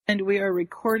And we are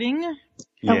recording.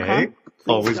 Yay. Okay.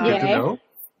 Always good to know.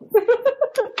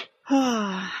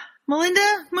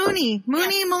 Melinda, Mooney,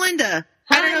 Melinda.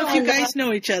 I don't know if you guys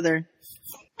know each other.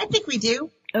 I think we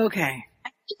do. Okay. I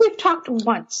think we've talked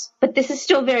once, but this is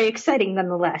still very exciting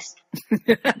nonetheless. Maybe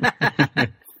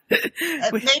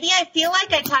I feel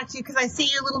like I talked to you because I see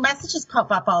your little messages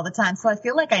pop up all the time, so I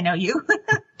feel like I know you.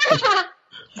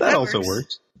 That also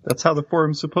works. That's how the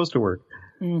forum's supposed to work.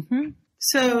 Mm-hmm.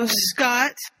 So,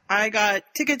 Scott, I got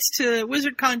tickets to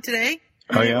WizardCon today.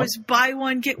 Oh, yeah? It was buy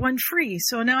one, get one free.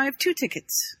 So now I have 2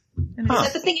 tickets. Is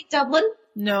that the thing in Dublin?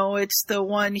 No, it's the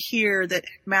one here that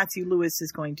Matthew Lewis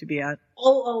is going to be at.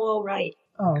 Oh, right.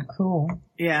 Oh, cool.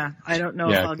 Yeah, I don't know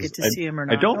if I'll get to see him or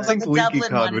not. I don't think The Dublin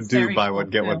LeakyCon one would is do very buy cool, one,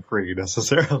 get too. one free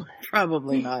necessarily.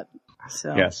 Probably not.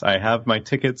 So. Yes, I have my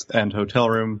tickets and hotel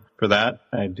room for that.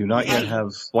 I do not yet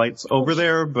have flights over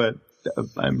there, but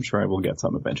I'm sure I will get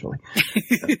some eventually.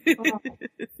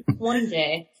 One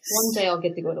day I'll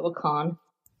get to go to a con.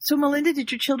 So, Melinda,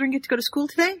 did your children get to go to school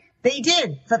today? They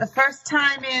did. For the first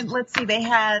time in, let's see, they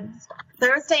had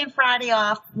Thursday and Friday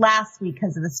off last week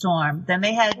because of the storm. Then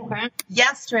they had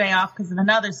yesterday off because of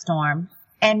another storm.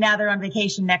 And now they're on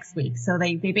vacation next week. So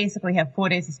they basically have 4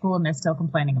 days of school and they're still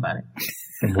complaining about it.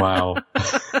 Wow.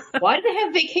 Why do they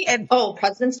have vacation?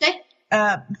 President's Day?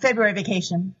 February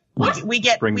vacation. What? We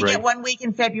get Spring break. 1 week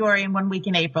in February and 1 week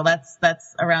in April.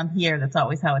 That's around here. That's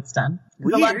always how it's done.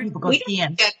 A lot of people go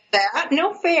skiing. Get that?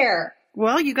 No fair.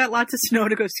 Well, you got lots of snow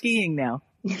to go skiing now.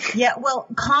 Yeah, well,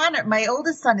 Connor, my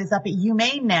oldest son, is up at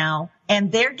UMaine now, and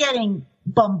they're getting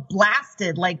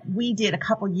blasted like we did a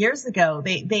couple years ago.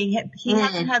 He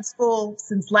hasn't had school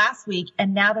since last week,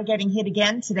 and now they're getting hit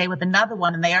again today with another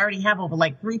one, and they already have over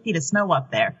like 3 feet of snow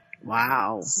up there.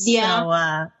 Wow.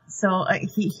 Yeah. So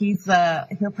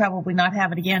he'll probably not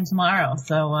have it again tomorrow.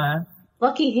 So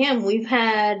Lucky him. We've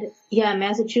had,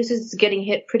 Massachusetts is getting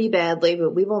hit pretty badly,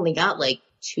 but we've only got like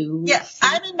 2. yeah,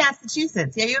 I'm in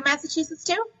Massachusetts. Are you in Massachusetts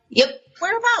too? Yep.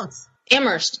 Whereabouts?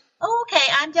 Amherst. Oh, okay.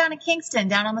 I'm down in Kingston,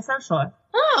 down on the South Shore.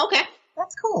 Oh, okay.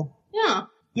 That's cool. Yeah.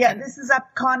 Yeah,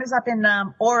 Connor's up in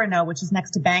Orono, which is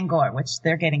next to Bangor, which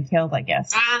they're getting killed, I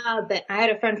guess. But I had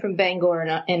a friend from Bangor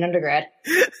in undergrad.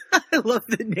 I love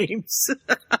the names.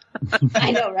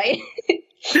 I know, right?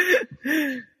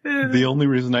 The only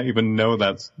reason I even know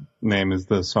that name is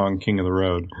the song King of the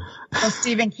Road. Well,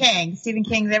 Stephen King. Stephen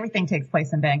King's everything takes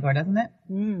place in Bangor, doesn't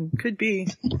it? Could be.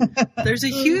 There's a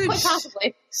huge Quite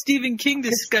possibly. Stephen King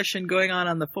discussion going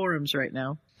on the forums right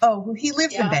now. Oh, well, he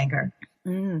lives in Bangor.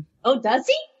 Oh, does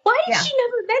he? Why did Yeah. she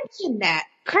never mention that?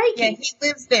 Crikey. Yeah, he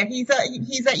lives there. He's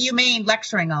at UMaine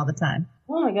lecturing all the time.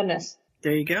 Oh my goodness.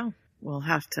 There you go. We'll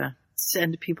have to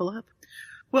send people up.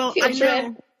 Well, Field I trip.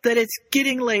 know that it's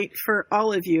getting late for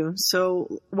all of you,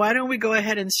 so why don't we go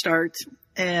ahead and start?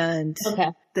 And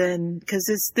then, because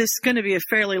this is going to be a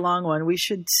fairly long one, we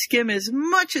should skim as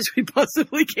much as we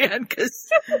possibly can, because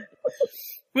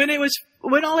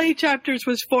when all 8 chapters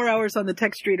was 4 hours on the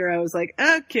text reader, I was like,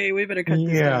 okay, we better cut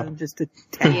this down just a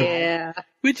tad. Yeah.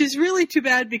 Which is really too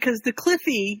bad, because the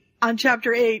Cliffy on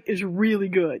chapter 8 is really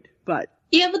good, but...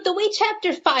 Yeah, but the way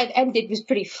chapter 5 ended was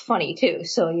pretty funny too,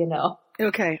 so you know.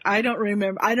 Okay, I don't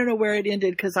remember. I don't know where it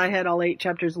ended because I had all 8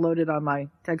 chapters loaded on my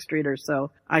text reader,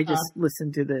 so I just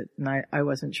listened to it, and I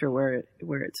wasn't sure where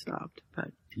it stopped.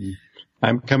 But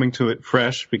I'm coming to it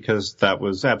fresh because that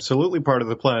was absolutely part of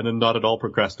the plan and not at all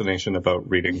procrastination about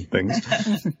reading things.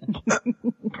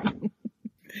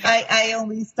 I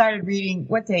only started reading,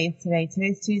 what day is today?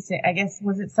 Today's Tuesday. I guess,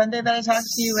 was it Sunday that I talked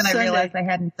to you? And I realized I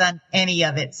hadn't done any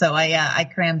of it, so I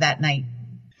crammed that night.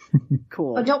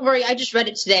 cool. Oh, don't worry, I just read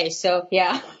it today, so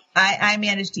yeah. I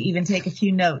managed to even take a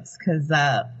few notes because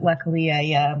luckily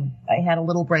I had a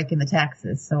little break in the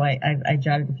taxes, so I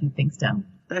jotted a few things down.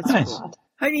 That's Nice. cool.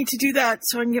 I need to do that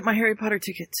so I can get my Harry Potter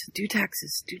tickets. Do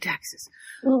taxes.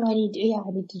 Oh, I need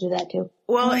to do that too.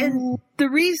 Well, and the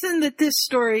reason that this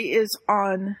story is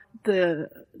on the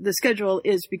schedule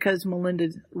is because Melinda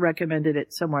recommended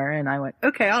it somewhere, and I went,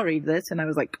 okay, I'll read this, and I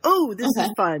was like, oh, this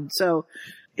is fun. So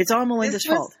it's all Melinda's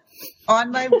fault. On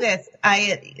my list,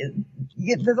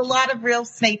 there's a lot of real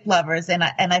Snape lovers, and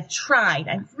I've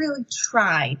really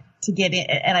tried to get in,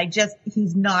 and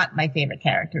he's not my favorite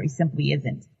character. He simply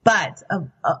isn't. But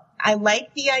I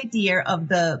like the idea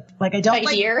of I don't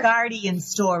like guardian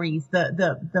stories,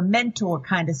 the mentor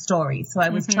kind of stories. So I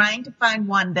was trying to find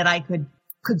one that I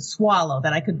could swallow,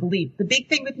 that I could believe. The big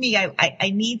thing with me,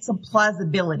 I need some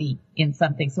plausibility in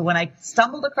something. So when I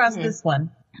stumbled across this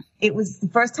one, it was the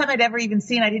first time I'd ever even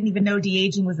seen, I didn't even know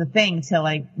de-aging was a thing till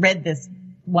I read this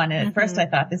one. And at first I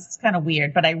thought, this is kind of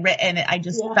weird, but I read, and I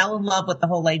just fell in love with the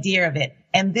whole idea of it.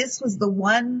 And this was the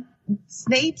one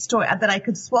Snape story that I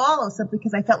could swallow, simply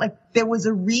because I felt like there was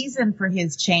a reason for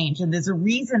his change, and there's a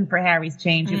reason for Harry's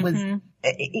change. It was,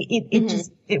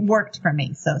 it worked for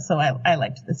me. So I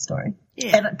liked this story.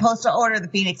 Yeah. And Postal Order of the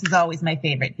Phoenix is always my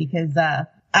favorite because,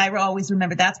 I always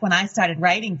remember that's when I started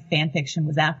writing fan fiction,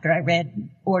 was after I read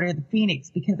Order of the Phoenix,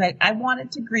 because I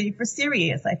wanted to grieve for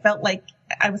Sirius. I felt like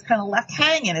I was kind of left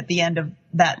hanging at the end of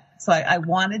that. So I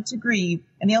wanted to grieve.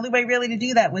 And the only way really to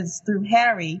do that was through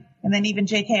Harry. And then even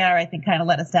JKR, I think, kind of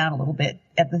let us down a little bit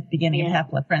at the beginning of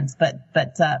Half-Blood Prince. But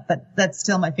that's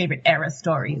still my favorite era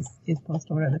story is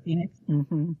Postal Order of the Phoenix.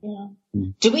 Mm-hmm. Yeah.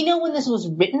 Do we know when this was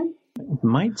written? It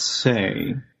might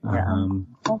say on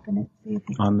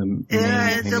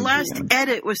the last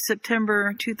edit was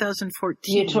September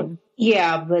 2014.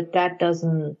 Yeah, but that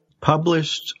doesn't...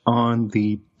 Published on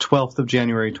the 12th of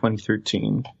January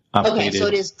 2013. Okay, so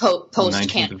it is post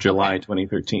 19th of July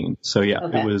 2013. So yeah,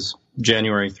 it was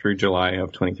January through July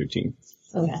of 2013.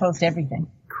 So post everything.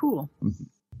 Cool.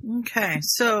 Mm-hmm. Okay,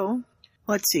 so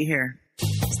let's see here.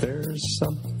 There's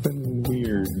something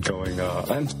weird going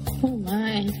on. Oh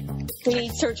my. We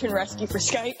need search and rescue for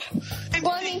Skype.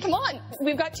 Well, I mean, come on.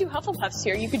 We've got 2 Hufflepuffs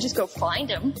here. You could just go find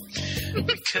them. We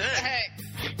could. Hey.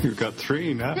 You've got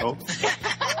 3 now.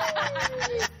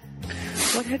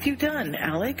 What have you done,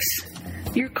 Alex?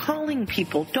 You're calling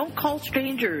people. Don't call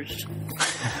strangers.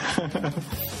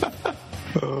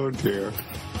 Oh, dear.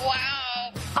 Wow.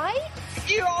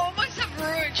 You almost have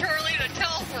ruined Charlie to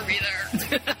tell for me there.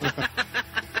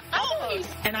 Almost.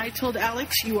 And I told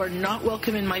Alex, you are not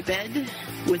welcome in my bed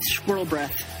with squirrel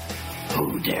breath.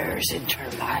 Who dares enter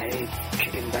my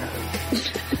chamber?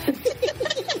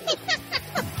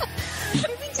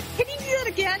 Can you do that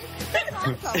again?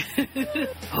 That's awesome.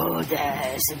 Who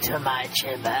dares enter my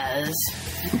chambers?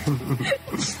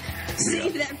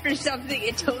 Save that for something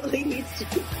it totally needs to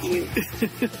be cute.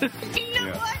 You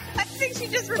know what? I think she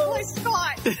just replaced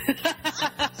Scott.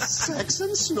 Sex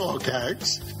and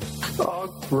snorkags.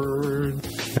 Awkward.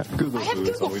 Yeah, Google Foo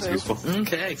is always useful.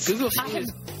 Okay, Google Foo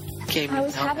came I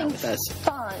was having with us.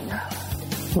 fun.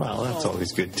 Well, that's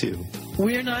always good, too.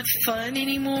 We're not fun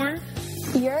anymore?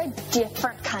 You're a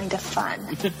different kind of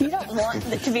fun. You don't want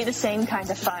it to be the same kind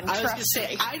of fun. I was going to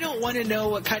say, I don't want to know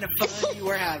what kind of fun you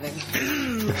were having.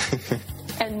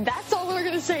 And that's all we're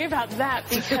going to say about that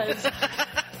because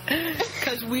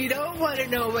we don't want to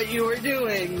know what you were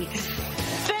doing.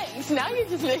 Thanks. Now you're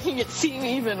just making it seem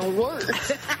even worse.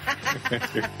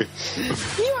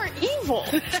 You are evil.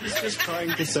 He's just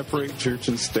trying to separate church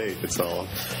and state, it's all.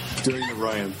 Doing the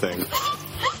Ryan thing.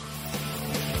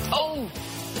 Oh,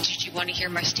 did you want to hear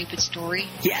my stupid story?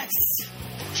 Yes.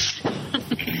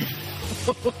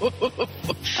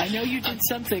 I know you did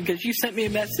something because you sent me a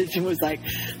message and was like,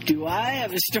 do I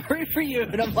have a story for you?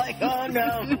 And I'm like, oh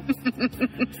no.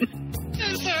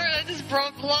 I'm sorry, I just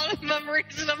brought a lot of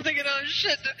memories and I'm thinking, oh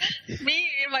shit,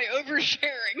 me and my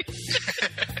oversharing.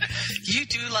 You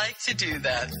do like to do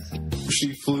that.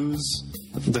 She flews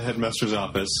the headmaster's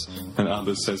office, and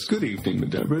Albus says, "Good evening,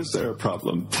 Minerva. Is there a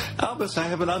problem?" "Albus, I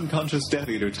have an unconscious Death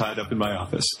Eater tied up in my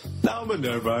office." "Now,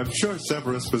 Minerva, I'm sure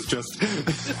Severus was just..."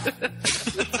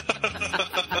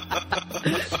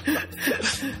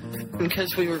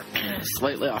 Because we were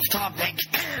slightly off topic.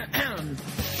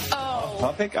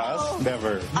 Topic? Us?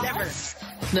 Never. Never.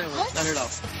 No, what? Not at all.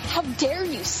 How dare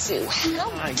you, Sue?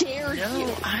 How dare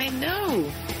you? I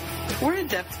know. We're in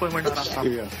depth when we're not off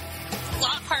topic. Yeah.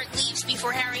 Lockhart leaves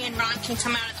before Harry and Ron can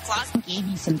come out of the closet. Gave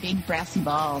me some big brassy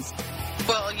balls.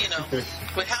 Well, you know,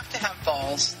 we have to have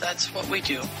balls. That's what we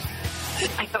do.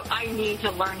 I thought I need to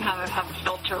learn how to have a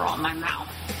filter on my mouth.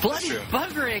 Bloody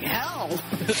buggering hell.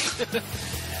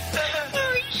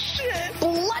 Oh, shit.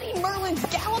 Bloody Merlin's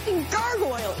galloping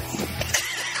gargoyles.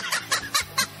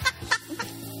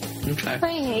 Okay.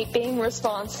 I hate being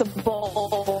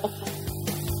responsible.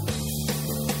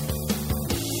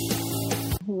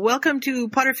 Welcome to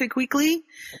Potterfic Weekly,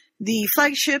 the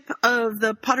flagship of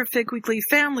the Potterfic Weekly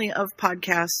family of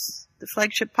podcasts. The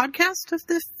flagship podcast of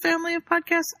this family of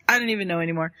podcasts? I don't even know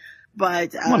anymore.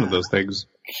 But one of those things.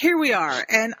 Here we are,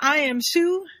 and I am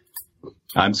Sue.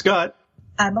 I'm Scott.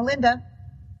 I'm Melinda.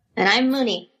 And I'm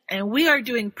Mooney. And we are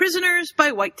doing Prisoners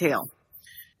by Whitetail.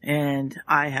 And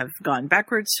I have gone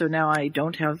backwards, so now I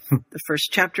don't have the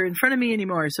first chapter in front of me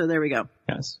anymore, so there we go.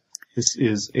 Yes. This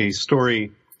is a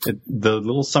story. The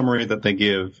little summary that they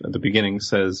give at the beginning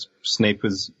says Snape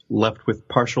was left with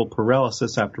partial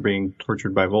paralysis after being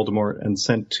tortured by Voldemort and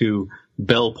sent to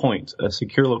Bell Point, a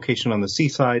secure location on the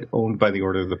seaside owned by the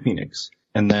Order of the Phoenix.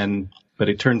 But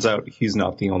it turns out he's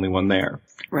not the only one there.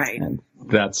 Right. And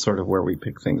that's sort of where we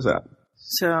pick things up.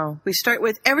 So we start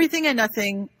with everything and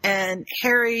nothing, and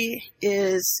Harry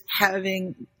is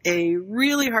having a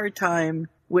really hard time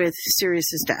with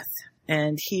Sirius's death.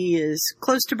 And he is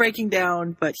close to breaking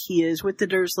down, but he is with the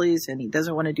Dursleys, and he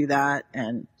doesn't want to do that,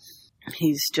 and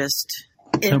he's just...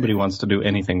 Nobody wants to do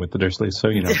anything with the Dursleys, so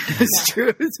you know. It's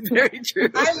true. It's very true.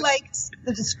 I liked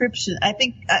the description. I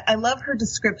think I love her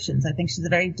descriptions. I think she's a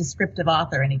very descriptive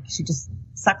author, and she just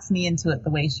sucks me into it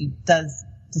the way she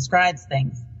describes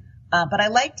things. But I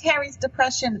liked Harry's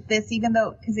depression at this, even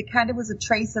though, because it kind of was a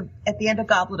trace of, at the end of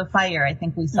Goblet of Fire, I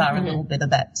think we saw a little bit of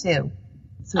that too.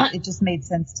 So it just made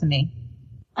sense to me.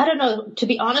 I don't know. To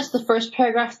be honest, the first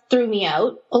paragraph threw me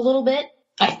out a little bit.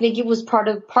 I think it was part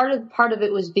of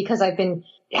it was because I've been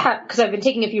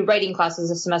taking a few writing classes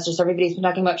this semester, so everybody's been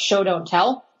talking about show don't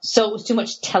tell. So it was too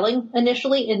much telling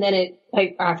initially, and then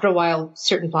after a while,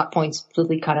 certain plot points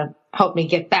really kind of helped me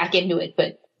get back into it.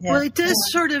 But well, it does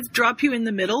sort of drop you in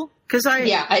the middle because I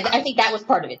think that was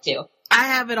part of it too. I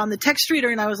have it on the text reader,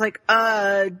 and I was like,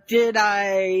 did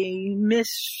I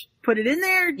put it in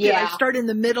there? Did I start in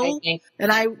the middle?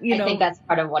 I think that's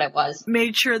part of what it was.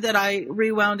 Made sure that I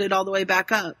rewound it all the way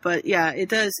back up. But yeah, it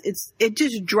does. It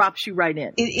just drops you right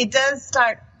in. It does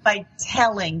start by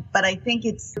telling, but I think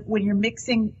it's when you're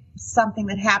mixing something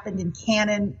that happened in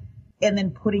canon and then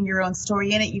putting your own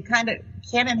story in it,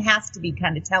 canon has to be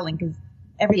kind of telling because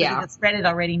everybody that's read it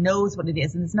already knows what it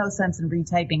is, and there's no sense in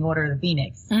retyping Order of the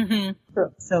Phoenix. Mm-hmm.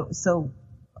 So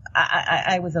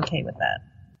I was okay with that.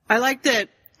 I like that.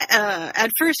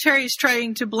 At first, Harry's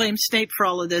trying to blame Snape for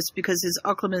all of this because his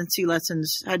occlumency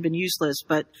lessons had been useless,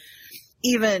 but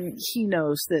even he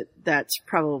knows that that's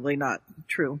probably not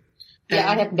true. Yeah,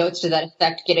 I have notes to that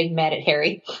effect, getting mad at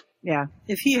Harry. Yeah,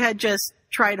 if he had just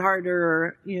tried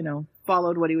harder or,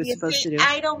 followed what he was supposed to do.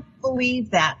 I don't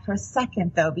believe that for a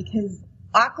second, though, because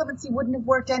occlumency wouldn't have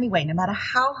worked anyway, no matter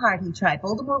how hard he tried.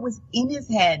 Voldemort was in his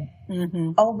head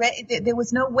already. There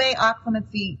was no way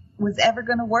occlumency was ever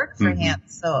going to work for him.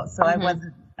 So I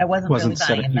wasn't really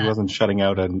buying that. He wasn't shutting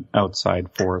out an outside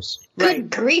force. Good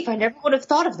grief, I never would have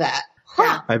thought of that.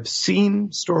 Huh. I've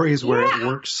seen stories where it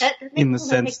works in the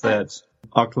sense that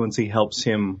occlumency helps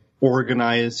him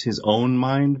organize his own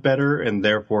mind better, and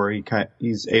therefore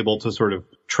he's able to sort of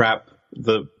trap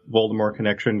the Voldemort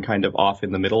connection kind of off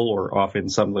in the middle or off in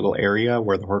some little area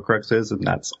where the Horcrux is, and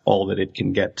that's all that it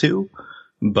can get to.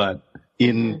 But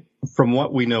from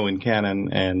what we know in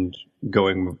canon and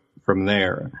going from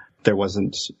there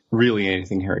wasn't really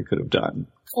anything Harry could have done.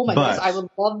 Oh my goodness, I would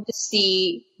love to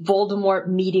see Voldemort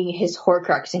meeting his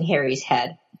Horcrux in Harry's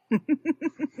head.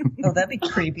 Oh, that'd be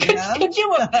creepy, huh? Could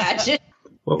you imagine?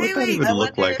 What would that even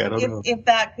look like? I don't know. If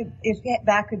that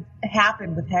could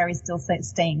happen with Harry still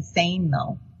staying sane,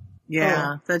 though.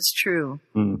 Yeah, that's true.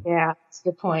 Yeah, that's a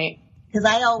good point. Because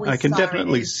I can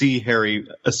definitely see Harry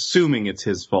assuming it's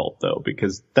his fault, though,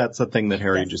 because that's a thing that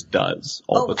Harry just does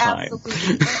all the time.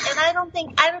 Absolutely. And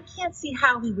I can't see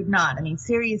how he would not. I mean,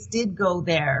 Sirius did go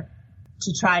there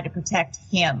to try to protect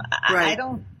him. Right.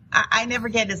 I never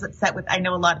get as upset with, I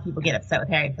know a lot of people get upset with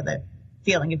Harry for the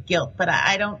feeling of guilt, but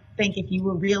I don't think if you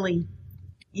were really,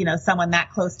 someone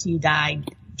that close to you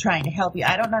died trying to help you,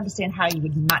 I don't understand how you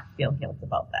would not feel guilt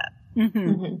about that.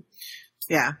 Mm-hmm.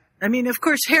 Yeah. I mean, of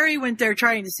course, Harry went there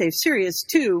trying to save Sirius,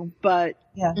 too, but...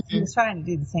 Yeah, he was trying to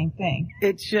do the same thing.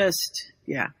 It's just,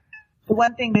 yeah. The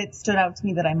one thing that stood out to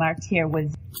me that I marked here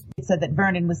was it said that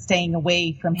Vernon was staying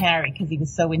away from Harry because he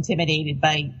was so intimidated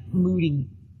by Moody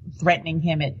threatening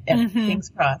him at King's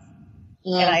Cross.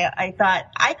 Yeah. And I thought,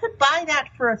 I could buy that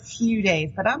for a few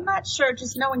days, but I'm not sure.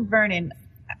 Just knowing Vernon,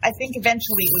 I think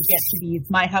eventually it would get to be, it's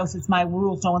my house, it's my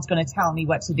rules, no one's going to tell me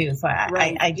what to do. So I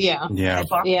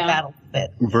bought the battle a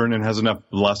bit. Vernon has enough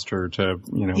bluster to,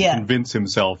 convince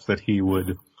himself that he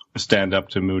would stand up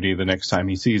to Moody the next time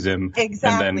he sees him.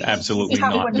 Exactly. And then absolutely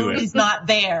not do it. Moody's not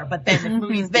there, but then if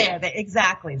Moody's there,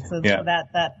 exactly. So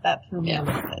that threw me a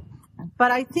little bit.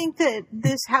 But I think that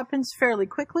this happens fairly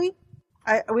quickly.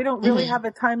 We don't really have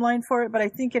a timeline for it, but I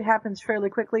think it happens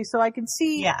fairly quickly. So I can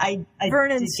see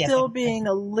Vernon still being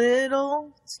a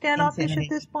little standoffish at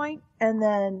this point, and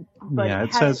then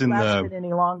it says in the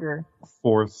any longer.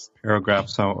 Fourth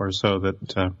paragraph or so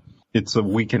that it's a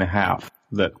week and a half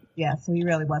that. Yeah, so he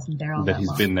really wasn't there all that he's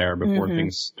long. Been there before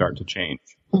things start to change.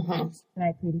 Good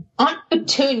night, Petey. Aunt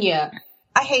Petunia.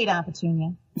 I hate Aunt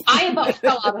Petunia. I about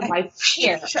fell out of my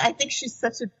chair. I think she's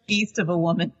such a beast of a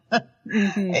woman.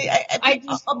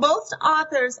 Most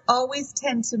authors always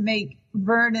tend to make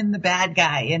Vernon the bad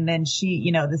guy, and then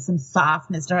she, there's some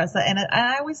softness to her. And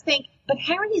I always think, but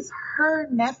Harry is her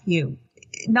nephew,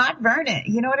 not Vernon.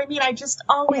 You know what I mean? I just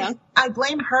always, I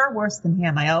blame her worse than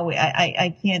him.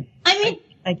 I can't. I mean,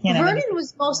 I can't. Vernon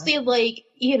was mostly like,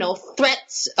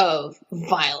 threats of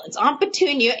violence. Aunt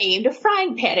Petunia aimed a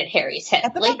frying pan at Harry's head.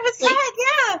 At the back of his head,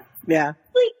 yeah. Yeah.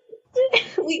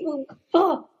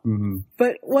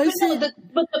 But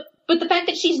But the fact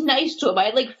that she's nice to him,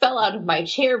 I fell out of my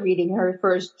chair reading her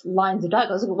first lines of dialogue.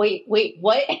 I was like, wait,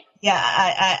 what? Yeah,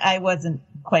 I wasn't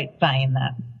quite buying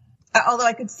that. Although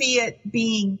I could see it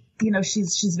being,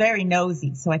 she's very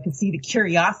nosy, so I could see the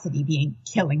curiosity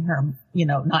killing her,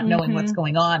 not knowing what's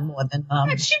going on more than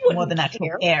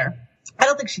actual care. I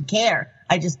don't think she'd care.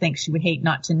 I just think she would hate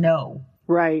not to know.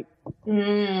 Right.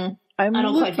 I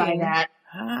don't quite buy that.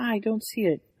 I don't see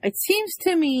it. It seems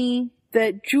to me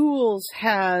that Jules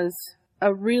has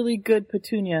a really good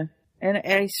Petunia, and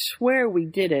I swear we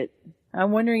did it.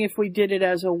 I'm wondering if we did it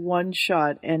as a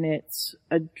one-shot, and it's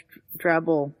a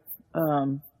Drabble,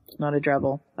 not a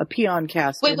Drabble, a Peon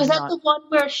cast. Wait, was that the one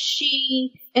where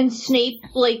she and Snape,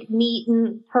 meet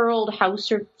in her old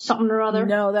house or something or other?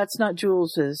 No, that's not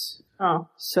Jules's. Oh.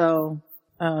 So,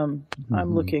 I'm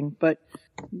looking, but...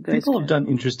 People have done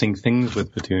interesting things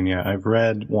with Petunia. I've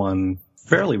read one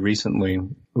fairly recently,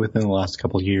 within the last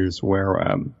couple of years, where,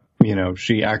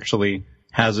 she actually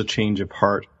has a change of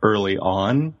heart early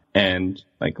on and,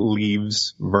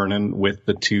 leaves Vernon with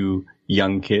the two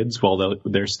young kids while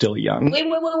they're still young.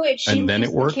 Wait. She and then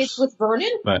it works. The kids with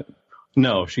Vernon? But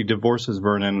no, she divorces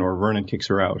Vernon, or Vernon kicks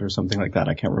her out, or something like that.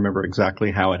 I can't remember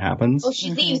exactly how it happens. Oh,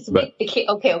 she leaves the kid.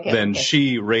 Okay. Then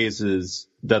she raises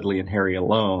Dudley and Harry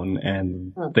alone,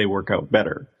 and they work out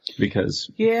better because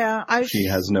she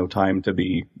has no time to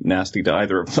be nasty to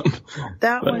either of them.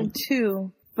 That one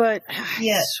too, but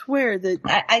I swear that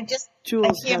I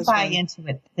can't buy into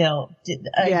it, Bill.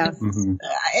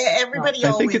 Everybody.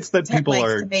 I think it's that people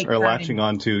are latching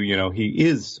on to, he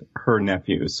is her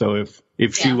nephew. So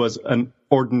if she was an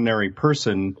ordinary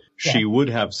person, she would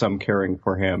have some caring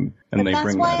for him, and they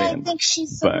bring that in. That's why I think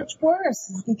she's so much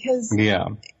worse, because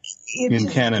in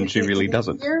canon she really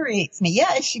doesn't. It infuriates me.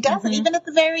 Yeah, she doesn't. Even at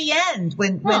the very end,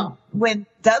 when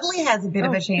Dudley has a bit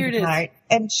of a change of heart,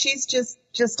 and she's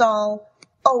just all,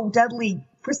 Dudley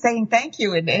for saying thank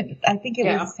you, and I think it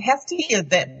was Hestia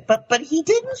but he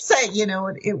didn't say,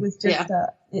 it was just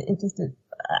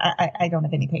I don't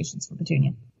have any patience for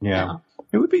Petunia. Yeah.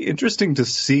 It would be interesting to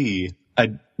see.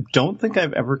 I don't think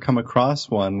I've ever come across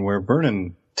one where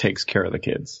Vernon takes care of the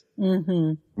kids.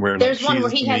 Mm-hmm. Where there's one where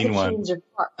he has a change of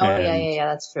heart. Oh, yeah,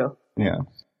 that's true. Yeah.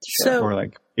 So, or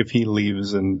if he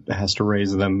leaves and has to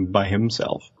raise them by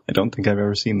himself. I don't think I've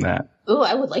ever seen that. Ooh,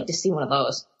 I would like to see one of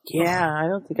those. Yeah, I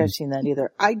don't think I've seen that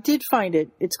either. I did find it.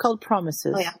 It's called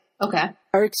Promises. Oh, yeah. Okay.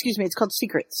 Or, excuse me, it's called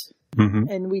Secrets. Mm-hmm.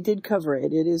 And we did cover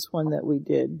it. It is one that we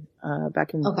did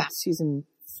back in season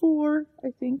 4,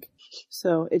 I think.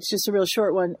 So it's just a real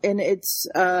short one. And it's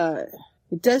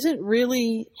it doesn't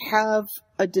really have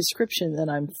a description that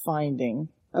I'm finding.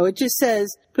 Oh, it just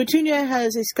says, Petunia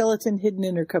has a skeleton hidden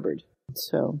in her cupboard.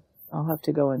 So I'll have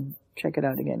to go and check it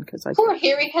out again. Poor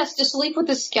Harry has to sleep with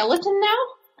a skeleton now?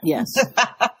 Yes.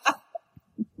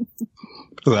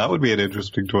 Well, that would be an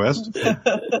interesting twist.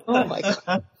 Oh my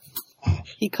God.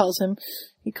 He calls him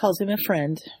a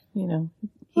friend, He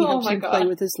helps him play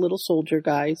with his little soldier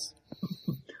guys.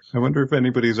 I wonder if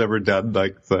anybody's ever done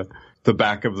the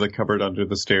back of the cupboard under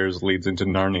the stairs leads into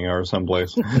Narnia or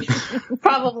someplace.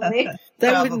 Probably.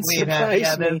 That wouldn't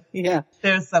surprise me. Yeah.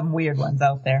 There's some weird ones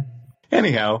out there.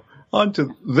 Anyhow, on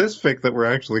to this fic that we're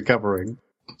actually covering.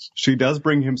 She does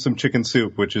bring him some chicken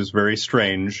soup, which is very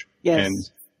strange. Yes. And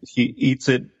he eats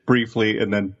it briefly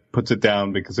and then puts it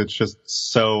down because it's just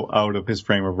so out of his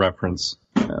frame of reference.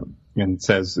 And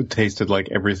says it tasted like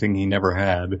everything he never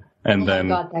had. And my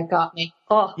God, that got me.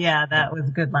 Oh. Yeah, that was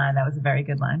a good line. That was a very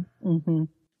good line. Mm-hmm.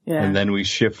 Yeah. And then we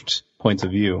shift points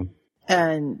of view.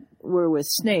 And we're with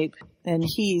Snape, and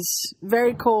he's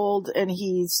very cold, and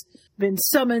he's been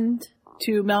summoned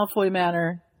to Malfoy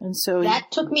Manor. And so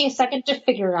that took me a second to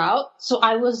figure out. So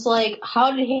I was like,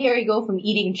 how did Harry go from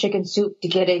eating chicken soup to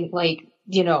getting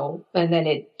and then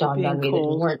it dawned on me that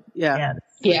he weren't. Yeah.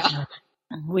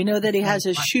 We know that he has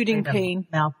a shooting pain.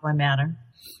 Malfoy Manor.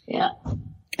 Yeah.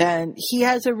 And he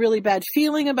has a really bad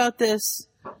feeling about this,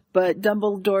 but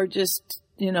Dumbledore just,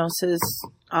 says,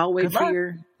 I'll wait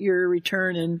for your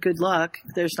return and good luck.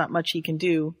 There's not much he can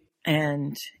do.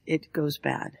 And it goes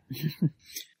bad.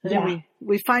 Then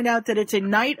we find out that it's a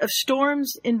night of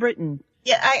storms in Britain.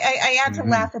 Yeah, I had to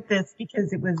laugh at this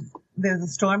because there's a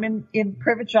storm in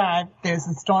Privet Drive, there's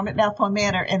a storm at Malfoy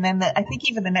Manor, and then I think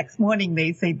even the next morning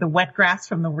they say the wet grass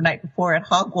from the night before at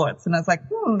Hogwarts, and I was like,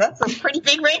 that's a pretty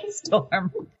big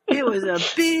rainstorm. It was a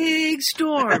big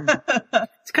storm.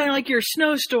 It's kind of like your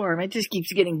snowstorm. It just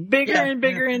keeps getting bigger and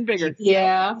bigger and bigger.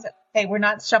 Yeah. Hey, we're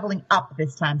not shoveling up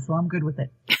this time, so I'm good with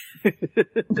it.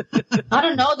 I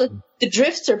don't know. The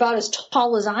drifts are about as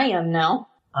tall as I am now.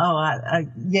 Oh,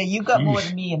 yeah, you got more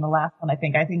than me in the last one, I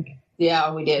think.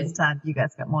 Yeah, we did. This time you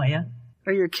guys got more, yeah?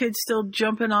 Are your kids still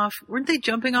jumping off? Weren't they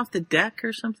jumping off the deck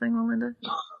or something, Melinda?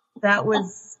 That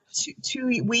was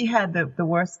we had the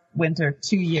worst winter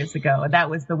 2 years ago, and that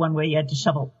was the one where you had to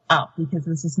shovel up because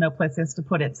there was just no place else to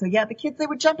put it. So yeah, the kids, they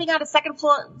were jumping out of second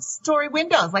floor story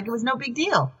windows like it was no big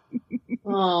deal.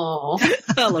 Oh,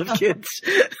 I love kids.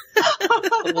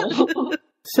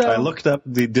 So I looked up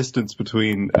the distance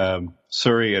between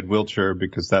Surrey and Wiltshire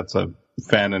because that's a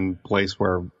fanon place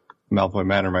where Malfoy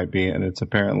Manor might be, and it's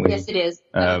apparently... Yes, it is.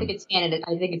 I think it's canon.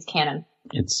 I think it's canon.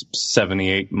 It's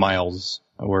 78 miles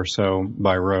or so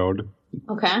by road.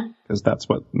 Okay. Because that's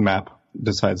what map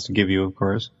decides to give you, of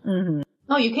course. Mm-hmm.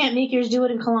 Oh, you can't make yours do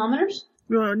it in kilometers?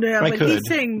 Well, no, but he's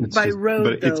saying by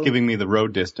road, but it's giving me the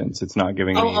road distance. It's not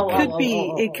giving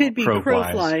me... It could be crow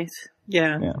flies.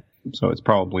 Yeah. So it's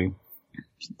probably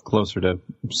closer to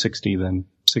 60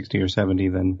 or 70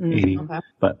 than 80. Okay.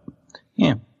 But,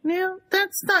 yeah. Yeah,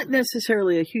 that's not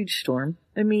necessarily a huge storm.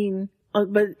 I mean,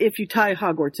 but if you tie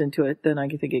Hogwarts into it, then I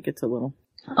think it gets a little...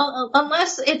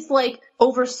 unless it's like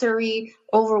over Surrey,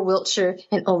 over Wiltshire,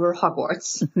 and over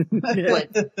Hogwarts.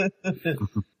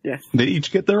 Yeah. They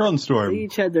each get their own storm. They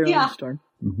each had their own storm.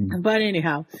 Mm-hmm. But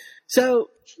anyhow,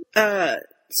 so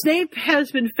Snape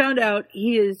has been found out.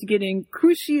 He is getting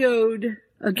crucioed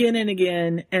again and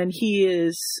again, and he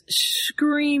is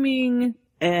screaming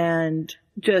and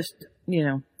just,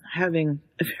 having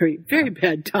a very, very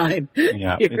bad time.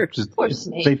 Yeah,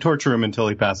 they torture him until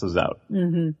he passes out.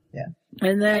 Mm-hmm. Yeah.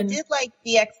 And then I did like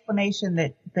the explanation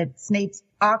that Snape's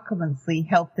occlumency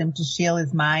helped him to shield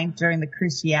his mind during the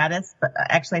Cruciatus, but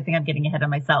actually I think I'm getting ahead of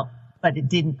myself. But it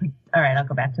didn't. All right, I'll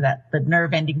go back to that. The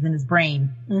nerve endings in his brain.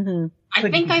 Mm-hmm. I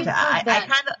think I've heard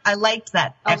that. I liked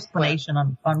that explanation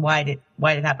on why it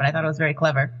happened. I thought it was very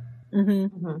clever.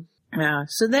 Mm-hmm. Mm-hmm. Yeah.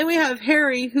 So then we have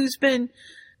Harry, who's been.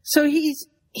 So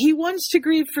he wants to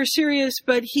grieve for Sirius,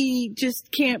 but he just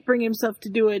can't bring himself to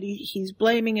do it. He's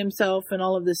blaming himself and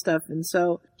all of this stuff. And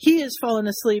so he has fallen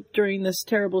asleep during this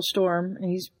terrible storm,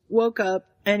 and he's woke up,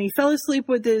 and he fell asleep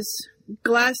with his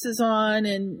glasses on,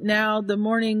 and now the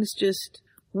morning's just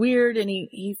weird, and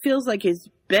he feels like his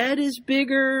bed is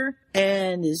bigger,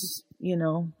 and his,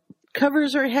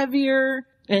 covers are heavier,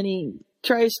 and he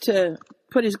tries to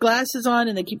put his glasses on,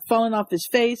 and they keep falling off his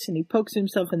face, and he pokes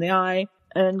himself in the eye.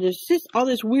 And there's just all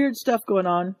this weird stuff going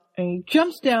on. And he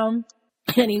jumps down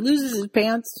and he loses his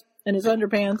pants and his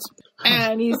underpants.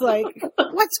 And he's like,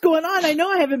 what's going on? I know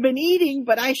I haven't been eating,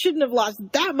 but I shouldn't have lost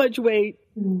that much weight.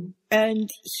 And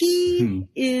he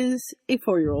is a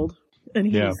 4-year-old. And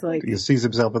he's like... He sees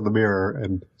himself in the mirror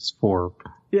and he's 4.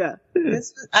 Yeah.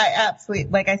 I absolutely,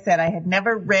 like I said, I had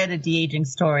never read a de-aging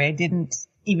story. I didn't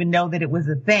even know that it was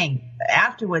a thing.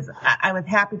 Afterwards, I was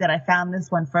happy that I found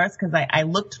this one first because I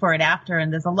looked for it after,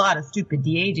 and there's a lot of stupid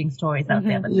de-aging stories out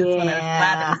there, but this one, I was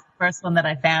glad it was the first one that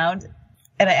I found,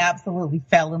 and I absolutely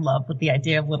fell in love with the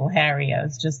idea of little Harry. I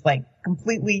was just like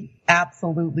completely,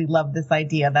 absolutely loved this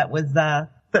idea. That was the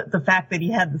fact that he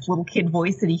had this little kid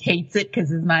voice and he hates it because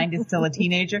his mind is still a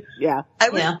teenager. Yeah.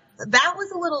 That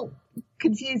was a little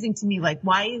confusing to me, like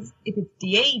if it's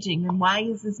de-aging, then why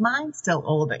is his mind still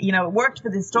older? It worked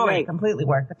for this story. Right. It completely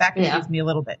worked. The fact confused me a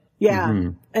little bit. Yeah. Mm-hmm.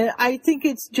 And I think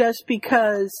it's just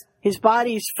because his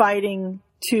body's fighting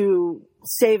to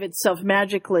save itself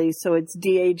magically, so it's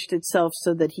de-aged itself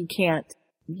so that he can't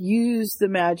use the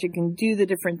magic and do the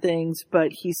different things, but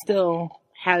he still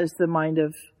has the mind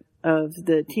of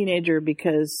the teenager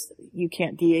because you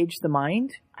can't de-age the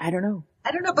mind. I don't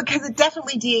know, because it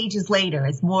definitely de-ages later.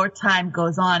 As more time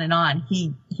goes on and on,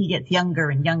 he gets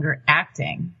younger and younger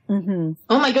acting. Mm-hmm.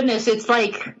 Oh my goodness, it's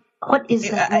like, what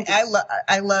is that?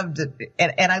 I loved it.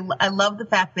 And I love the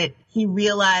fact that he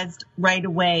realized right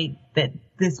away that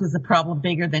this was a problem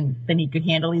bigger than he could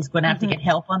handle. He's going to have to get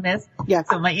help on this. Yeah.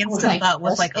 So my instant thought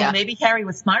was like, maybe Harry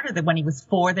was smarter than when he was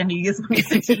 4 than he is when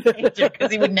he's a teenager,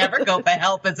 because he would never go for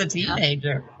help as a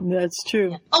teenager. That's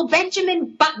true. Oh,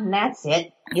 Benjamin Button, that's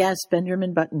it. Yes,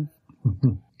 Benjamin Button.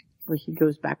 Where he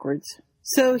goes backwards.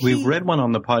 So we've read one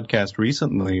on the podcast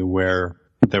recently where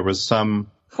there was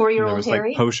some 4-year-old Harry?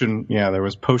 Like potion, there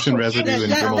was potion residue in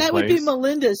Grimmauld Place. That would be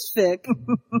Melinda's fic.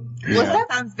 Well, that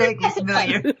sounds vaguely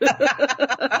familiar.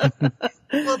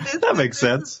 Well, that makes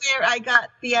sense. This is where I got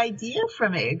the idea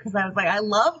from it, because I was like, I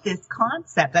love this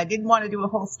concept. I didn't want to do a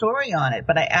whole story on it,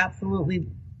 but I absolutely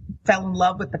fell in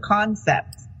love with the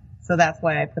concept. So that's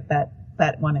why I put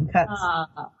that one in cuts.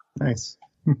 Nice.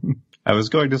 I was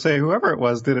going to say whoever it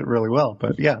was did it really well,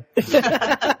 but yeah.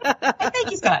 And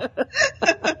Thank you, Scott.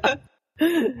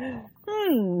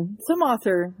 Some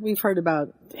author we've heard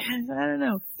about. I don't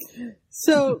know.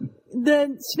 So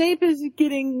then Snape is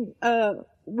getting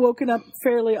woken up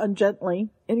fairly ungently,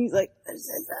 and he's like,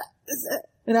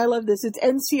 and I love this. It's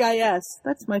NCIS.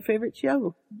 That's my favorite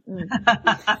show.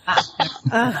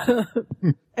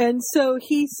 And so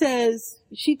he says,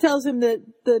 she tells him that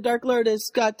the Dark Lord has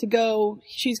got to go.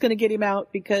 She's going to get him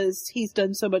out because he's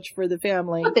done so much for the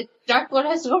family. What, the Dark Lord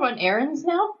has to go run errands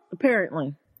now?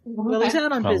 Apparently. Well, he's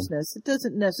out on business. It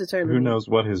doesn't necessarily... Who knows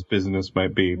what his business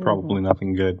might be? Probably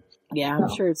nothing good. Yeah,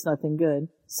 I'm sure it's nothing good.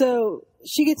 So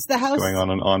she gets the house... Going on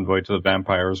an envoy to the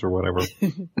vampires or whatever.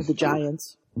 The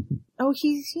giants. Oh,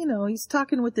 he's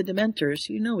talking with the Dementors.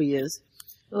 You know he is.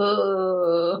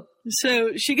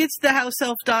 So she gets the house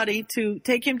elf Dottie to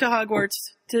take him to Hogwarts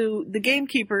to the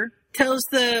gamekeeper, tells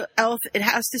the elf it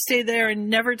has to stay there and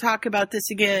never talk about this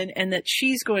again, and that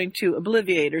she's going to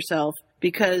obliviate herself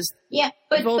because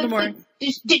Voldemort... But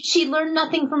did she learn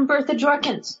nothing from Bertha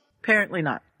Jorkins? Apparently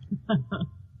not.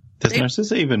 Does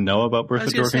Narcissa even know about Bertha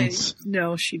Jorkins?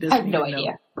 No, she doesn't. I have no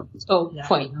idea. Oh,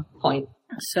 point.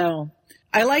 So,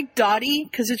 I like Dottie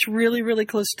because it's really, really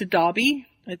close to Dobby.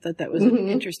 I thought that was an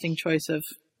interesting choice of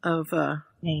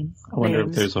names. I wonder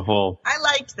if there's a whole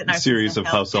series of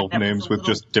house elf names with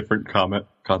just different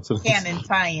consonants. Canon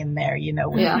tie-in there,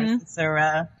 when Narcissa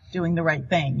are doing the right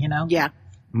thing, Yeah.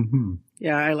 Mm-hmm.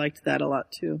 Yeah, I liked that a lot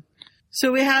too.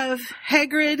 So we have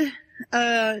Hagrid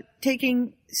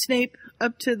taking Snape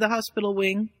up to the hospital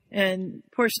wing, and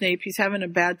poor Snape, he's having a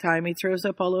bad time. He throws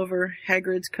up all over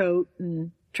Hagrid's coat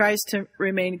and tries to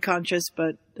remain conscious,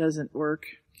 but doesn't work.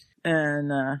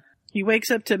 And he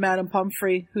wakes up to Madame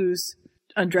Pomfrey, who's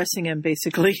undressing him,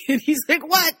 basically. And he's like,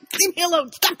 what? Leave me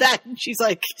alone. Stop that. And she's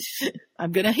like,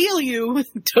 I'm going to heal you.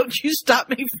 Don't you stop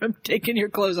me from taking your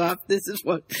clothes off. This is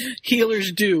what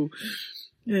healers do.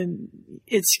 And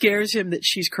it scares him that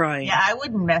she's crying. Yeah, I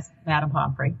wouldn't mess with Madame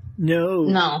Pomfrey. No.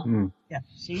 Yeah,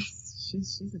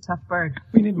 she's a tough bird.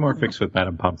 We need more fix with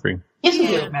Madame Pomfrey. Yes, we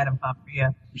do. Madame Pomfrey, yeah.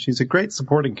 She's a great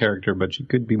supporting character, but she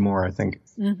could be more, I think.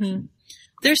 Mm-hmm.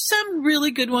 There's some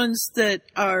really good ones that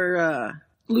are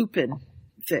Lupin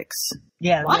fix.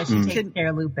 Yeah, she takes care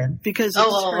of Lupin. Because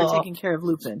it's her taking care of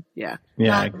Lupin. Yeah.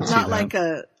 Yeah, not like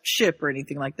a ship or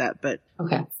anything like that, but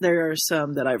there are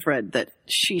some that I've read that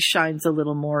she shines a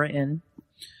little more in.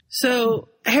 So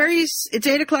it's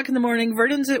 8:00 in the morning.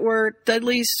 Vernon's at work.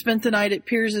 Dudley's spent the night at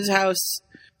Piers's house.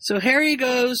 So Harry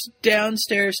goes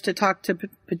downstairs to talk to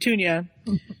Petunia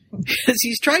because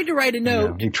he's trying to write a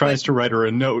note. Yeah, he tries to write her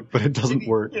a note, but it doesn't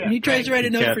work. He tries to write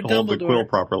a note for Dumbledore. Can't hold the quill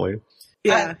properly.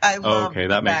 Yeah. I love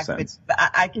that makes sense.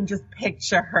 I can just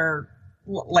picture her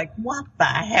like, what the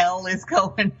hell is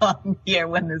going on here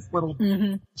when this little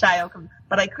child comes?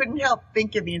 But I couldn't help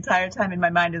thinking the entire time in my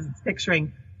mind as it's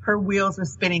picturing her wheels are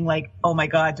spinning like, oh my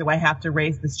God, do I have to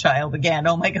raise this child again?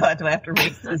 Oh my God, do I have to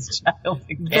raise this child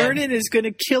again? Vernon is going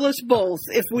to kill us both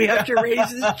if we have to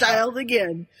raise this child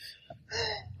again.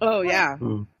 Oh, yeah.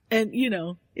 And,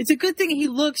 it's a good thing he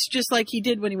looks just like he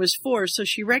did when he was 4, so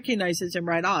she recognizes him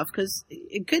right off, because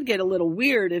it could get a little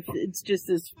weird if it's just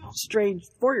this strange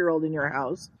 4-year-old in your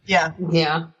house. Yeah.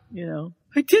 Yeah.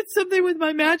 I did something with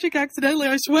my magic accidentally.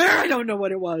 I swear I don't know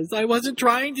what it was. I wasn't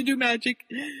trying to do magic.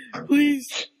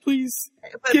 Please,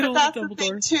 get on that's Dumbledore. The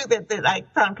thing, too, that I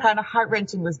found kind of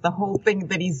heart-wrenching was the whole thing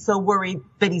that he's so worried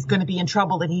that he's going to be in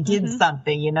trouble that he did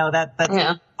something, that's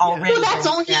already... Well, that's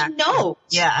all he knows.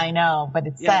 Yeah, I know, but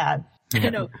it's sad.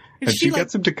 And she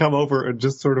gets him to come over and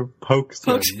just sort of pokes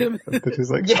him. But she's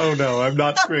like, oh no, I'm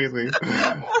not crazy.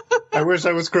 I wish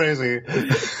I was crazy.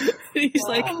 He's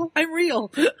like, I'm real.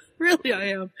 Really, I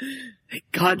am. Thank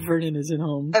God Vernon isn't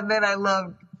home. And then I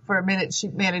love, for a minute, she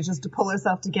manages to pull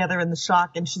herself together in the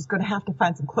shock, and she's going to have to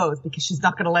find some clothes because she's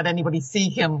not going to let anybody see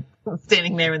him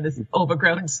standing there in this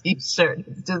overgrown t-shirt.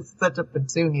 It's just such a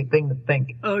Petunia thing to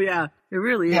think. Oh, yeah. It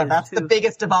really is. Yeah, that's the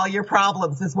biggest of all your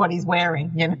problems is what he's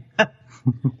wearing,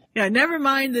 Yeah, never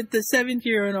mind that the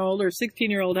 17-year-old or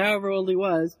 16-year-old, however old he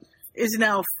was, is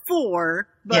now 4,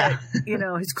 but,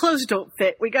 his clothes don't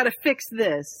fit. We got to fix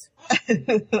this.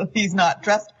 He's not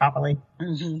dressed properly.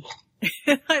 Mm-hmm.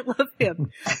 I love him.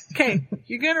 Okay,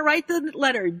 you're going to write the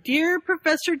letter. Dear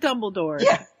Professor Dumbledore.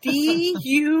 Yeah.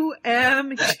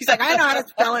 D-U-M. She's like, I know how to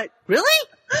spell it. Really?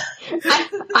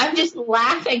 I'm just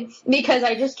laughing because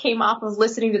I just came off of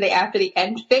listening to the After the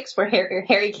End fix where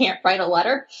Harry can't write a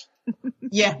letter.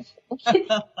 Yeah.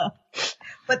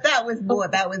 But that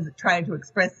was trying to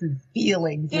express his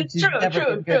feelings, which he's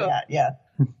never been good at. Yeah.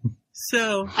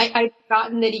 So I'd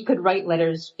forgotten that he could write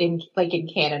letters in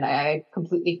canon. I had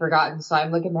completely forgotten. So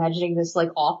I'm imagining this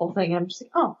awful thing. And I'm just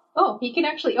like, oh, he can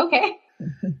actually, okay.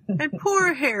 And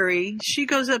poor Harry, she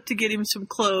goes up to get him some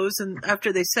clothes, and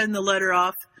after they send the letter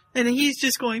off, and he's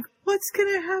just going, what's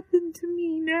going to happen to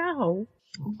me now?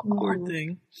 Poor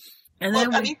thing. And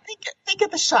then think of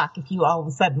the shock if you all of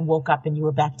a sudden woke up and you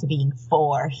were back to being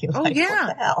 4. You're like, yeah.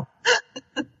 What the hell?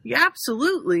 Yeah,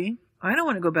 absolutely. I don't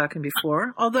want to go back and be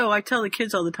 4. Although I tell the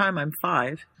kids all the time I'm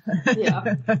 5.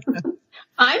 Yeah.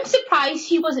 I'm surprised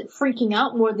he wasn't freaking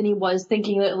out more than he was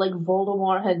thinking that, like,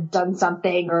 Voldemort had done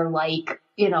something or, like,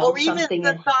 you know, or even something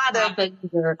the thought happened.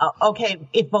 Okay,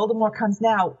 if Voldemort comes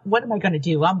now, what am I going to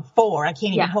do? I'm 4. I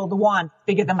can't even hold the wand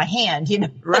bigger than my hand, you know?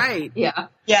 Right. Yeah.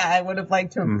 Yeah, I would have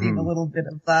liked to have seen a little bit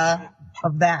of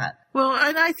that. Well,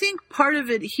 and I think part of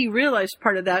it, he realized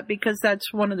part of that because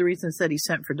that's one of the reasons that he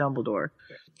sent for Dumbledore.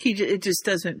 It just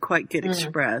doesn't quite get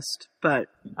expressed, but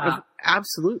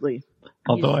absolutely.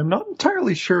 Although I'm not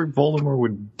entirely sure Voldemort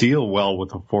would deal well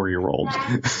with a 4-year-old.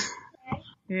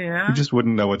 Yeah. He just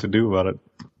wouldn't know what to do about it.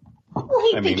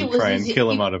 Well, I mean, try and kill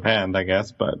him out of hand, I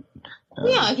guess, but...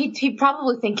 Yeah, he'd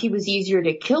probably think he was easier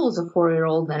to kill as a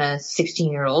 4-year-old than a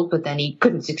 16-year-old, but then he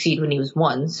couldn't succeed when he was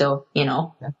 1, so, you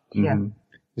know. Yeah.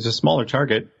 He's a smaller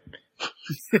target.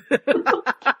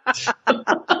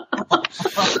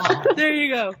 There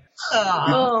you go.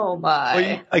 Oh my!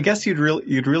 Well, I guess you'd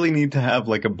really need to have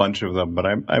like a bunch of them, but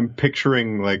I'm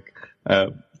picturing like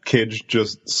kids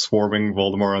just swarming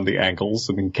Voldemort on the ankles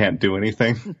and he can't do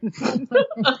anything.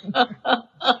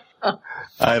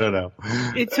 I don't know.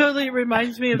 It totally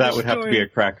reminds me of that the would have to be a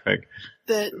crack fic.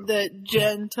 that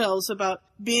Jen tells about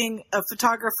being a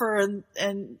photographer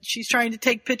and she's trying to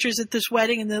take pictures at this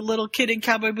wedding and the little kid in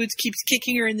cowboy boots keeps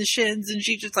kicking her in the shins and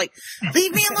she's just like,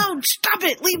 leave me alone, stop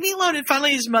it, leave me alone. And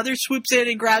finally his mother swoops in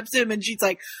and grabs him and she's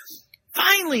like,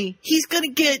 finally, he's gonna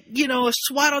get, a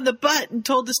swat on the butt and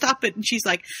told to stop it. And she's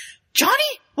like,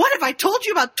 Johnny, what have I told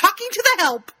you about talking to the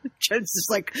help? Jen's just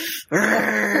like,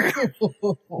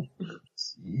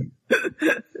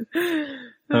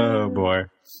 oh boy.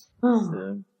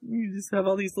 So you just have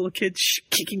all these little kids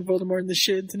kicking Voldemort in the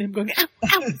shins and him going, ow,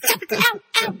 ow, ow,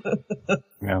 ow.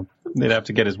 Yeah, they'd have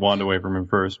to get his wand away from him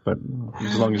first, but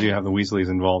as long as you have the Weasleys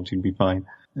involved, you'd be fine.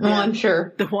 Oh, yeah. I'm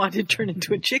sure. The wand would turn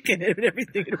into a chicken and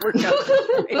everything would work out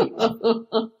great.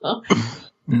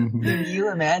 Can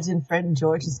you imagine Fred and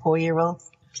George as 4-year-olds?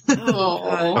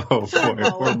 Oh, poor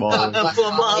Molly.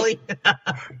 Poor Molly.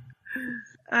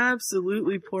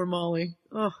 Absolutely, poor Molly.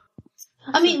 Oh.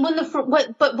 I mean, when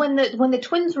the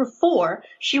twins were 4,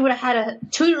 she would have had a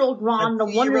 2-year-old Ron, a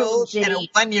 1-year-old Ginny, and a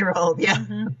 1-year-old, yeah,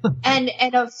 and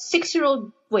a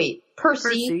 6-year-old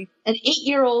Percy, an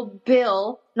 8-year-old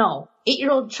Bill,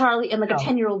 8-year-old Charlie, and like a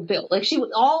 10-year-old Bill. Like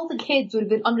all the kids would have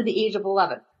been under the age of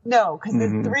 11. No, because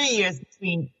there's 3 years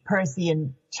between Percy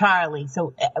and Charlie.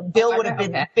 So Bill would have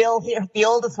been Bill, the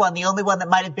oldest one. The only one that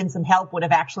might have been some help would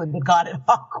have actually been God at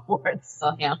Hogwarts.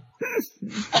 Oh, yeah.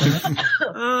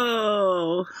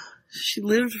 Oh, she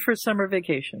lived for summer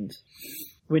vacations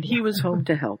when he was home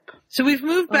to help. So we've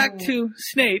moved back to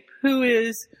Snape, who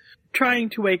is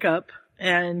trying to wake up,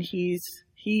 and he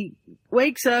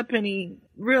wakes up and he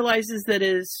realizes that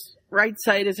his right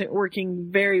side isn't working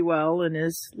very well and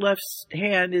his left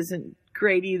hand isn't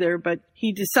great either, but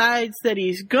he decides that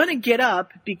he's gonna get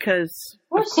up because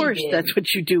of course that's what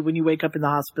you do when you wake up in the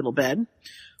hospital bed.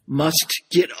 Must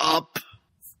get up.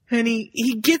 And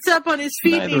he gets up on his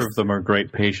feet. Neither of them are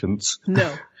great patients.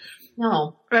 No.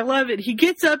 I love it. He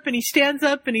gets up and he stands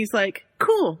up and he's like,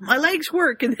 cool, my legs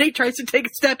work. And then he tries to take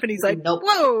a step and he's like, nope.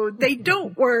 Whoa, they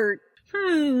don't work.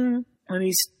 And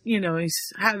he's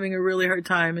having a really hard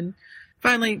time. And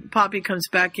finally, Poppy comes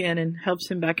back in and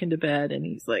helps him back into bed. And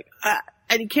he's like,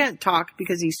 and he can't talk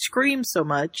because he screams so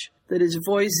much that his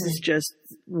voice is just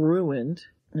ruined.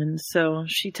 And so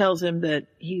she tells him that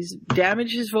he's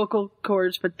damaged his vocal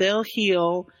cords, but they'll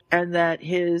heal, and that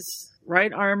his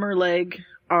right arm or leg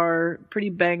are pretty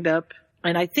banged up.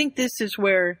 And I think this is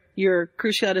where your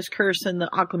Cruciatus Curse and the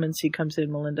occlumency comes in,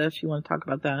 Melinda, if you want to talk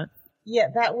about that. Yeah,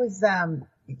 that was,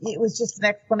 it was just an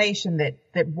explanation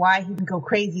that why he didn't go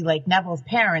crazy like Neville's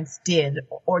parents did,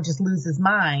 or just lose his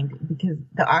mind, because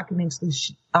the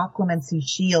occlumency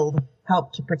shield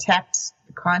helped to protect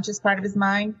the conscious part of his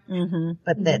mind,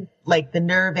 but that, like, the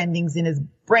nerve endings in his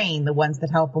brain, the ones that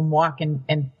help him walk and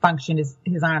function his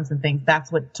arms and things,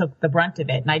 that's what took the brunt of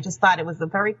it. And I just thought it was a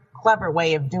very clever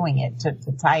way of doing it, to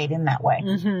tie it in that way.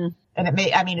 And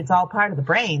it's all part of the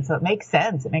brain, so it makes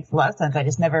sense. It makes a lot of sense.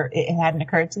 It hadn't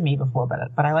occurred to me before,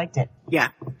 but I liked it. Yeah.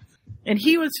 And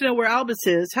he wants to know where Albus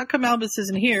is. How come Albus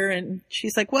isn't here? And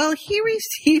she's like, well, he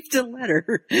received a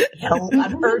letter.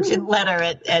 An urgent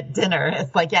letter at dinner.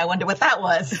 It's like, yeah, I wonder what that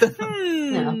was.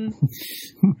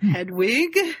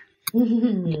 Hedwig?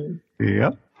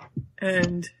 Yep.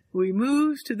 And we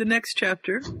move to the next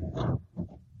chapter,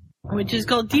 which is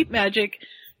called Deep Magic.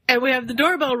 And we have the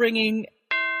doorbell ringing,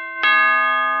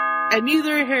 and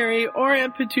neither Harry or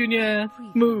Aunt Petunia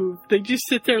move. They just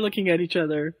sit there looking at each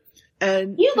other.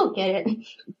 And you don't get it.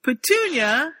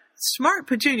 Petunia, smart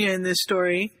Petunia in this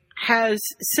story, has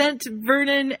sent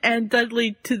Vernon and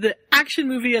Dudley to the action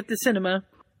movie at the cinema.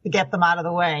 To get them out of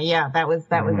the way. Yeah, that was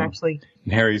actually...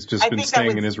 And Harry's just been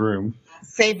staying in his room.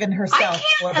 Saving herself.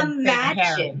 I can't imagine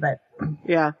Harry, but...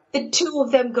 Yeah. The two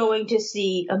of them going to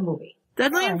see a movie.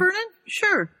 Dudley and Vernon?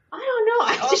 Sure. I don't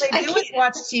know. All they do is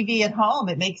watch TV at home.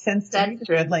 It makes sense to me.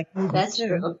 That's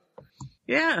true.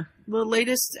 Yeah. The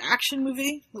latest action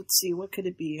movie? Let's see. What could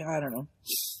it be? I don't know.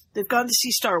 They've gone to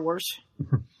see Star Wars.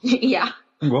 Yeah.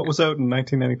 What was out in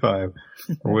 1995?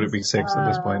 Or would it be 6 at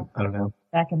this point? I don't know.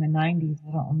 Back in the 90s.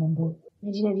 I don't remember.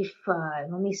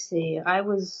 1995. Let me see. I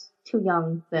was too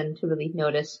young then to really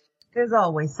notice. There's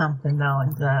always something, though,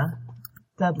 and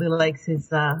Dudley likes his...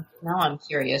 Now I'm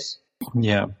curious.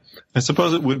 Yeah. I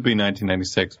suppose it would be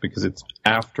 1996 because it's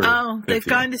after. Oh, they've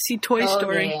gone to see Toy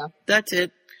Story. Yeah. That's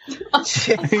it.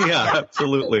 Yeah,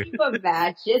 absolutely. Can you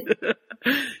imagine?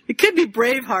 It could be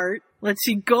Braveheart. Let's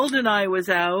see. GoldenEye was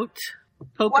out.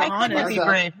 Why couldn't it be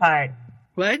Braveheart?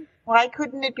 What? Why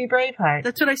couldn't it be Braveheart?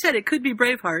 That's what I said. It could be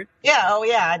Braveheart. Yeah. Oh,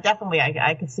 yeah. Definitely.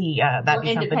 I could see that'd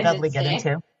be something Dudley get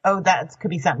into. Oh, that could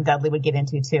be something Dudley would get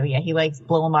into, too. Yeah, he likes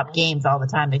blow 'em up games all the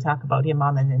time. They talk about him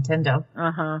on the Nintendo.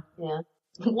 Uh-huh. Yeah.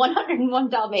 101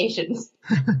 Dalmatians.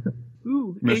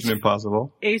 Ooh. Mission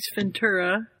Impossible. Ace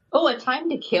Ventura. Oh, A Time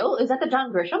to Kill? Is that the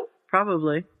John Grisham?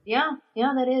 Probably. Yeah,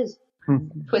 that is.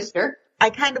 Twister. I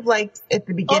kind of liked at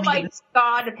the beginning. Oh my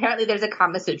God, apparently there's a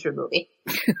Kama Sutra movie.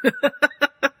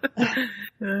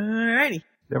 Alrighty.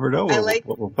 Never know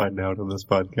what we'll find out on this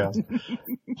podcast.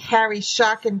 Harry's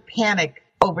shock and panic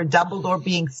over Dumbledore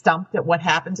being stumped at what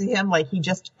happened to him. Like, he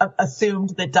just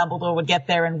assumed that Dumbledore would get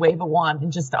there and wave a wand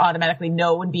and just automatically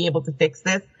know and be able to fix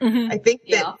this. Mm-hmm. I think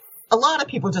that a lot of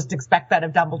people just expect that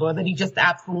of Dumbledore, that he just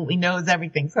absolutely knows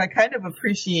everything. So I kind of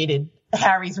appreciated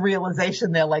Harry's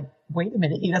realization there, like, wait a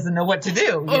minute, he doesn't know what to do.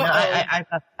 You know, I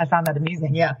found that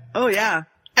amusing, yeah. Oh, yeah.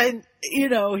 And, you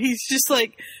know, he's just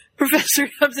like, Professor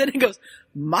comes in and goes,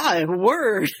 my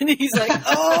word. And he's like,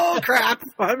 oh, crap,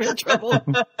 I'm in trouble.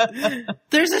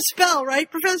 There's a spell, right,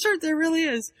 Professor? There really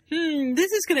is.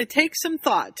 This is going to take some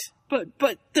thought.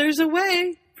 But there's a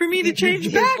way for me to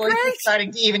change back, right?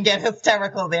 Starting to even get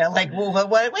hysterical there. Like, well,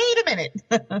 wait a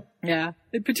minute. Yeah.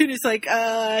 And Petunia's like,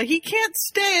 he can't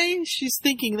stay. She's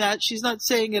thinking that. She's not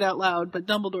saying it out loud, but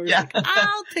Dumbledore's like,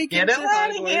 I'll take him to Hogwarts. Get him out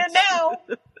of here now.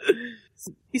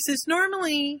 He says,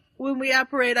 normally when we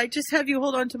operate, I just have you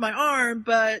hold on to my arm,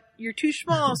 but you're too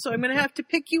small, so I'm going to have to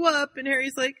pick you up. And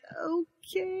Harry's like,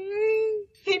 okay.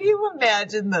 Can you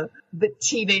imagine the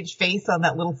teenage face on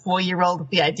that little 4-year-old with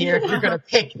the idea if you're going to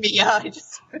pick me up? It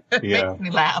just makes me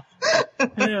laugh.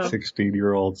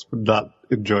 16-year-olds would not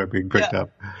enjoy being picked up.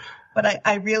 But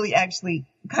I really actually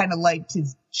kind of liked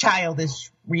his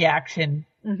childish reaction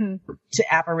to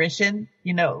apparition.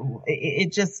 You know,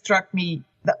 it just struck me.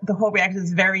 The whole reaction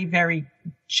is very, very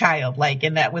childlike,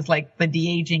 and that was like the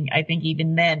de-aging. I think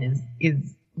even then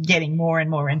is getting more and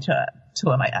more into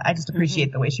him. I just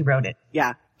appreciate the way she wrote it.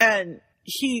 Yeah, and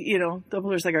he, you know,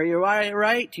 Dumbledore's like, "Are you all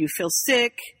right? Do you feel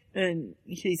sick?" And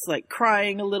he's like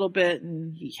crying a little bit,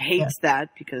 and he hates that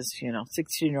because, you know,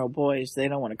 16-year-old boys, they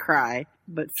don't want to cry,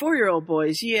 but 4-year-old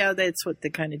boys, yeah, that's what they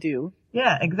kind of do.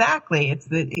 Yeah, exactly. It's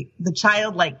the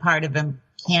childlike part of him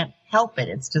can't help it.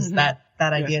 It's just that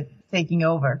idea taking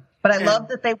over. But I love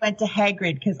that they went to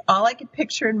Hagrid, because all I could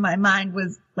picture in my mind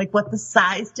was like what the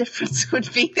size difference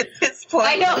would be at this point.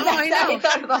 I know. I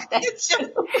thought about that. It's just,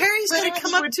 Harry's going to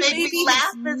come up to maybe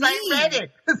laugh as I read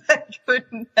it because I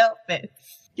couldn't help it.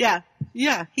 Yeah.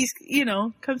 He's, you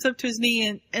know, comes up to his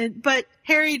knee but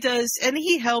Harry does, and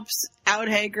he helps out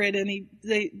Hagrid, and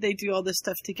they do all this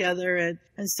stuff together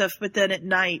and stuff. But then at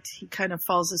night, he kind of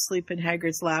falls asleep in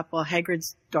Hagrid's lap while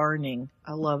Hagrid's darning.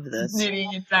 I love this.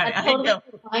 That totally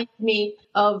reminds me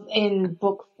of in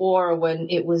book 4 when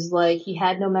it was like he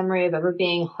had no memory of ever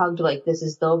being hugged like this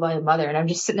as though by a mother, and I'm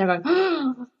just sitting there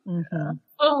going,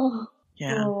 oh.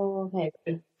 Yeah. Oh,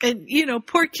 Hagrid. And, you know,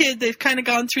 poor kid, they've kind of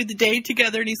gone through the day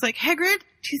together, and he's like, Hagrid,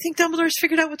 do you think Dumbledore's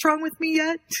figured out what's wrong with me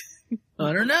yet?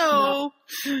 I don't know.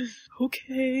 No.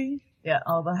 Okay. Yeah,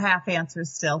 all the half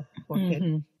answers still. Poor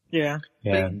kid. Yeah.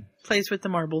 Plays with the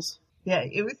marbles. Yeah,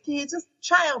 he's just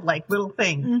childlike little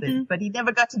things, but he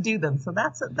never got to do them. So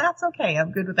that's okay.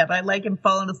 I'm good with that. But I like him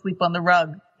falling asleep on the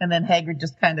rug and then Hagrid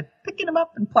just kind of picking him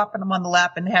up and plopping him on the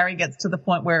lap. And Harry gets to the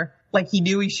point where like he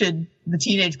knew he should, the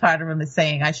teenage part of him is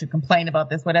saying, I should complain about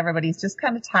this, whatever, but he's just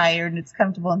kind of tired and it's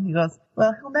comfortable. And he goes,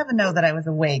 well, he'll never know that I was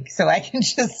awake, so I can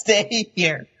just stay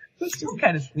here. It's just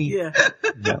kind of sweet. Yeah.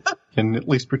 And at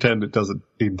least pretend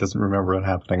he doesn't remember it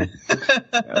happening.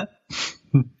 Yeah.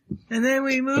 And then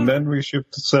we move. And then we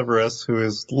shift to Severus, who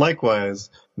is likewise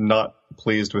not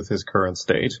pleased with his current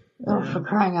state. Oh, for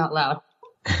crying out loud.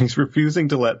 He's refusing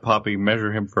to let Poppy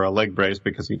measure him for a leg brace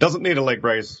because he doesn't need a leg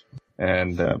brace.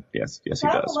 And, yes, he does.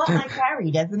 Sounds a lot like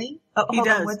Harry, doesn't he? Oh, hold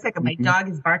on 1 second. My dog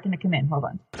is barking to come in. Hold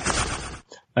on.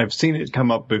 I've seen it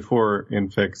come up before in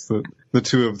fics that the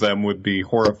two of them would be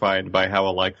horrified by how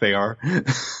alike they are.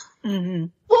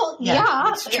 Well,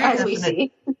 yeah, as we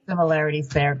see. Similarities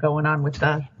there going on with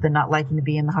the not liking to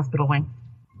be in the hospital wing.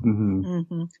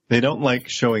 They don't like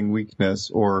showing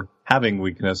weakness or having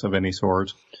weakness of any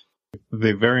sort.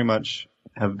 They very much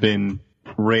have been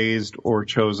raised or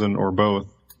chosen or both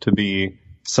to be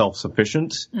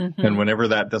self-sufficient. And whenever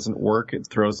that doesn't work, it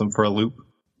throws them for a loop.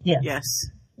 Yeah. Yes.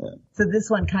 So this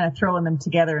one kind of throwing them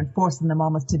together and forcing them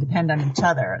almost to depend on each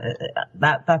other.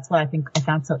 That's what I think I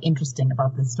found so interesting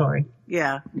about this story.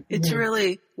 Yeah. It's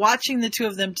really, watching the two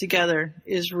of them together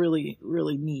is really,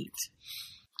 really neat.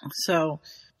 So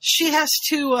she has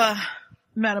to,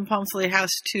 Madame Pomfrey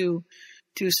has to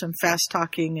do some fast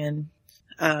talking and,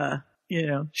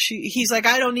 he's like,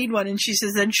 I don't need one. And she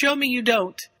says, then show me you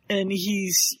don't. And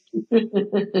he's,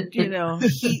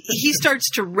 he starts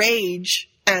to rage.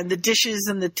 And the dishes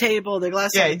and the table, the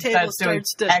glass on the table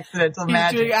starts to accidental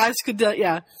magic.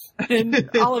 And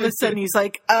all of a sudden he's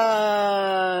like,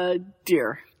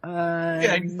 dear.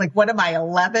 He's like, what am I,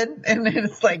 11? And then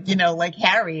it's like, like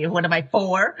Harry, what am I,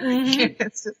 4?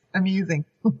 It's just amusing.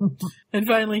 And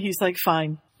finally he's like,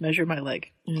 fine, measure my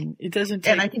leg. And it doesn't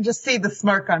take... And I can just see the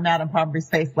smirk on Madame Pomfrey's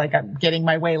face, like I'm getting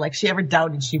my way, like she ever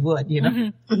doubted she would,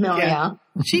 No, yeah.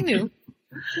 She knew.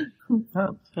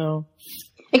 So...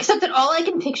 Except that all I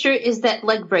can picture is that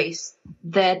leg brace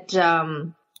that,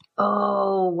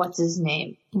 what's his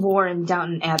name? Wore in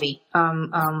Downton Abbey.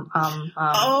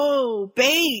 Oh,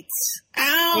 Bates.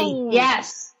 Ow.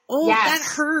 Yes. Oh, yes. That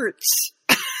hurts.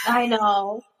 I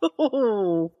know.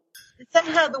 Oh.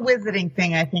 Somehow the wizarding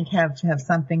thing, I think, have to have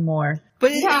something more.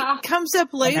 But it comes up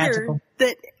later magical.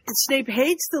 That Snape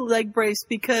hates the leg brace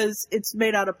because it's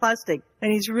made out of plastic.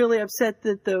 And he's really upset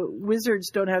that the wizards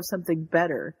don't have something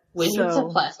better. Wizards have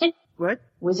plastic? What?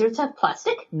 Wizards have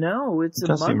plastic? No, it's it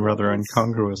does seem rather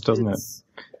incongruous, doesn't it?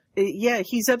 Yeah,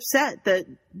 he's upset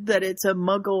that it's a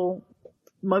muggle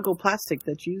plastic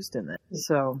that's used in it.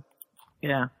 So,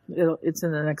 yeah, it's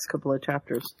in the next couple of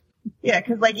chapters. Yeah,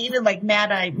 because even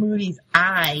Mad-Eye Moody's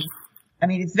eye, I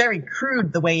mean, it's very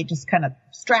crude the way it just kind of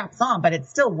straps on, but it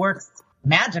still works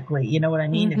magically. You know what I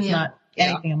mean? It's not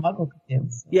anything a muggle could do.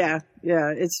 So. Yeah.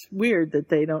 It's weird that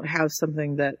they don't have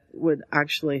something that would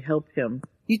actually help him.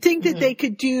 You'd think that they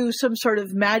could do some sort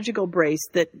of magical brace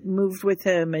that moved with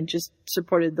him and just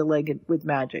supported the leg with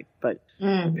magic, but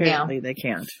apparently they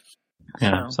can't.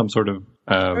 Yeah, some sort of...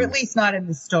 or at least not in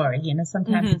the story.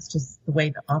 Sometimes it's just the way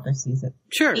the author sees it.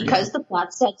 Sure. Because the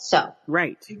plot said so.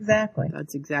 Right. Exactly.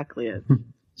 That's exactly it.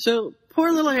 So,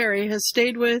 poor little Harry has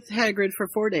stayed with Hagrid for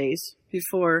 4 days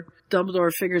before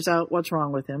Dumbledore figures out what's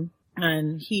wrong with him.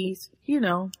 And he's,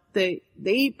 they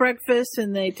eat breakfast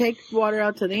and they take water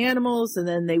out to the animals and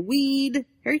then they weed.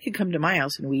 Harry could come to my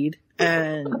house and weed.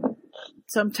 And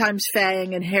sometimes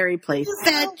Fang and Harry play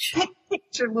fetch.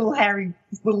 Picture little Harry's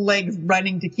little legs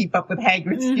running to keep up with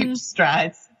Hagrid's huge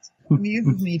strides. It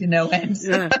amuses me to no end.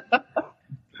 Yeah.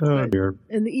 Oh dear.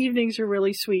 And the evenings are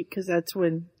really sweet because that's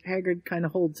when Hagrid kind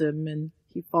of holds him and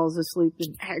he falls asleep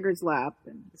in Hagrid's lap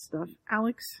and stuff.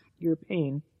 Alex, you're a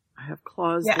pain. I have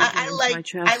claws. Yeah, I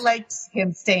liked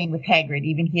him staying with Hagrid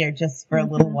even here just for a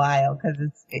little while because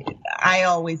I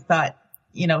always thought,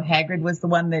 Hagrid was the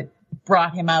one that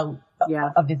brought him out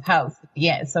of his house.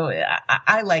 Yeah, so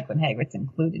I like when Hagrid's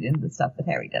included in the stuff that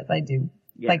Harry does. I do.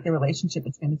 Like the relationship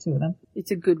between the two of them.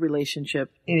 It's a good relationship.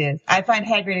 It is. I find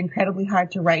Hagrid incredibly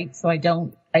hard to write, so I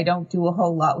don't do a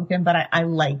whole lot with him, but I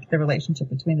like the relationship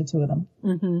between the two of them.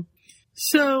 Mm-hmm.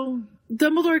 So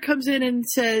Dumbledore comes in and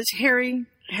says, Harry,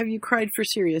 have you cried for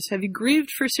Sirius? Have you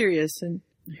grieved for Sirius? And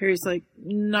Harry's like,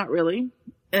 not really.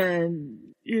 And,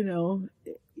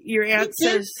 your aunt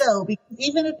says... so, because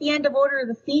even at the end of Order of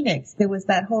the Phoenix, there was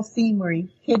that whole scene where he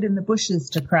hid in the bushes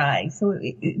to cry. So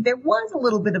there was a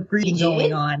little bit of grieving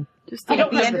going on. I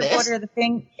don't remember this.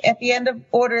 At the end of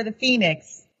Order of the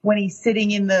Phoenix, when he's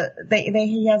sitting in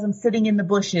he has him sitting in the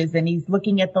bushes and he's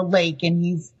looking at the lake and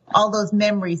he's all those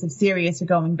memories of Sirius are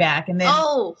going back. And then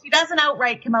he doesn't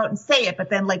outright come out and say it, but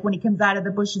then like when he comes out of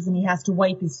the bushes and he has to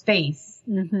wipe his face,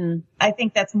 I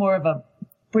think that's more of a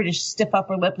British stiff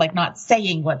upper lip, like not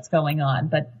saying what's going on,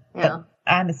 but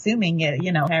I'm assuming,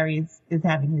 Harry is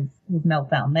having his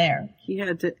meltdown there.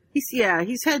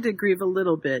 He's had to grieve a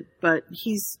little bit, but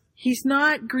he's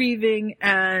not grieving,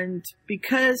 and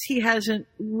because he hasn't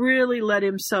really let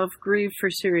himself grieve for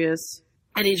Sirius,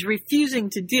 and he's refusing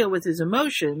to deal with his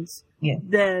emotions,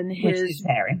 then his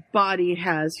body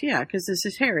has, because this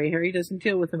is Harry. Harry doesn't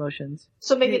deal with emotions.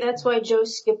 So maybe that's why Jo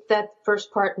skipped that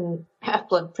first part in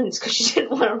Half-Blood Prince, because she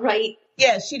didn't want to write.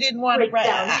 Yeah, she didn't want to write.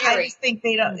 I just think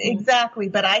they don't, exactly,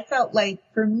 but I felt like,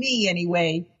 for me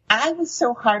anyway, I was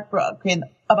so heartbroken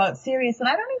about Sirius, and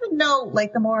I don't even know,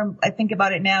 like, the more I think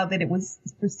about it now, that it was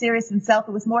for Sirius himself,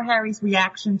 it was more Harry's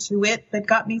reaction to it that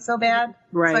got me so bad.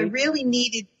 Right. So I really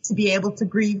needed to be able to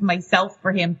grieve myself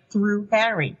for him through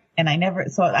Harry. And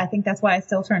so I think that's why I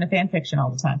still turn to fan fiction all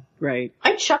the time. Right.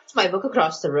 I chucked my book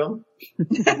across the room.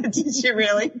 Did you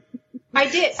really? I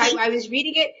did. I was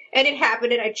reading it, and it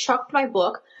happened, and I chucked my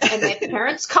book, and my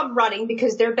parents come running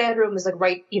because their bedroom is like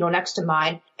right, next to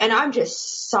mine, and I'm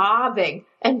just sobbing.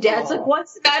 And Dad's like,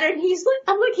 "What's the matter?" And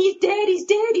I'm like, "He's dead, he's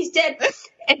dead, he's dead."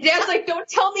 And Dad's like, "Don't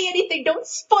tell me anything, don't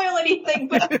spoil anything."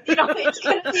 But it's gonna be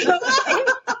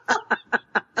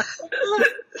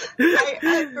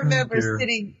I remember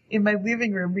sitting in my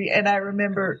living room, and I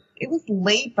remember it was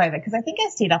late by then because I think I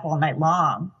stayed up all night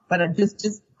long, but I'm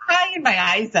just crying my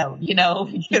eyes out,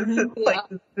 because it's like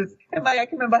this. And I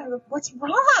can remember, I was like, "What's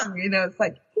wrong?" It's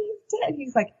like, he's dead.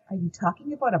 He's like, "Are you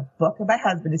talking about a book?" And my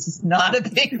husband is just not a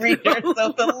big reader,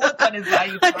 so the look on his eye,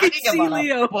 you're crying about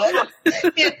Leo. A book.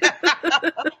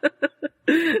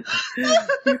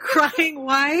 You're crying?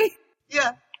 Why?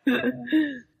 Yeah.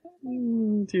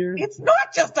 Dear. It's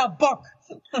not just a book.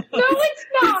 No, it's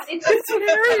not. It's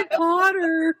Harry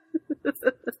Potter.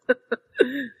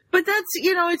 But that's,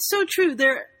 it's so true.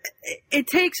 It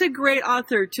takes a great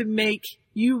author to make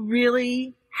you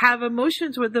really have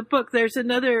emotions with the book. There's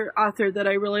another author that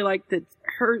I really like that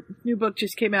her new book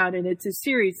just came out, and it's a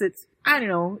series that's, I don't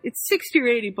know, it's 60 or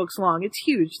 80 books long. It's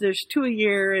huge. There's 2 a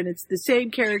year, and it's the same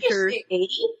characters. 80?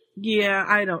 Yeah,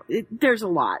 I don't. There's a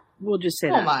lot. We'll just say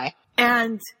that. Oh my.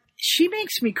 And she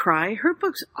makes me cry. Her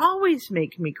books always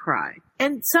make me cry.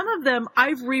 And some of them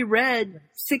I've reread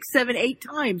 6, 7, 8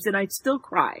 times, and I still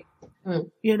cry.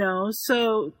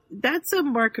 So that's a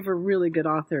mark of a really good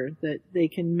author, that they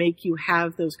can make you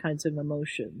have those kinds of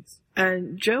emotions.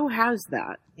 And Jo has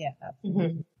that. Yeah,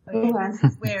 absolutely. This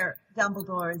is where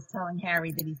Dumbledore is telling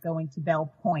Harry that he's going to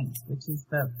Bell Point, which is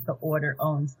the Order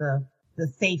owns the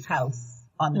safe house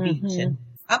on the beach. And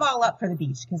I'm all up for the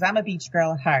beach because I'm a beach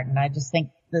girl at heart, and I just think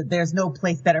that there's no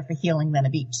place better for healing than a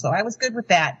beach. So I was good with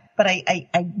that. But I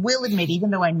will admit,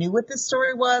 even though I knew what this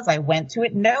story was, I went to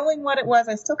it knowing what it was.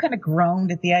 I still kind of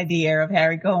groaned at the idea of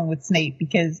Harry going with Snape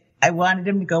because I wanted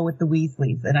him to go with the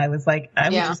Weasleys. And I was like, I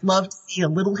would just love to see a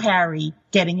little Harry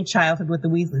getting a childhood with the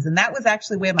Weasleys. And that was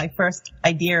actually where my first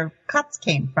idea of cuts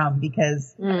came from,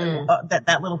 because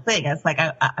that little thing. I was like,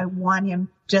 I want him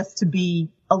just to be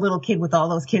a little kid with all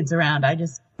those kids around. I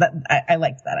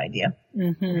liked that idea.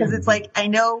 Because it's like,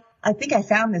 I think I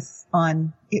found this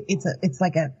on, it's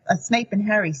like a Snape and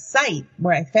Harry site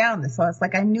where I found this. So it's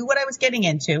like, I knew what I was getting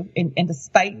into. And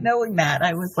despite knowing that,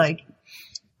 I was like,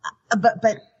 but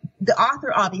the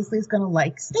author obviously is going to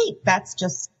like Snape. That's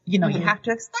just, you have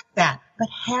to expect that. But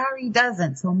Harry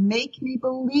doesn't. So make me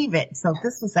believe it. So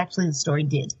this was actually the story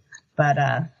did. But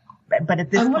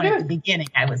at this point at the beginning,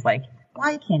 I was like,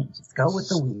 why can't he just go with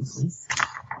the Weasleys?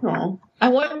 Oh. I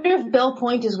wonder if Bell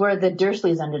Point is where the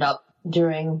Dursleys ended up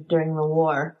during the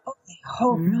war. Oh, I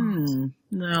hope not.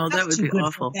 No, that would be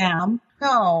awful.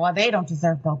 No, they don't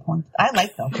deserve Bell Point. I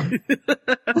like Bell Point.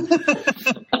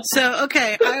 So,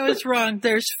 okay, I was wrong.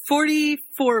 There's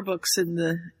 44 books in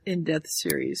the In Death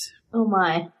series. Oh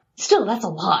my. Still, that's a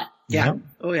lot. Yeah.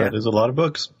 Oh yeah. That is a lot of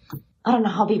books. I don't know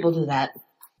how people do that.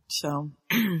 So,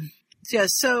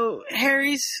 so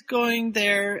Harry's going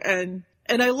there, and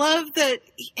I love that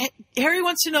Harry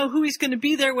wants to know who he's going to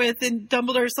be there with, and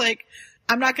Dumbledore's like,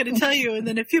 I'm not going to tell you. And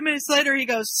then a few minutes later, he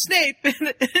goes, Snape,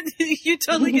 and you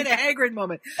totally get a Hagrid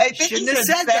moment. I think shouldn't have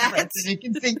said that. And you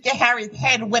can see Harry's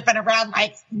head whipping around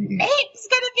like, Snape's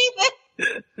going to be there.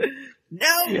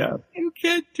 No, you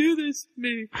can't do this to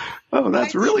me. Oh,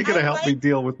 that's really going to help me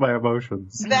deal with my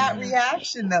emotions. That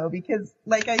reaction, though, because,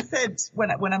 like I said, when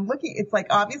I'm looking, it's like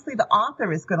obviously the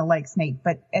author is going to like Snape,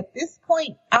 but at this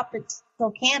point, up at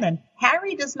still canon.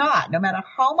 Harry does not. No matter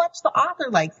how much the author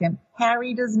likes him,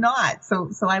 Harry does not.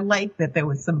 So I like that there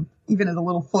was some, even as a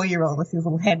little 4-year-old with his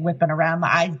little head whipping around,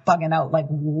 the eyes bugging out like,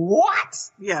 what?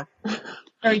 Yeah.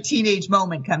 Very teenage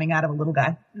moment coming out of a little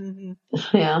guy. Mm-hmm.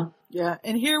 Yeah. Yeah.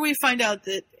 And here we find out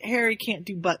that Harry can't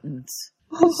do buttons.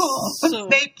 So.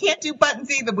 Snape can't do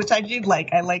buttons either, which I do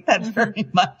like. I like that very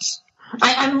much.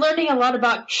 I'm learning a lot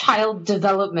about child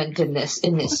development in this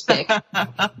fic.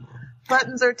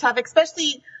 Buttons are tough,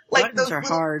 especially like buttons those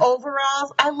hard.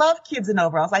 Overalls. I love kids in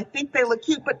overalls. I think they look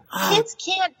cute, but kids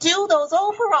can't do those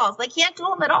overalls. They can't do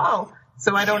them at all.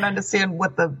 So I don't understand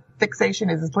what the fixation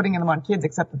is putting them on kids,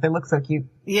 except that they look so cute.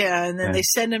 Yeah, and then they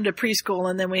send them to preschool,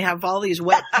 and then we have all these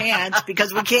wet pants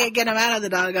because we can't get them out of the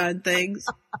doggone things.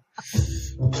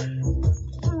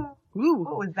 Ooh,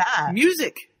 what was that?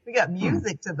 Music. We got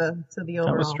music to the overall.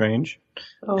 That was strange.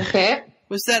 Okay.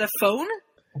 Was that a phone?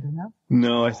 I don't know.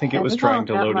 No, I think it was trying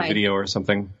to load a video or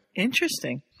something.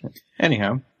 Interesting.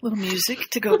 Anyhow. Little music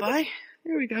to go by.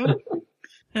 There we go.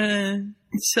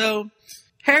 So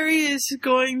Harry is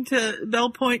going to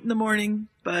Bell Point in the morning,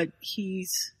 but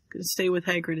he's going to stay with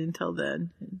Hagrid until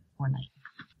then. One night.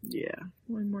 Yeah,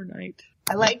 one more night.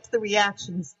 I liked the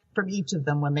reactions from each of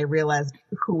them when they realized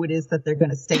who it is that they're going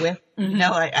to stay with. Mm-hmm. You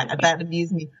know, that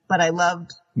amused me. But I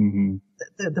loved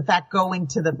the fact going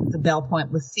to the Bell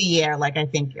Point with sea air. Like I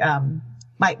think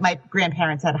my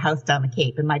grandparents had a house down the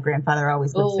Cape, and my grandfather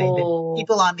always would say that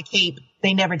people on the Cape,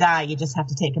 they never die. You just have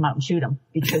to take them out and shoot them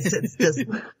because it's just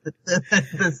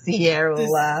the sea air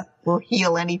will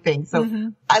heal anything.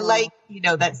 So I like,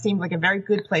 that seemed like a very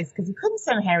good place because you couldn't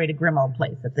send Harry to Grimmauld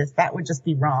Place at this. That would just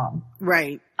be wrong.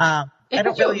 Right. I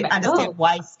don't really understand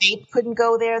why Snape couldn't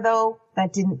go there though.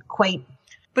 That didn't quite.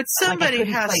 But somebody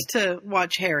has to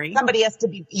watch Harry. Somebody has to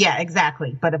be, yeah,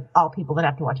 exactly. But of all people that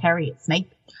have to watch Harry, it's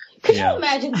Snape. Could you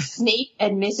imagine Snape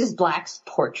and Mrs. Black's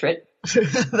portrait?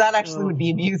 That actually would be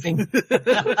amusing.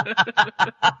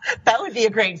 That would be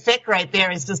a great fic right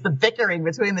there. It's just the bickering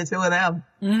between the two of them.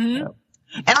 Mm-hmm. Yeah.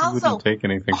 And also, take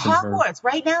anything from Hogwarts.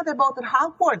 Right now, they're both at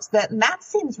Hogwarts. That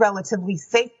seems relatively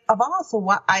safe of all. So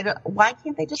why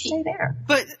can't they just stay there?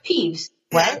 But Peeves.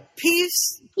 What?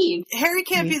 Peeves. Harry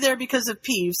can't be there because of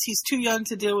Peeves. He's too young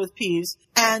to deal with Peeves.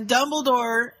 And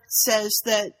Dumbledore says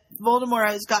that Voldemort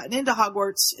has gotten into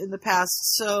Hogwarts in the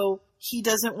past, so he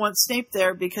doesn't want Snape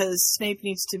there because Snape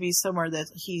needs to be somewhere that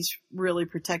he's really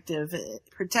protected.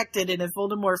 And if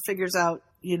Voldemort figures out,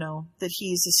 that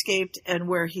he's escaped and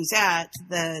where he's at,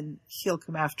 then he'll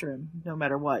come after him no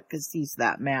matter what because he's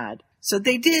that mad. So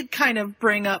they did kind of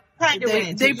bring up, they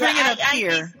bring it up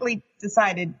here. I basically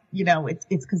decided, it's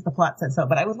because the plot said so,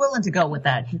 but I was willing to go with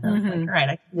that. I was like, all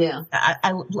right.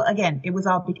 Again, it was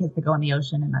all because they go in the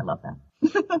ocean and I love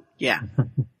that. Yeah.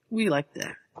 We like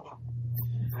that.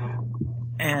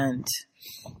 And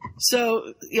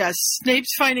so,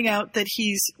 Snape's finding out that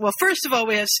first of all,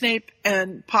 we have Snape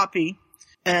and Poppy,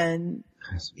 and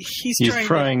he's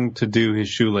trying to do his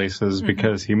shoelaces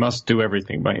because he must do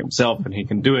everything by himself and he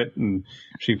can do it. And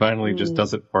she finally just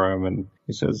does it for him. And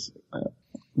he says,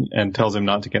 and tells him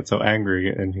not to get so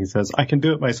angry. And he says, I can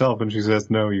do it myself. And she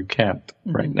says, no, you can't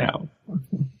right now.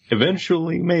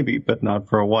 Eventually, maybe, but not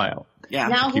for a while. Yeah.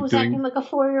 Now who's acting like a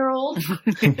 4-year-old?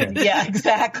 Yeah,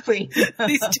 exactly.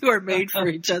 These two are made for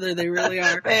each other. They really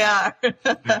are. They are.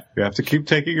 You have to keep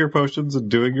taking your potions and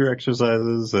doing your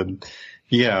exercises. And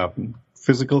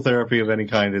physical therapy of any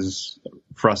kind is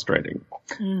frustrating.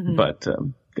 Mm-hmm. But,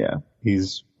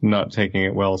 he's not taking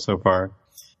it well so far.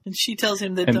 And she tells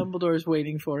him that Dumbledore's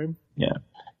waiting for him. Yeah.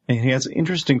 And he has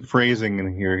interesting phrasing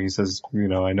in here. He says,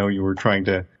 I know you were trying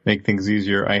to make things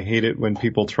easier. I hate it when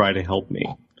people try to help me.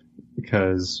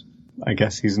 Because I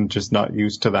guess he's just not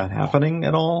used to that happening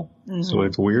at all. Mm-hmm. So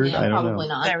it's weird. Yeah, I don't probably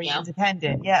know. Not. Very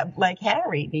independent. Yeah, like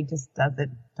Harry. He just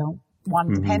don't want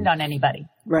to depend on anybody.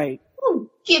 Right. Well,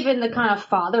 given the kind of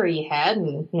father he had,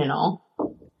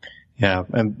 Yeah,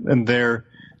 and their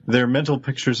mental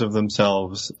pictures of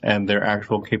themselves and their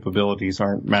actual capabilities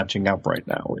aren't matching up right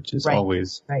now, which is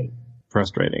always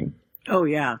frustrating. Oh,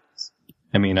 yeah.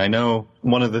 I mean, I know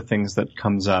one of the things that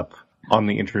comes up on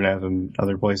the internet and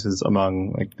other places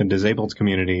among the disabled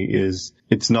community is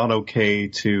it's not okay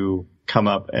to come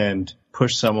up and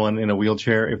push someone in a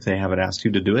wheelchair if they haven't asked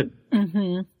you to do it,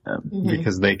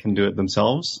 because they can do it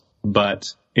themselves.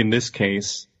 But in this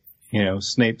case,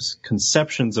 Snape's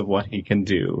conceptions of what he can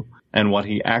do and what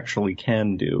he actually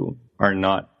can do are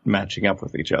not matching up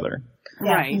with each other.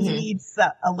 Yeah, right. He needs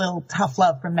a little tough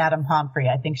love from Madame Pomfrey.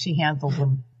 I think she handled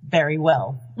him very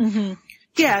well. Mm-hmm.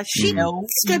 Yeah, she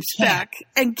steps back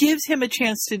and gives him a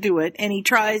chance to do it, and he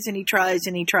tries and he tries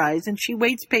and he tries, and she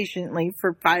waits patiently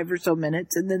for 5 or so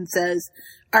minutes and then says,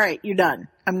 all right, you're done.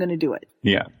 I'm going to do it.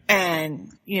 Yeah. And,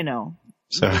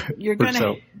 so you're going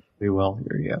to... do well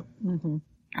here, yeah. Mm-hmm.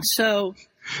 So...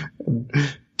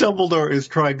 Dumbledore is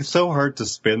trying so hard to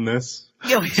spin this.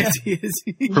 Oh, yes, he is.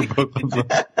 For both of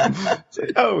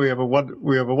them. We have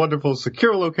a wonderful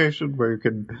secure location where you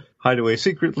can hide away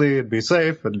secretly and be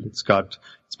safe, and it's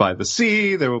by the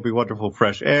sea. There will be wonderful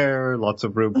fresh air, lots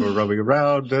of room for roaming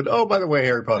around, and by the way,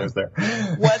 Harry Potter's there.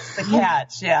 What's the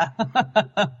catch? Yeah.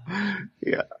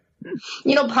 Yeah.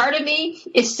 Part of me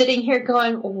is sitting here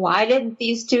going, why didn't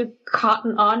these two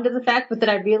cotton on to the fact? But then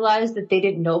I realized that they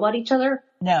didn't know about each other.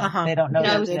 No, they don't know.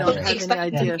 No, they don't have any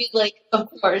idea. Like, of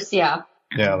course, yeah.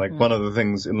 Yeah, like one of the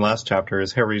things in last chapter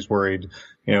is Harry's worried,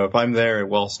 if I'm there,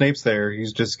 while Snape's there,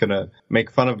 he's just gonna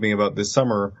make fun of me about this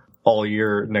summer all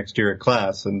year next year at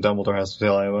class, and Dumbledore has to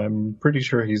tell him, I'm pretty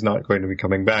sure he's not going to be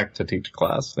coming back to teach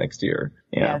class next year.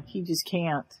 Yeah, he just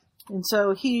can't. And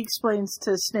so he explains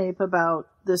to Snape about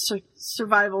the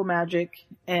survival magic,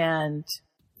 and,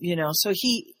 so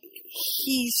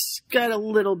he's got a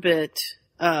little bit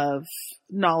of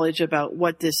knowledge about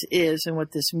what this is and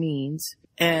what this means,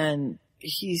 and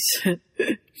he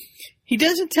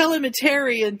doesn't tell him it's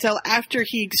Harry until after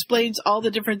he explains all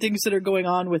the different things that are going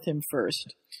on with him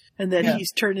first. And then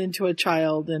he's turned into a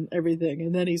child and everything.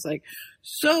 And then he's like,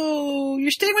 so you're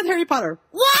staying with Harry Potter.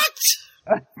 What?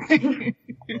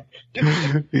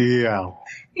 Yeah.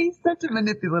 He's such a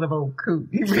manipulative old coot.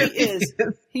 He is.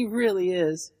 He really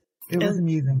is. It was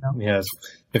amusing, though. Yes.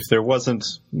 If there wasn't,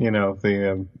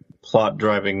 the plot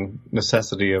driving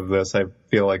necessity of this, I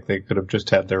feel like they could have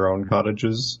just had their own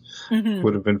cottages. Mm-hmm.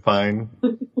 Would have been fine.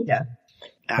 Yeah.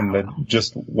 And then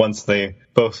just once they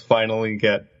both finally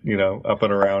get, up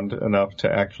and around enough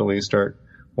to actually start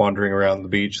wandering around the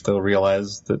beach, they'll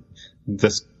realize that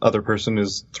this other person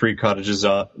is 3 cottages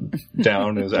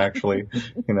down is actually,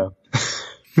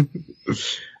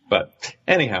 But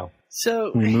anyhow.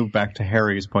 So we move back to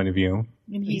Harry's point of view.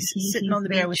 And he's sitting on the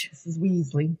beach with Mrs.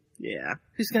 Weasley. Yeah.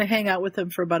 Who's going to hang out with them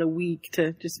for about a week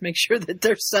to just make sure that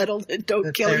they're settled and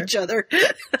don't kill each other.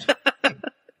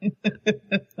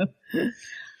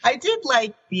 I did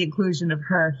like the inclusion of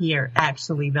her here,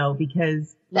 actually, though,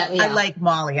 because I like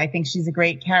Molly. I think she's a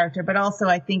great character, but also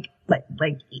I think, like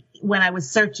when I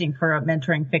was searching for a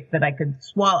mentoring fic that I could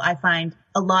swallow, I find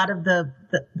a lot of the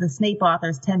Snape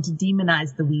authors tend to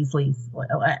demonize the Weasleys.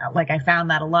 Like I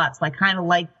found that a lot, so I kind of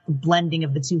like the blending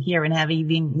of the two here, and having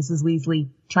even Mrs. Weasley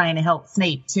trying to help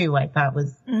Snape too, I thought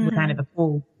was kind of a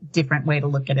cool, different way to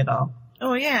look at it all.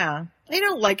 Oh yeah, I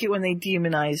don't like it when they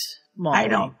demonize Molly. I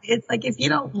don't. It's like if you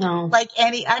don't like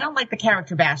I don't like the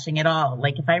character bashing at all.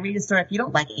 Like if I read a story, if you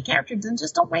don't like a character, then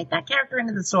just don't write that character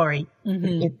into the story.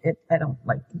 Mm-hmm. I don't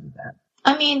like to do that.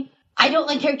 I mean, I don't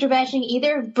like character bashing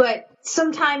either, but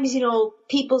sometimes,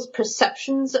 people's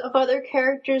perceptions of other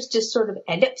characters just sort of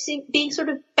end up being sort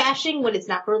of bashing when it's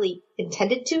not really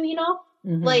intended to,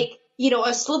 Mm-hmm. Like, a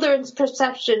Slytherin's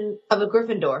perception of a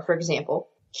Gryffindor, for example,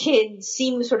 can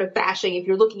seem sort of bashing if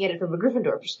you're looking at it from a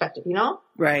Gryffindor perspective,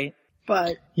 Right.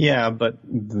 But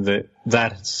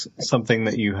that's something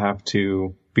that you have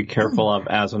to be careful of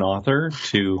as an author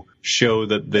to show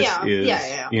that this is,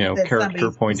 that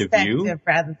character point of view.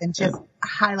 Rather than just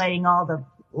highlighting all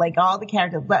the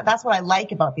characters. But that's what I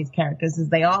like about these characters is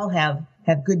they all have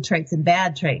good traits and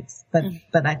bad traits.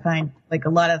 But I find like a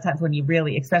lot of times when you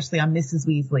really, especially on Mrs.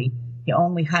 Weasley, you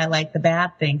only highlight the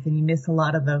bad things and you miss a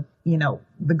lot of the,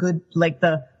 the good, like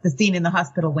the scene in the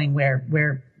hospital wing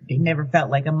where it never felt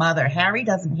like a mother. Harry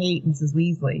doesn't hate Mrs.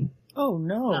 Weasley. Oh,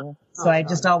 no. So I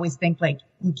just always think like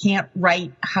you can't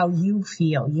write how you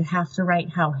feel. You have to write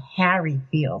how Harry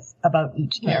feels about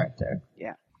each character.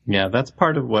 Yeah. Yeah, that's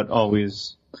part of what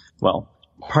always,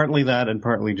 partly that and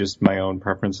partly just my own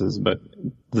preferences, but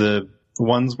the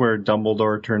ones where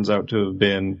Dumbledore turns out to have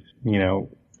been,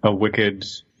 a wicked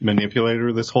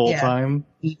manipulator this whole time.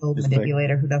 Evil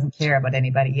manipulator who doesn't care about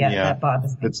anybody. Yeah, that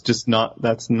bothers me. It's just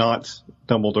that's not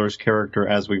Dumbledore's character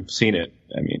as we've seen it.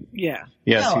 I mean, yes,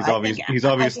 he's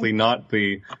obviously not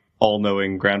the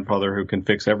all-knowing grandfather who can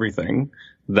fix everything.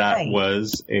 That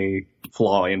was a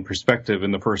flaw in perspective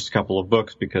in the first couple of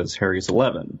books because Harry's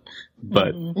 11.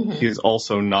 But he's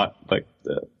also not like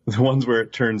the ones where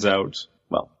it turns out,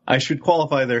 I should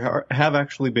qualify there have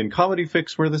actually been comedy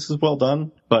fics where this is well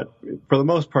done. But for the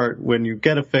most part, when you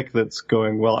get a fic that's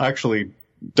going, actually,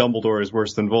 Dumbledore is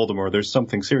worse than Voldemort, there's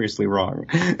something seriously wrong.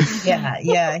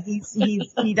 Yeah.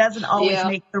 He doesn't always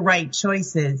make the right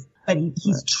choices, but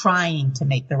he's trying to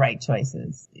make the right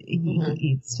choices.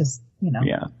 It's just,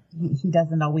 Yeah. he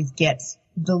doesn't always get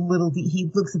the little, he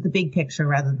looks at the big picture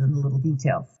rather than the little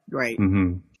details. Right.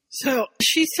 Mm-hmm. So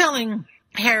she's telling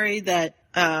Harry that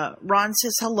Ron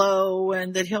says hello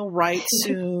and that he'll write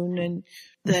soon and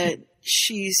that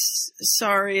she's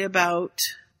sorry about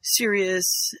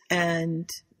Sirius and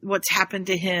what's happened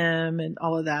to him and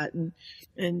all of that. And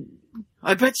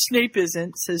I bet Snape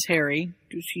isn't, says Harry,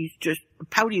 because he's just a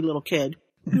pouty little kid.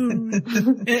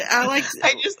 I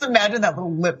just imagine that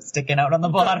little lip sticking out on the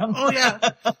bottom. Oh yeah.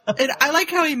 And I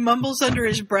like how he mumbles under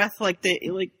his breath like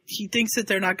he thinks that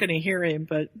they're not going to hear him,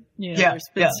 but there's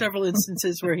been several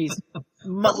instances where he's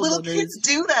but little kids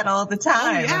do that all the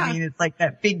time. Oh, yeah. I mean, it's like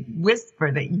that big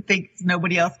whisper that you think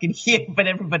nobody else can hear, but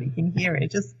everybody can hear it.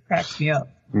 It just cracks me up.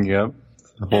 Yep.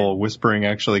 The whole whispering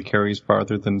actually carries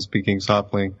farther than speaking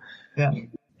softly. Yeah.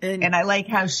 And I like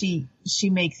how she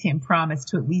makes him promise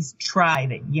to at least try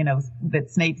that,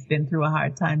 that Snape's been through a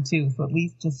hard time too. So at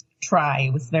least just try.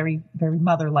 It was very, very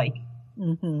mother-like.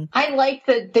 Mm-hmm. I like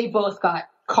that they both got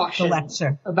cautioned. The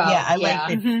lecture. I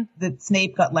like that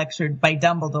Snape got lectured by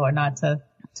Dumbledore not to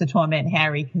torment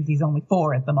Harry because he's only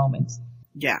 4 at the moment.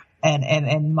 Yeah.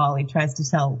 And Molly tries to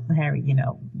tell Harry,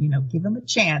 give him a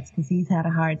chance because he's had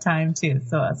a hard time too.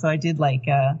 So I did like,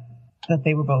 that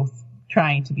they were both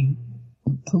trying to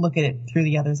look at it through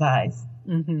the other's eyes.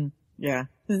 Mm-hmm. Yeah.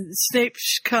 Snape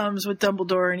comes with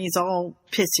Dumbledore and he's all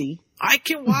pissy. I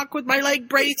can walk with my leg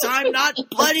brace. I'm not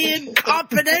bloody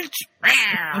incompetent.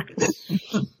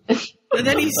 And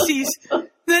then he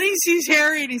sees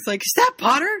Harry and he's like, is that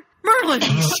Potter? Merlin,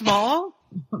 he's small.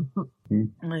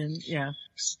 And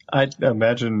I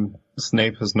imagine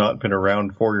Snape has not been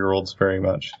around 4-year-olds very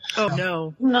much. Oh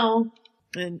no. No.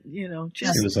 And he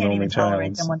was an only child.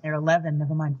 Them when they're 11,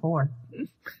 never mind 4.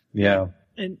 Yeah.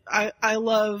 And I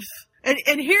love, and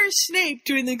here's Snape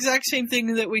doing the exact same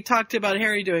thing that we talked about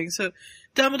Harry doing. So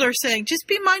Dumbledore saying, just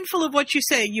be mindful of what you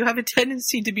say. You have a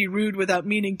tendency to be rude without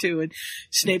meaning to. And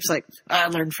Snape's like, I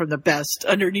learned from the best,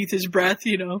 underneath his breath,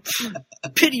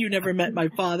 Pity you never met my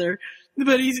father.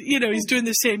 But he's doing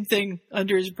the same thing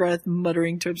under his breath,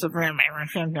 muttering to himself.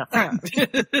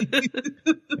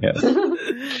 Yes.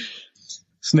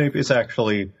 Snape is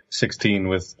actually 16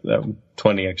 with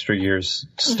 20 extra years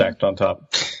stacked on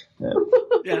top.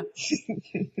 Yeah.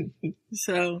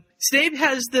 So Snape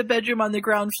has the bedroom on the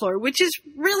ground floor, which is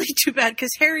really too bad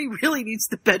because Harry really needs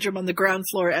the bedroom on the ground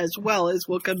floor as well, as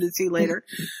we'll come to see later.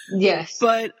 Yes.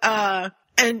 But,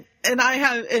 and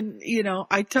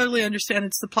I totally understand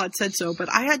it's the plot said so,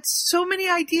 but I had so many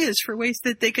ideas for ways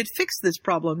that they could fix this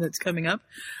problem that's coming up.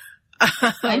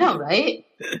 I know, right?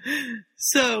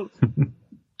 So...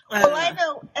 well, I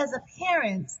know as a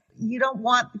parent, you don't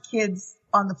want the kids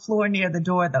on the floor near the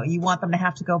door, though. You want them to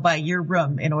have to go by your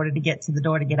room in order to get to the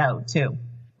door to get out, too.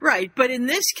 Right. But in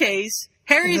this case,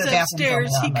 Harry's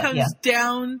upstairs. He comes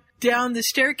down the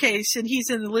staircase and he's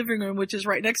in the living room, which is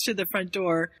right next to the front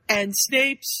door. And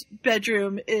Snape's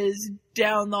bedroom is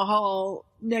down the hall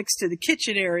next to the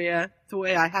kitchen area, the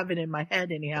way I have it in my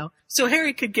head anyhow. So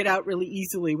Harry could get out really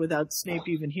easily without Snape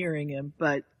even hearing him.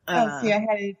 But I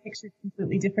had a picture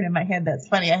completely different in my head. That's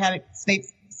funny. I had it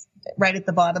Snape's right at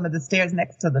the bottom of the stairs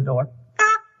next to the door.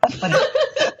 That's funny.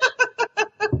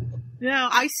 No,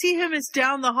 I see him as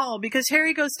down the hall because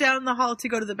Harry goes down the hall to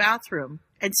go to the bathroom,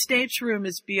 and Snape's room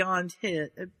is beyond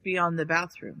the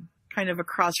bathroom, kind of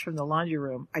across from the laundry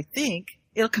room. I think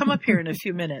it'll come up here in a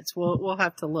few minutes. We'll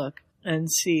have to look and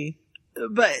see.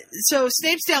 But so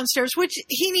Snape's downstairs, which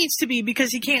he needs to be because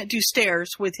he can't do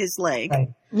stairs with his leg. Right.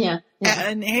 Yeah.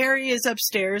 And Harry is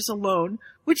upstairs alone,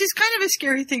 which is kind of a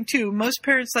scary thing too. Most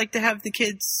parents like to have the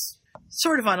kids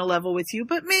sort of on a level with you,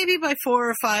 but maybe by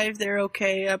 4 or 5 they're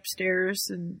okay upstairs,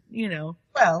 and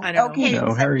Well, I don't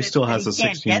know. Harry still has a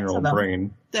 16-year-old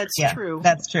brain. That's true.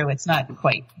 That's true. It's not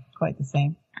quite the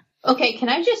same. Okay, can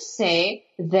I just say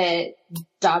that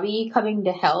Dobby coming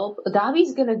to help,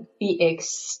 Dobby's gonna be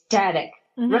ecstatic,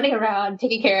 running around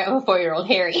taking care of a 4-year-old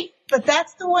Harry. But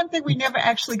that's the one thing we never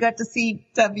actually got to see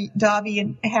Dobby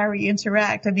and Harry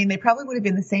interact. I mean, they probably would have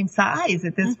been the same size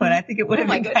at this point. I think it would have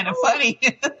been kind of funny.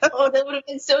 Oh, that would have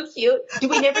been so cute. Do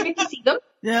we never get to see them?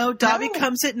 No, Dobby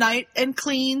comes at night and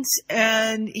cleans,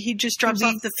 and he just drops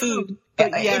off the food.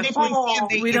 But and if we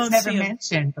see him, we don't never see him.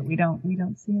 mentioned, but we don't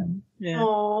see him. Yeah.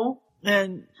 Aww.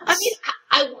 And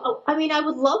I mean, I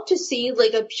would love to see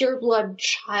like a pureblood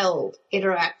child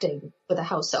interacting with a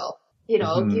house elf.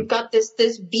 You've got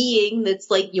this being that's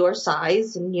like your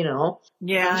size and,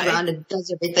 runs around and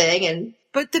does everything.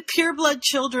 But the pureblood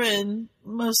children,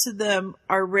 most of them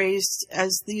are raised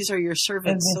as these are your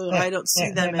servants, so I don't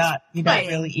see them as... You don't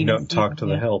really You don't talk to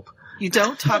the help. You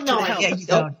don't talk to the help. Yeah, you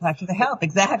don't talk to the help,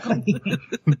 exactly.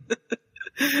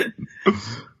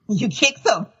 You kick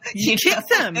them. You kick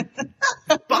them.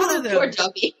 Bother them. Poor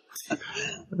Dobby.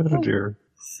 Oh dear.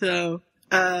 So,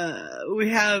 we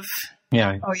have...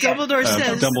 Yeah. Oh, yeah. Dumbledore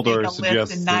says... Dumbledore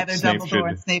suggests and neither that Dumbledore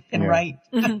and Snape can write.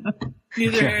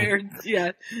 Neither,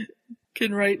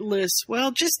 can write lists.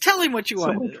 Well, just tell him what you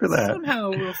want. So much for that. Somehow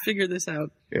we'll figure this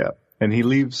out. Yeah. And he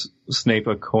leaves Snape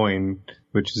a coin,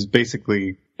 which is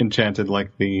basically enchanted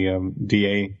like the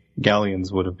DA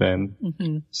galleons would have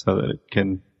been, so that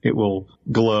it will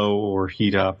glow or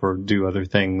heat up or do other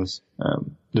things,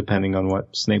 depending on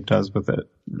what Snape does with it.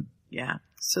 Yeah.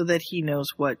 So that he knows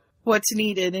what's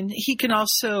needed. And he can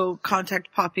also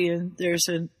contact Poppy and there's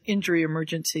an injury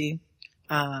emergency.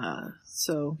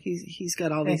 So he's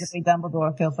got all these. Basically,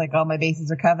 Dumbledore feels like all my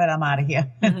bases are covered. I'm out of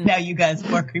here. Now you guys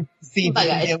work see if you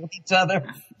can deal with each other.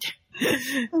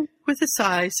 With a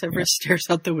sigh, Severus stares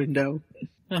out the window.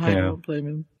 I don't blame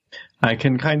him. I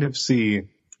can kind of see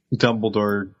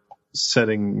Dumbledore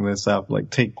setting this up, like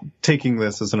taking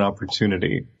this as an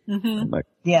opportunity. Like,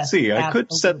 I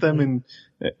could set them in.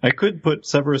 I could put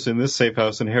Severus in this safe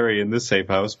house and Harry in this safe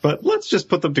house, but let's just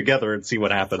put them together and see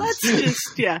what happens. Let's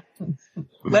just,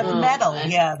 Let's meddle.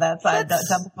 Yeah,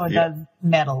 Dumbledore does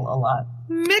meddle a lot.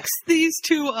 Mix these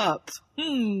two up.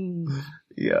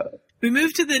 Yeah. We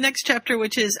move to the next chapter,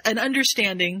 which is an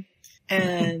understanding,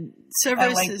 and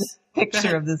Severus I like this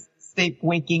picture of this Snape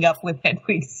waking up with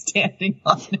Hedwig standing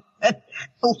on it, and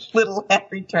little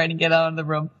Harry trying to get out of the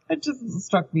room. It just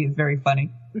struck me as very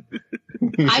funny.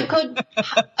 Given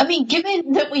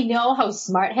that we know how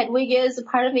smart Hedwig is, a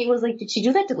part of me was like, did she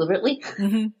do that deliberately?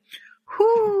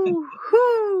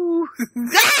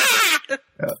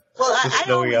 Well, I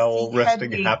Snowy Owl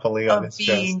resting happily on his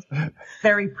chest.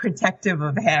 Very protective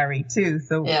of Harry too.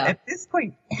 So at this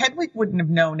point, Hedwig wouldn't have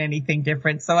known anything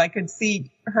different. So I could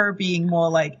see her being more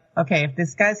like, okay, if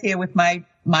this guy's here with my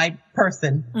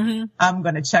person, I'm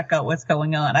going to check out what's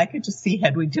going on. I could just see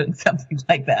Hedwig doing something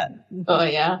like that. Oh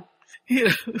yeah.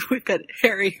 We've got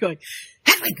Harry going,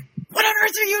 Hedwig, what on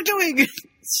earth are you doing?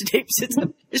 Snape sits up.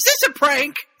 Is this a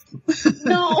prank?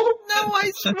 No,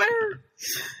 I swear.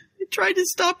 I tried to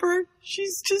stop her.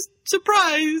 She's just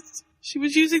surprised. She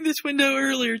was using this window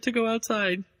earlier to go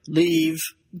outside. Leave.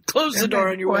 Close the door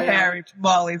on your way. Harry,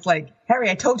 Molly's like, Harry,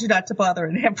 I told you not to bother.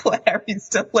 And poor Harry's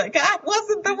still like, I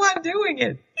wasn't the one doing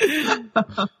it.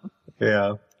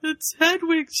 Yeah. It's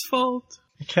Hedwig's fault.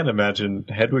 I can't imagine.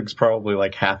 Hedwig's probably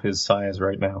like half his size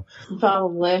right now.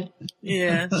 Probably.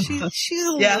 Yeah, she's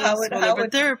a little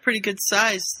but they're a pretty good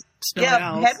size snowy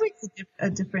owls. Hedwig's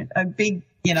a big,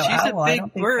 owl. I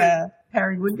don't think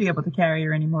Harry would be able to carry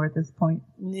her anymore at this point.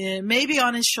 Yeah, maybe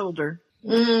on his shoulder.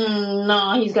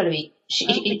 No, he's got to be.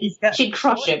 She'd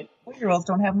crush him. 4-year-olds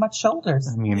don't have much shoulders.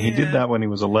 I mean, he did that when he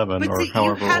was 11, or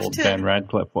however old Ben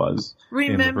Radcliffe was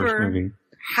in the first movie.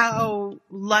 How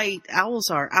light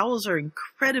owls are. Owls are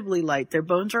incredibly light. Their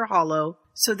bones are hollow,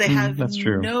 so they have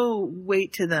no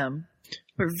weight to them,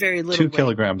 or very little 2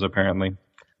 kilograms, apparently.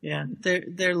 Yeah,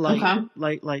 they're light,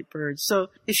 light birds. So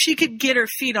if she could get her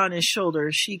feet on his shoulder,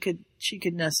 she could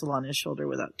nestle on his shoulder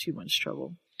without too much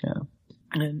trouble. Yeah.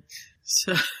 And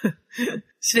so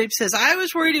Snape says, I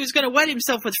was worried he was going to wet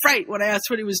himself with fright when I asked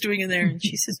what he was doing in there. And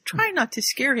she says, try not to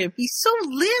scare him. He's so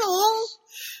little.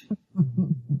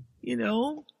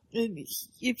 And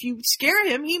if you scare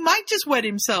him, he might just wet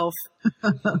himself.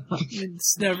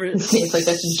 It's never. Seems like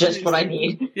that's just what I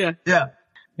need. Yeah.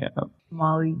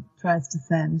 Molly tries to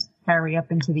send Harry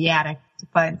up into the attic to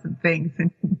find some things,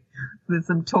 and there's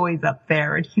some toys up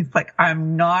there, and he's like,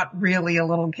 I'm not really a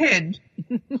little kid.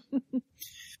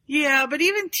 Yeah, but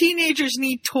even teenagers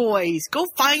need toys. Go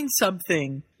find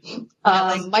something.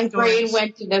 My brain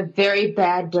went in a very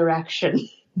bad direction.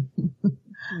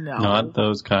 No. Not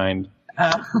those kind.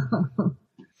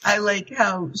 I like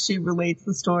how she relates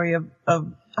the story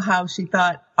of how she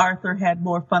thought Arthur had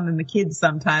more fun than the kids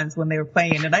sometimes when they were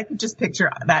playing. And I could just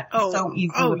picture that so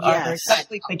easily with Arthur,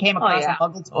 especially if they came across a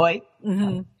Muggle toy.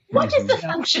 Mm-hmm. What is the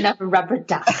function of a rubber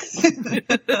duck?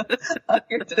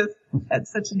 Arthur just had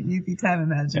such an easy time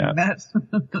imagining that.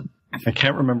 I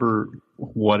can't remember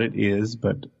what it is,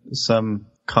 but some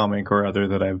comic or other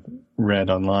that I've read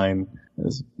online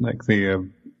is like the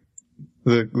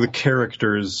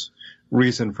character's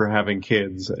reason for having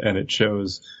kids, and it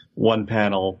shows one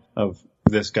panel of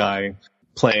this guy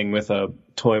playing with a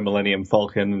toy Millennium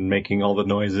Falcon and making all the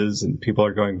noises, and people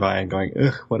are going by and going,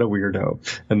 ugh, what a weirdo.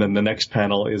 And then the next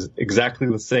panel is exactly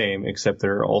the same, except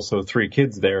there are also 3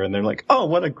 kids there, and they're like, oh,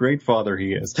 what a great father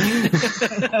he is.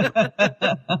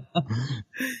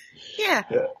 Yeah.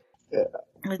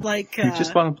 Like, you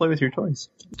just want to play with your toys.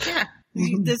 Yeah.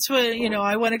 That's what,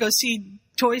 I want to go see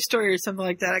Toy Story or something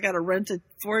like that. I got to rent a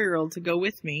 4-year-old to go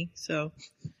with me. So.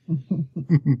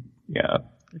 Yeah.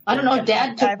 I don't know,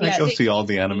 Dad. I go see all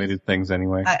the animated things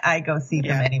anyway. I go see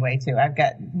them anyway too. I've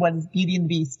got Beauty and the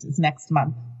Beast is next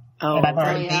month. Oh, and I've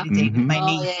already made a date with my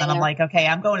niece, and I'm like, okay,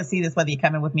 I'm going to see this whether you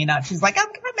come in with me or not. She's like, I'm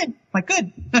coming. I'm like,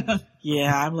 good.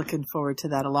 Yeah, I'm looking forward to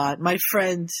that a lot. My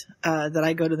friend that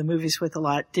I go to the movies with a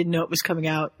lot didn't know it was coming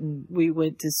out, and we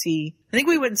went to see. I think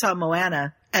we went and saw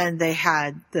Moana, and they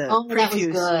had the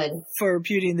previews for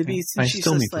Beauty and the Beast, and she's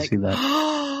just like,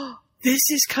 "Oh, this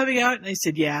is coming out!" And I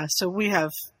said, "Yeah." So we have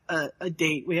a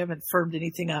date. We haven't firmed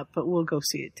anything up, but we'll go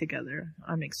see it together.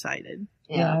 I'm excited.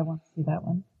 Yeah, I want to see that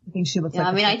one. I think she looks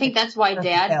like I think that's why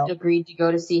Dad agreed to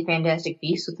go to see Fantastic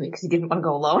Beasts with me, because he didn't want to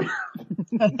go alone.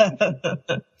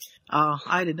 Oh,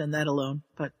 I'd have done that alone,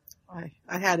 but I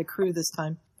had a crew this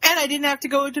time. And I didn't have to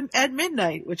go at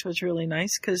midnight, which was really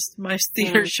nice, because my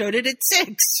theater showed it at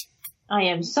 6. I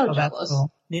am so jealous.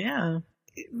 Cool. Yeah.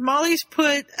 Molly's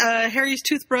put Harry's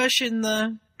toothbrush in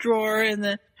the drawer and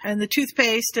the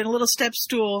toothpaste and a little step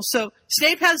stool. So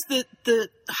Snape has the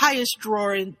highest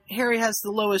drawer and Harry has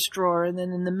the lowest drawer, and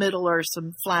then in the middle are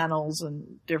some flannels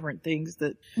and different things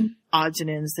odds and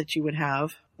ends that you would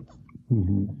have.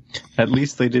 Mm-hmm. At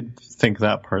least they did think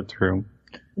that part through.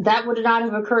 That would not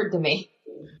have occurred to me.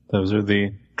 Those are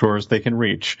the drawers they can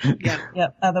reach.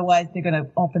 Yep. Otherwise, they're going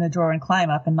to open a drawer and climb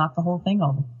up and knock the whole thing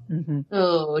over. Mm-hmm.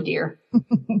 Oh dear.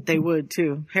 They would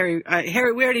too. Harry.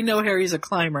 We already know Harry's a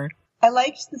climber. I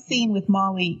liked the scene with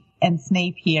Molly and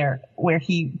Snape here, where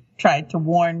he tried to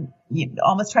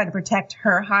almost tried to protect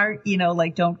her heart.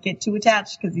 Like don't get too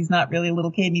attached because he's not really a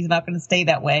little kid and he's not going to stay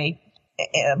that way.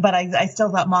 But I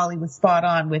still thought Molly was spot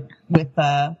on with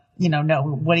no,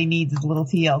 what he needs is a little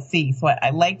TLC. So I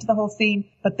liked the whole scene.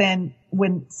 But then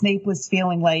when Snape was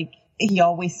feeling like he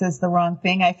always says the wrong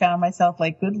thing, I found myself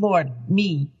like, good Lord,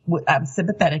 I'm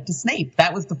sympathetic to Snape.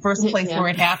 That was the first place where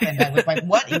it happened. I was like,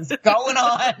 what is going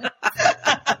on?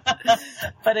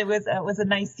 But it was a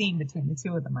nice scene between the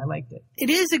two of them. I liked it. It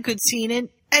is a good scene, and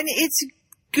it's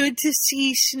good to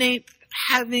see Snape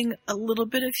having a little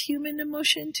bit of human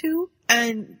emotion too.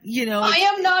 And,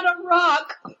 I am not a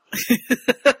rock.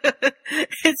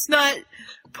 It's not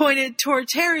pointed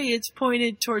towards Harry, it's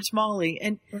pointed towards Molly.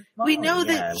 And we know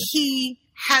that he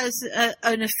has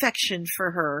an affection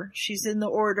for her. She's in the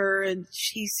order and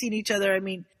she's seen each other. I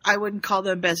mean, I wouldn't call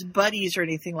them best buddies or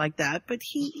anything like that, but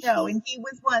he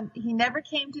was one. He never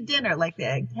came to dinner. Like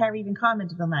Harry even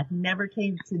commented on that. He never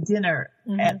came to dinner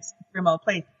at Grimmauld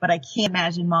Place. But I can't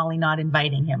imagine Molly not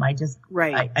inviting him. I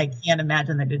can't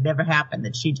imagine that it ever happened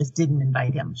that she just didn't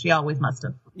invite him. She always must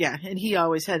have. Yeah, and he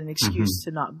always had an excuse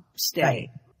to not stay. Right.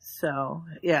 So,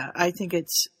 yeah, I think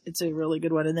it's a really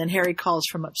good one. And then Harry calls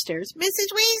from upstairs,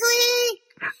 Mrs.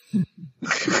 Weasley!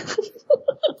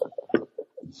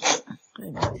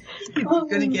 He's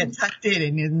going to get tucked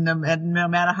in, and no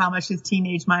matter how much his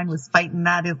teenage mind was fighting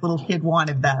that, his little kid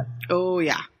wanted that. Oh,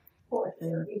 yeah.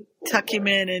 Tuck him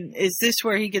in, and is this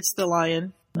where he gets the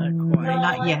lion?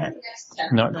 Not yet.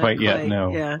 Not quite yet,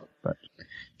 no. Yeah. But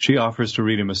she offers to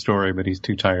read him a story, but he's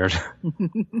too tired.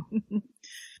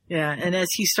 Yeah, and as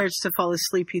he starts to fall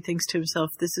asleep, he thinks to himself,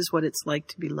 this is what it's like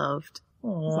to be loved.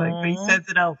 Like he says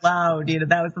it out loud.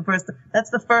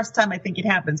 That's the first time I think it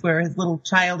happens where his little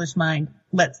childish mind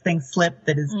lets things slip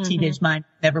that his teenage mind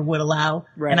never would allow.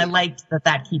 Right. And I liked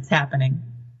that keeps happening.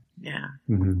 Yeah.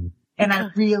 Mm-hmm. And I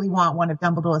really want one of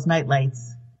Dumbledore's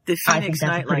nightlights. The Phoenix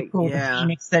nightlight. Cool. Yeah. The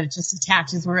Phoenix that it just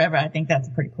attaches wherever. I think that's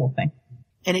a pretty cool thing.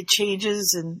 And it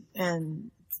changes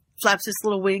and flaps its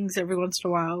little wings every once in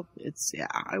a while.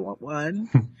 I want one.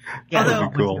 Although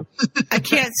cool. I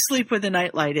can't sleep with a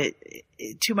nightlight.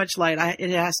 Too much light. It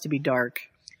has to be dark.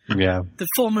 Yeah. The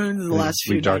full moon of the last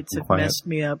few nights have messed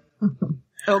me up.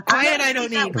 Quiet I don't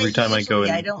need. Every time I go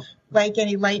in. I don't like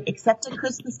any light except at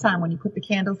Christmas time when you put the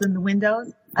candles in the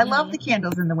windows. I love the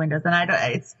candles in the windows, and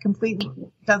it's completely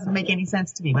doesn't make any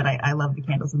sense to me, but I love the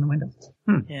candles in the windows.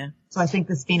 Yeah. So I think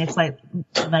this Phoenix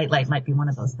nightlight might be one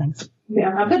of those things.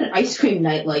 Yeah, I've got an ice cream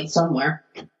nightlight somewhere.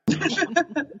 No,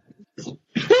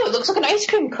 it looks like an ice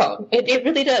cream cone. It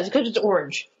really does, because it's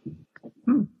orange.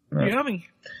 Yummy.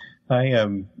 I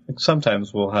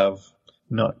sometimes will have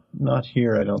not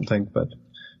here, I don't think, but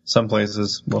some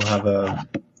places will have a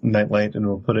nightlight and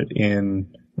we'll put it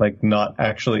in, like, not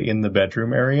actually in the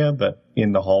bedroom area, but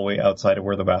in the hallway outside of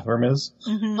where the bathroom is.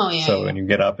 Mm-hmm. Oh, yeah. So when you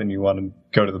get up and you want to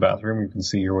go to the bathroom, you can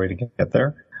see your way to get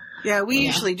there. Yeah, we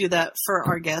usually do that for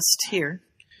our guests here.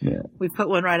 Yeah. We put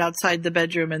one right outside the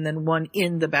bedroom and then one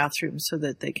in the bathroom so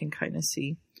that they can kind of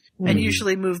see. And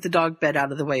usually move the dog bed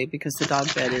out of the way because the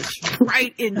dog bed is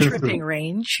right in tripping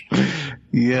range.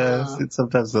 Yes, it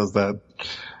sometimes does that.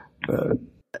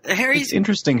 Harry's it's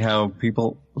interesting how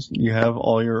you have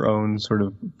all your own sort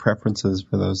of preferences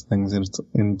for those things, and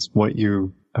it's what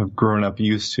you have grown up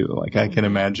used to. Like, I can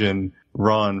imagine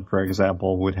Ron, for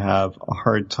example, would have a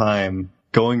hard time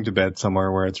going to bed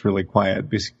somewhere where it's really quiet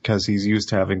because he's used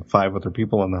to having 5 other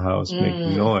people in the house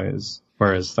making noise.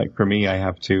 Whereas, like, for me, I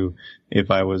have to,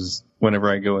 whenever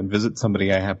I go and visit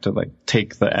somebody, I have to, like,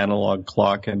 take the analog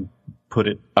clock and put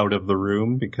it out of the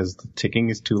room because the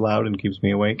ticking is too loud and keeps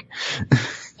me awake.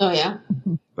 Oh, yeah?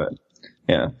 But,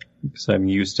 yeah, because I'm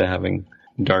used to having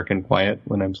dark and quiet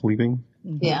when I'm sleeping.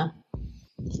 Yeah.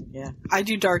 Yeah. I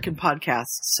do dark in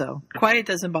podcasts, so quiet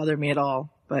doesn't bother me at all,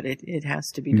 but it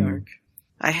has to be dark.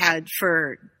 I had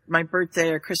for my birthday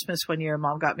or Christmas one year,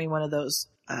 Mom got me one of those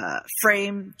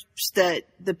frames that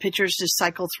the pictures just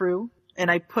cycle through,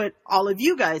 and I put all of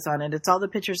you guys on it. It's all the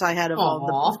pictures I had of all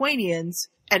the Lithuanians,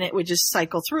 and it would just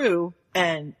cycle through,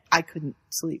 and I couldn't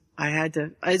sleep. I had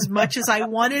to, as much as I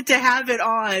wanted to have it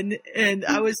on, and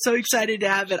I was so excited to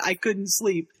have it, I couldn't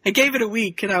sleep. I gave it a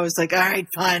week, and I was like, all right,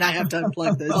 fine, I have to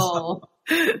unplug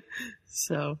this.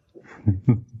 So,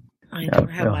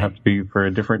 it'll have to be for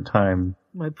a different time.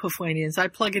 My Puffwanians. I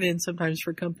plug it in sometimes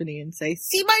for company and say,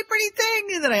 see my pretty thing,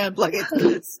 and then I unplug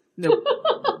it. Nope.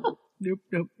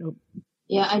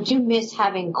 Yeah, I do miss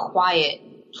having quiet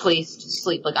place to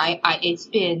sleep. Like it's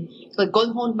been like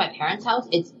going home to my parents' house.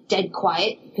 It's dead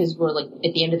quiet because we're like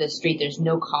at the end of the street. There's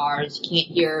no cars. You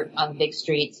can't hear on big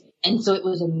streets. And so it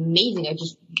was amazing. I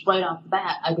just right off the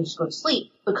bat, I could just go to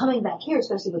sleep. But coming back here,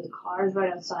 especially with the cars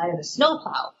right outside and the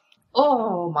snowplow.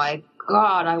 Oh my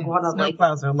God, I want to like.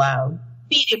 Snowplows are loud.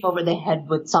 Beat him over the head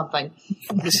with something.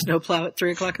 The snowplow at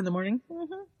 3:00 in the morning?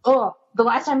 Mm-hmm. Oh, the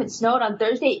last time it snowed on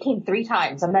Thursday, it came 3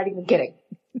 times. I'm not even kidding.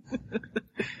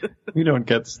 We don't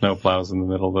get snowplows in the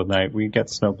middle of the night. We get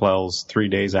snowplows 3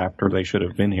 days after they should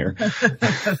have been here.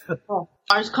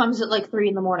 Ours comes at like 3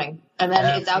 in the morning, and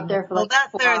then it's out there for like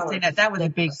that 4 Thursday hours. night, that was a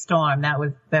big storm. That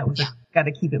was got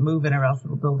to keep it moving, or else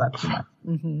it'll build up too much.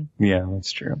 Mm-hmm. Yeah,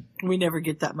 that's true. We never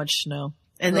get that much snow.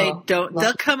 And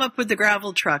they'll come up with the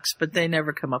gravel trucks, but they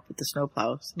never come up with the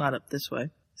snowplows. Not up this way.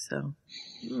 So,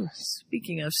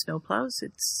 speaking of snowplows,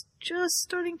 it's just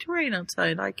starting to rain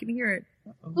outside. I can hear it.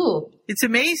 Ooh. It's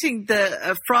amazing.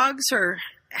 The frogs are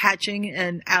hatching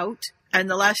and out. And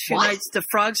the last few nights, the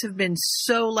frogs have been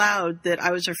so loud that I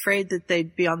was afraid that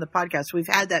they'd be on the podcast. We've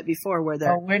had that before where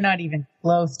they're... Oh, we're not even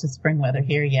close to spring weather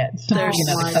here yet. They're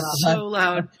so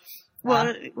loud.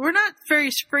 Well, we're not very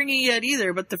springy yet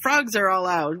either, but the frogs are all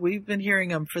out. We've been hearing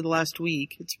them for the last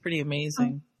week. It's pretty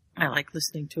amazing. I like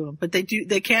listening to them, but they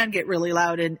can get really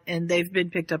loud, and they've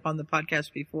been picked up on the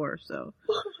podcast before. So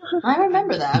I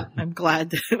remember that. I'm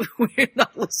glad that we're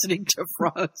not listening to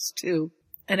frogs too.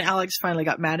 And Alex finally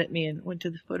got mad at me and went to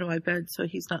the foot of my bed, so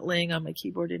he's not laying on my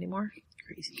keyboard anymore.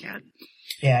 Crazy cat.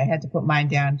 Yeah, I had to put mine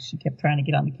down. She kept trying to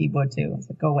get on the keyboard too. I was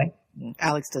like, go away.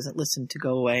 Alex doesn't listen to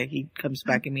go away. He comes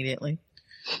back immediately.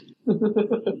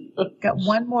 Got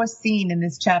one more scene in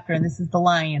this chapter, and this is the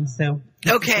lion. So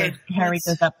okay, Harry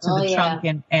goes up to the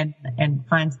trunk and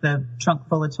finds the trunk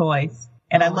full of toys.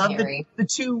 And I love the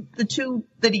two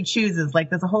that he chooses. Like,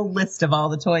 there's a whole list of all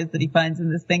the toys that he finds in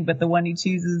this thing, but the one he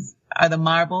chooses are the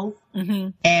marbles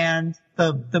and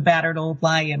the battered old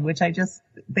lion, which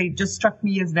they just struck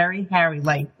me as very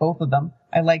Harry-like, both of them.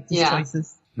 I liked his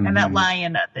choices. Mm-hmm. And that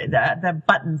lion, the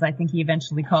buttons, I think he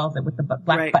eventually calls it, with the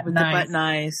black button eyes. Button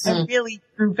eyes. I really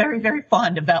grew very, very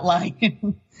fond of that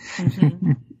lion.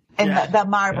 And the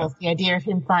marbles, the idea of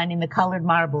him finding the colored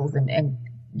marbles and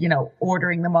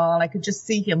ordering them all. I could just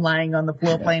see him lying on the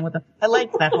floor playing with them. I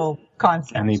liked that whole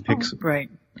concept. And he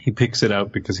picks it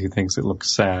out because he thinks it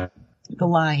looks sad. The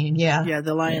lion, yeah. Yeah,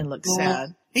 the lion looks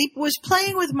sad. He was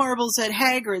playing with marbles at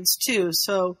Hagrid's too,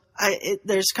 so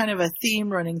there's kind of a theme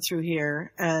running through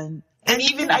here. And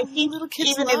even I think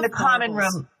even in the common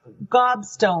room,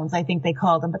 gobstones, I think they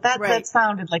called them, but that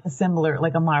sounded like a similar,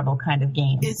 like a marble kind of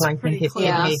game. It's so I think it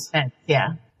made sense.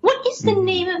 Yeah. What is the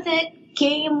name of that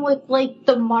game with like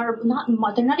the marble?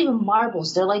 They're not even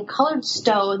marbles. They're like colored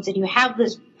stones, and you have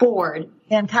this board.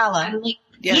 Ancala.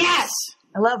 Yes.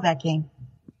 I love that game.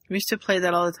 We used to play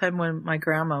that all the time when my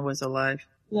grandma was alive.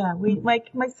 Yeah,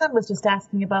 my son was just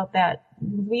asking about that.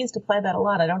 We used to play that a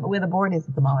lot. I don't know where the board is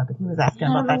at the moment, but he was asking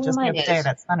about that just the other day.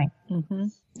 That's funny. Mm-hmm.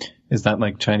 Is that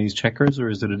like Chinese checkers, or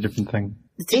is it a different thing?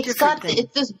 It's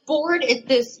this board. It's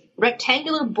this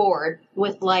rectangular board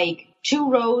with like 2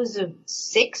 rows of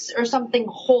 6 or something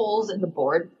holes in the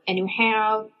board, and you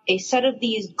have a set of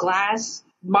these glass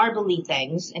marbly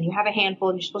things, and you have a handful,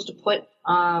 and you're supposed to put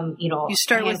You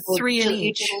start with 3 in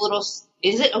each.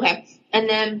 Is it? Okay. And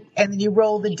then you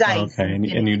roll the dice. Okay,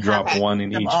 and you drop 1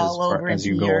 in each as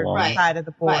you go along. Side of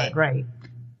the board, right.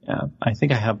 Yeah, I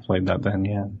think I have played that then,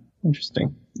 yeah.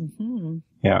 Interesting. Mm-hmm.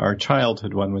 Yeah, our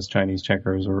childhood one was Chinese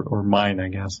checkers, or mine, I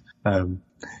guess.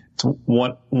 It's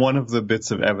one of the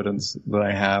bits of evidence that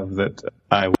I have that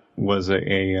I was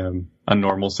a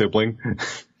normal sibling.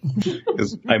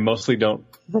 Because I mostly don't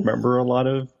remember a lot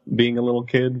of being a little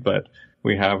kid, but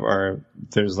we have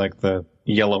there's like the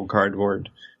yellow cardboard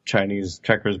Chinese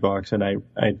checkers box, and I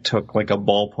took like a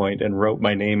ballpoint and wrote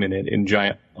my name in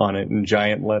giant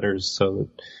letters so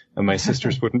that my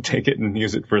sisters wouldn't take it and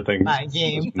use it for things. My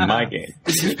game. My game.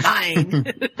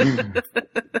 Mine.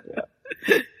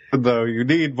 Yeah. Though you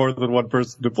need more than one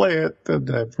person to play it, and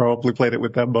I probably played it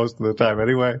with them most of the time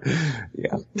anyway.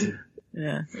 Yeah.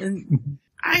 Yeah. And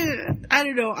I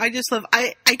don't know. I just love,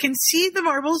 I can see the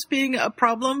marbles being a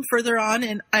problem further on,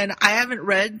 and I haven't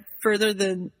read further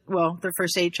than, the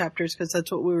first 8 chapters, because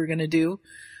that's what we were going to do.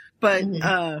 But,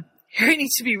 Harry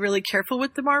needs to be really careful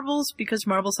with the marbles, because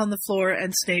marbles on the floor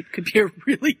and Snape could be a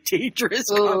really dangerous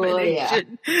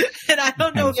combination. Yeah. And I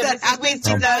don't know if that happens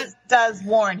or not. Does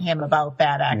warn him about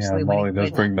that, actually. Yeah, Molly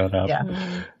does bring that up.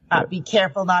 Yeah. Be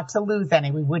careful not to lose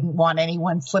any. We wouldn't want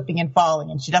anyone slipping and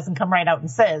falling. And she doesn't come right out and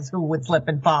says who would slip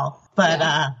and fall. But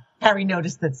Harry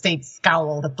noticed that Snape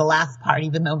scowled at the last part,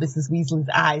 even though Mrs. Weasley's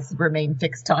eyes remained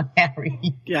fixed on Harry.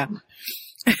 Yeah.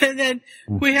 And then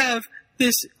we have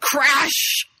this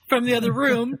crash from the other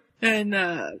room, and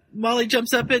Molly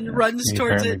jumps up and runs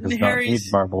towards it. And Harry's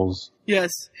marbles.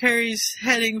 Yes, Harry's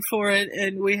heading for it,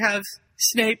 and we have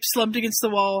Snape slumped against the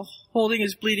wall, holding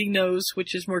his bleeding nose,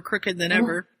 which is more crooked than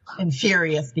ever. And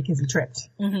furious because he tripped.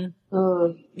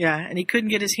 Mm-hmm. Yeah, and he couldn't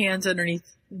get his hands underneath.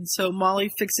 And so Molly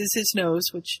fixes his nose,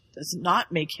 which does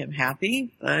not make him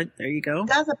happy, but there you go.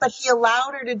 Doesn't, but he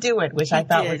allowed her to do it, which I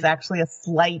thought was actually a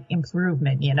slight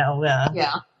improvement, Yeah.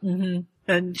 Mm-hmm.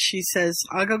 And she says,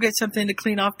 I'll go get something to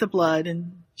clean off the blood.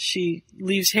 And she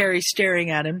leaves Harry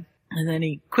staring at him. And then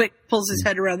he pulls his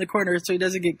head around the corner so he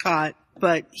doesn't get caught.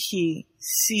 But he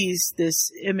sees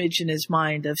this image in his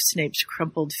mind of Snape's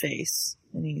crumpled face.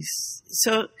 And he's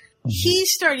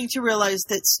starting to realize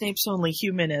that Snape's only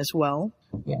human as well.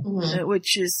 Yeah. Mm-hmm.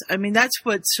 Which is, that's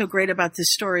what's so great about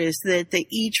this story, is that they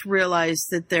each realize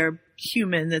that they're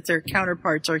human, that their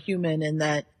counterparts are human, and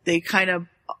that they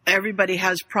everybody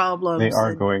has problems. They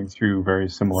are going through very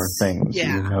similar things,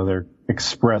 even though they're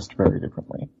expressed very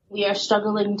differently. We are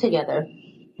struggling together.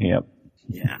 Yep.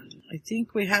 Yeah. I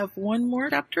think we have one more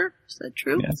chapter. Is that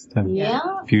true? Yes.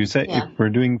 If you say if we're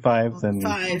doing 5, then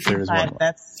 5. there's 1 more.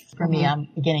 That's, for me, I'm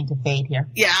beginning to fade here.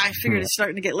 Yeah, I figured it's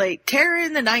starting to get late. Terror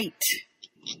in the Night.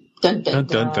 Dun, dun,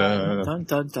 dun, Dun, dun.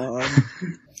 dun, dun.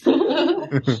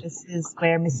 This is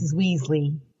where Mrs.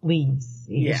 Weasley leaves.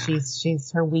 Yeah.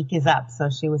 Her week is up, so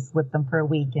she was with them for a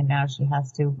week, and now she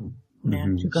has to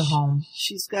go home.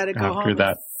 She's got to go home After that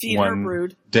and feed her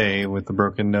brood. day with the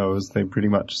broken nose, they pretty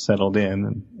much settled in,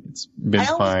 and it's been fine.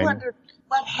 I always wondered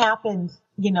what happened.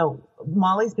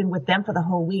 Molly's been with them for the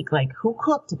whole week. Like, who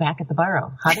cooked back at the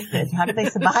Burrow? How did they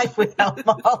survive without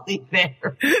Molly there?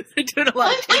 They're doing a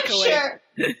lot of takeaway. Sure.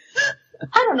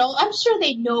 I don't know. I'm sure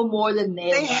they know more than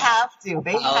they have to.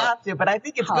 They have to. But I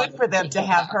think it's good for them to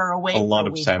have her away for a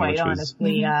week, quite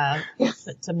honestly,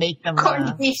 to make them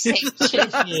corned beef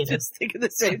sandwiches. Just thinking the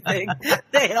same thing.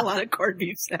 They had a lot of corned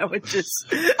beef sandwiches.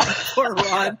 Poor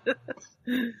Ron.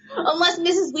 Unless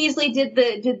Mrs. Weasley did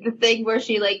the thing where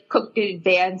she cooked in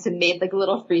advance and made a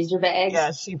little freezer bag. Yeah,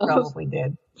 she probably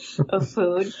did. Of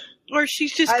food. Or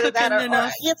she's just cooking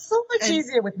enough. It's so much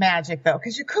easier with magic, though,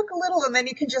 because you cook a little and then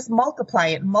you can just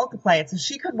multiply it. So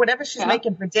she could, whatever she's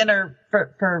making for dinner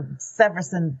for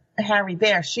Severus and Harry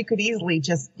there, she could easily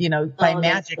just, by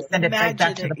magic, send it right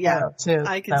back to the Burrow, too.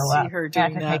 I can see her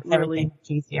doing that really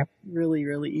easier. Really,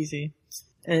 really easy.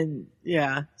 And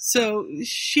so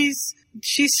she's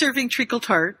serving treacle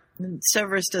tart, and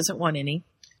Severus doesn't want any.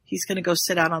 He's going to go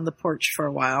sit out on the porch for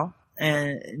a while,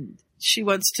 and she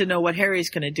wants to know what Harry's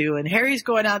going to do. And Harry's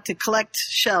going out to collect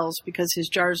shells because his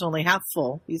jar's only half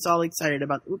full. He's all excited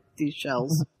about these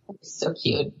shells. So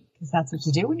cute. Because that's what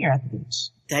you do when you're at the beach.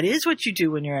 That is what you do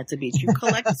when you're at the beach. You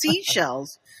collect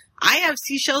seashells. I have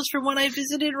seashells from when I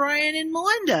visited Ryan and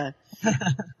Melinda.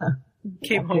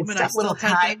 Came home and I still little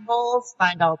had tide bowls,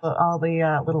 find all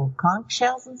the little conch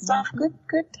shells and stuff. Good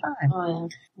time. Oh,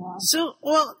 yeah. Wow. So,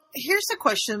 here's the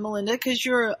question, Melinda, because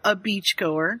you're a beach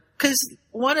goer. Because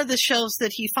one of the shells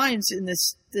that he finds in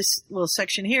this little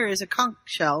section here is a conch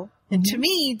shell. And to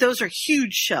me, those are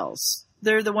huge shells.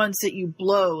 They're the ones that you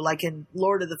blow, like in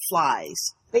Lord of the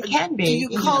Flies. They can be.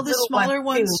 Do you call the smaller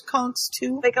ones conchs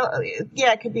too?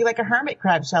 Yeah, it could be like a hermit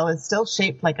crab shell. It's still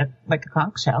shaped like a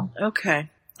conch shell. Okay.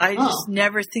 I just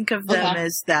never think of them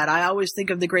as that. I always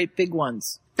think of the great big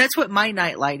ones. That's what my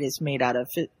nightlight is made out of.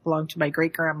 It belonged to my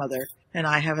great grandmother, and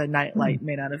I have a nightlight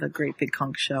made out of a great big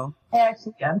conch shell.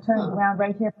 Actually, I'm turning around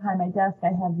right here behind my desk. I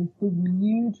have this big,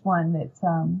 huge one that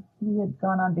we had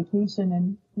gone on vacation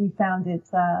and we found it.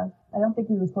 I don't think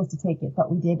we were supposed to take it, but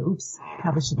we did. Oops,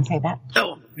 probably shouldn't say that.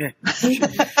 Oh, yeah.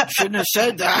 Shouldn't have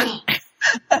said that.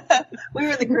 We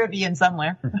were in the Caribbean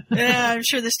somewhere. Yeah, I'm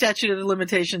sure the statute of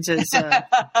limitations has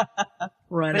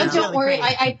run out. Don't worry,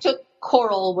 I took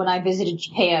coral when I visited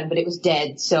Japan, but it was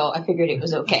dead, so I figured it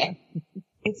was okay.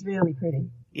 It's really pretty.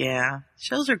 Yeah,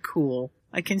 shells are cool.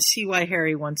 I can see why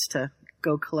Harry wants to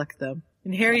go collect them.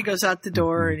 And Harry goes out the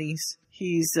door and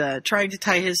he's trying to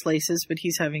tie his laces, but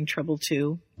he's having trouble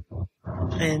too.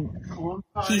 And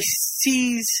he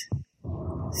sees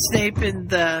Snape in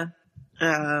the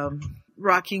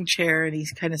rocking chair, and he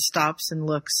kind of stops and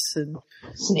looks. And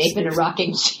Snape in a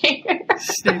rocking chair.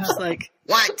 Snape's like,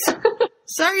 "What?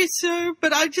 Sorry, sir,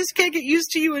 but I just can't get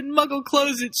used to you in Muggle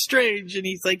clothes. It's strange." And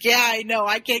he's like, "Yeah, I know.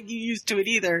 I can't get used to it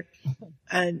either."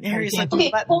 And Harry's like,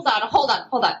 "Okay, hold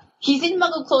on. He's in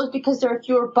Muggle clothes because there are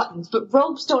fewer buttons, but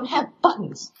robes don't have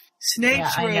buttons."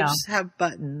 Snape's robes have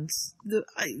buttons.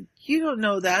 You don't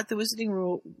know that. The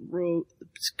Wizarding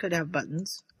robes could have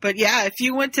buttons. But yeah, if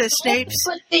you went to Snape's...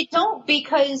 But they don't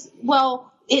because,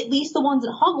 well, at least the ones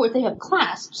at Hogwarts, they have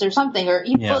clasps or something. Or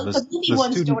the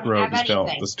student robes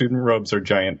don't. The student robes are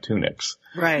giant tunics.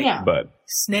 Right. Yeah. But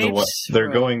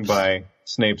they're going by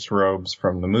Snape's robes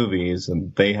from the movies,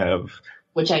 and they have...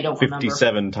 Which I don't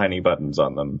 57 remember. Tiny buttons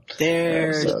on them.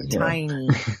 They're tiny.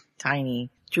 Tiny.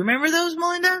 Do you remember those,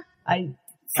 Melinda?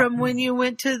 From when you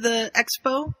went to the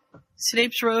expo?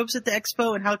 Snape's robes at the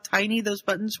expo and how tiny those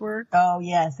buttons were? Oh,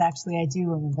 yes. Actually, I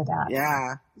do remember that.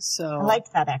 Yeah. So I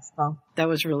liked that expo. That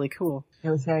was really cool. It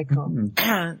was very cool.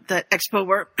 That expo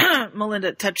where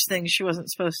Melinda touched things she wasn't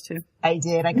supposed to. I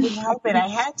did. I couldn't help it. I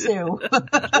had to.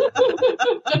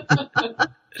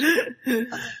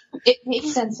 It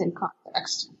makes sense in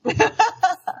context.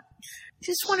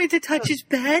 Just wanted to touch his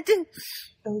bed.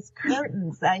 Those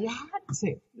curtains. You had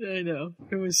to. I know.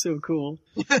 It was so cool.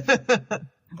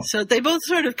 So they both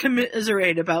sort of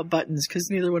commiserate about buttons because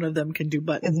neither one of them can do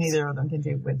buttons. Neither of them can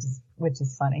do, which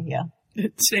is funny, yeah.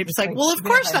 Snape's like, well, of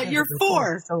course not. You're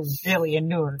 4. So really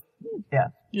inured. Yeah.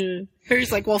 Yeah.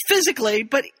 Harry's like, well, physically,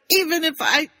 but even if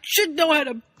I should know how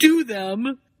to do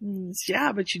them.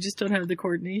 Yeah, but you just don't have the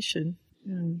coordination.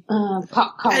 And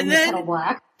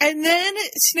then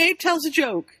Snape tells a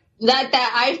joke. That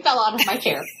I fell out of my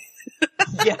chair.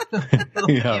 Yeah.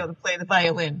 Be able to play the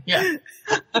violin. Yeah.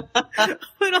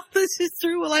 When all this is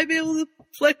through, will I be able to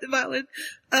play the violin?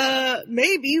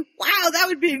 Maybe. Wow, that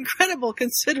would be incredible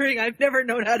considering I've never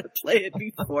known how to play it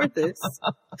before this.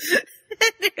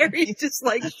 And Harry's just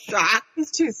like shocked.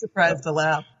 He's too surprised to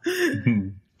laugh.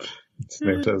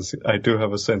 Snape does. I do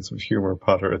have a sense of humor,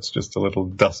 Potter. It's just a little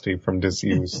dusty from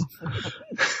disuse.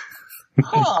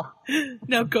 Oh.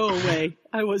 Now go away.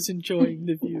 I was enjoying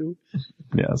the view.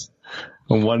 Yes.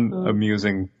 One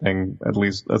amusing thing, at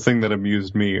least a thing that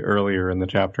amused me earlier in the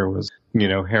chapter was,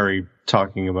 Harry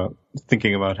thinking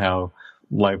about how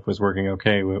life was working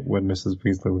okay when Mrs.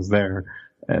 Weasley was there.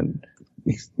 And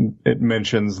it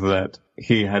mentions that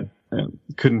he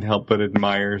couldn't help but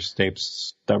admire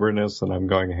Snape's stubbornness, and I'm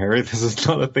going, Harry, this is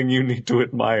not a thing you need to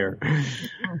admire.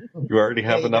 You already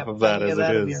have enough of that as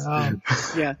it is.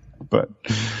 Yeah. But,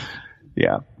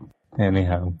 yeah.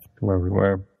 Anyhow, where we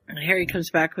were. Harry comes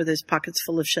back with his pockets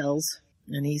full of shells,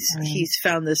 and he's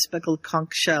found this speckled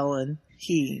conch shell, and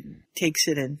he takes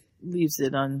it and leaves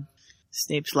it on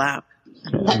Snape's lap.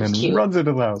 And then runs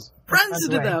into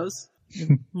the house.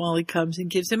 Molly comes and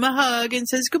gives him a hug and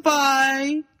says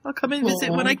goodbye. I'll come and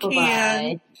visit when I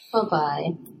can.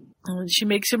 Bye-bye. And she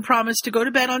makes him promise to go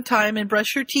to bed on time and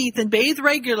brush her teeth and bathe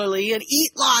regularly and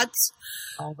eat lots.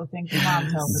 All the things Mom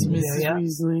tells him to do, yeah.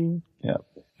 Weasley. Yeah.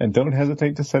 And don't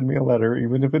hesitate to send me a letter,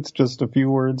 even if it's just a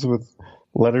few words with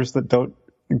letters that don't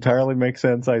entirely make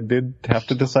sense. I did have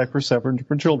to decipher Severin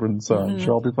for children, so I'm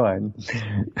sure I'll be fine.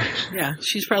 Yeah,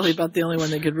 she's probably about the only one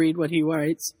that could read what he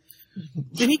writes.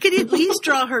 And he could at least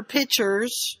draw her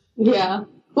pictures. Yeah.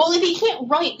 Well, if he can't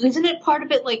write, isn't it part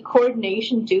of it like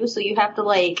coordination too? So you have to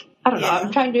I don't know,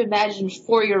 I'm trying to imagine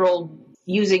 4-year-old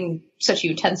using such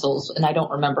utensils, and I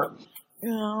don't remember.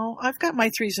 No, I've got my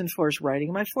 3s and 4s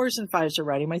writing. My 4s and 5s are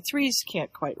writing. My 3s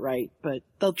can't quite write, but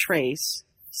they'll trace.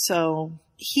 So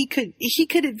he could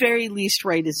at very least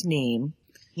write his name.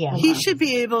 Yeah. He should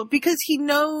be able, because he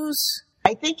knows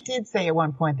I think he did say at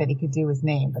one point that he could do his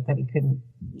name, but that he couldn't.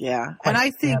 Yeah. And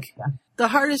I think the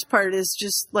hardest part is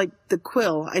just like the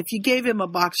quill. If you gave him a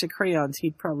box of crayons,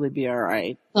 he'd probably be all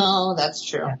right. Oh, that's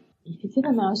true. Yeah. You could give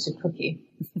a mouse a cookie.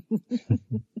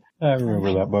 I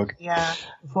remember that book. Yeah.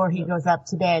 Before he goes up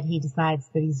to bed, he decides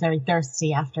that he's very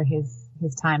thirsty after his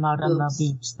time out on the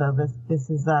beach. So this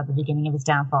is the beginning of his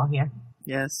downfall here.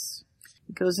 Yes.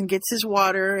 He goes and gets his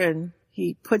water, and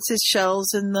he puts his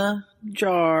shells in the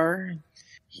jar.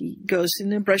 He goes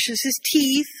in and brushes his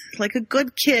teeth like a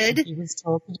good kid. He was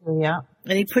told to do, yeah.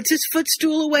 And he puts his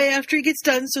footstool away after he gets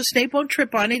done so Snape won't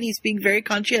trip on it. He's being very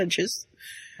conscientious.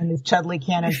 And his Chudley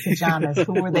Cannon pajamas.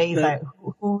 Who were they?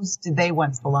 Whose did they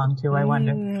once belong to, I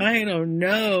wonder? I don't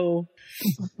know.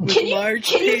 With large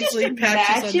can paisley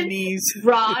patches on the knees.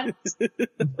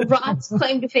 Ron's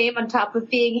claim to fame on top of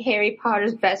being Harry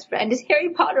Potter's best friend is Harry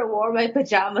Potter wore my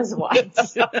pajamas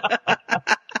once.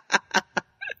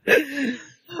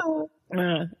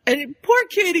 And poor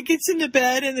kid, he gets into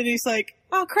bed and then he's like,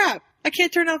 oh crap, I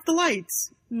can't turn off the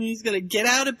lights. And he's going to get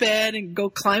out of bed and go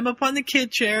climb up on the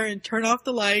kid chair and turn off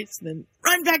the lights and then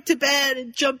run back to bed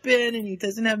and jump in, and he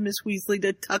doesn't have Miss Weasley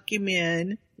to tuck him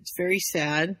in. It's very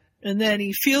sad. And then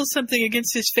he feels something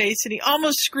against his face and he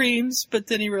almost screams, but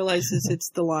then he realizes it's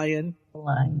the lion. The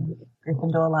lion.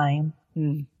 Gryffindor lion.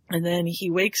 And then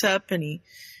he wakes up and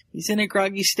he's in a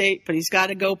groggy state, but he's got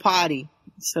to go potty.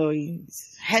 So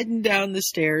he's heading down the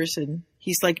stairs, and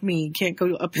he's like me. He can't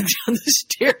go up and down the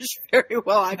stairs very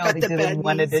well. I've got the bad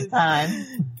one at a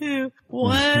time.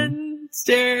 One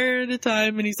stair at a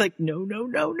time. And he's like, no,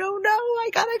 I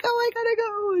gotta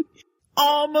go. And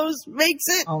almost makes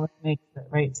it. Almost makes it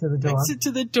right to the door. Makes it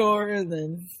to the door and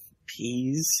then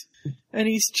pees. And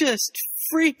he's just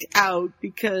freaked out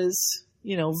because,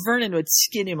 Vernon would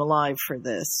skin him alive for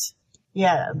this.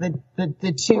 Yeah,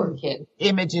 the two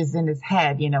images in his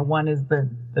head, one is the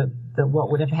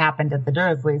what would have happened at the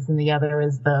Dursleys, and the other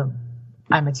is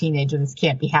I'm a teenager, this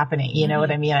can't be happening. You know what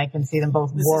I mean? I can see them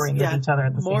both warring with each other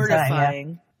at the same time.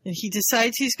 Yeah. And he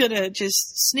decides he's gonna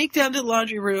just sneak down to the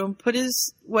laundry room, put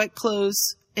his wet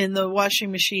clothes in the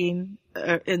washing machine,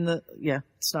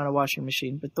 it's not a washing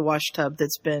machine, but the wash tub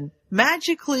that's been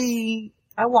magically.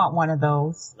 I want one of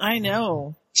those. I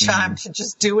know. Charm should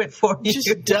just do it for you.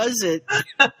 Just does it.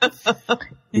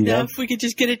 If we could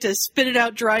just get it to spit it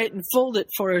out, dry it, and fold it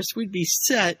for us, we'd be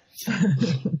set.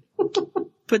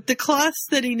 But the cloths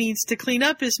that he needs to clean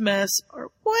up his mess are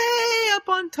way up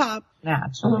on top.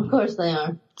 Naturally. Of course they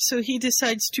are. So he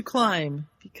decides to climb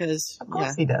because of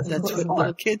course he does. That's what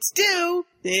little kids do.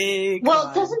 They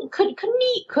climb. Couldn't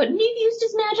he have used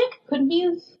his magic? Couldn't he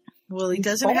have? Well, he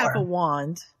doesn't have a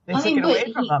wand. They took it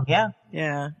away from him, yeah.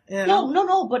 Yeah.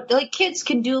 No, but kids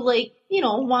can do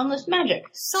wandless magic.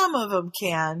 Some of them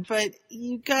can, but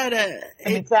you gotta.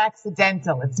 And it's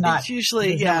accidental. It's not. It's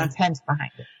usually, no intent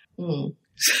behind it.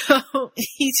 So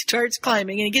he starts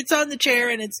climbing and he gets on the chair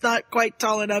and it's not quite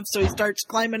tall enough, so he starts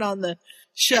climbing on the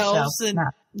shelves and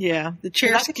the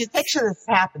chairs. I can picture this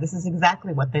happen. This is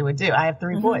exactly what they would do. I have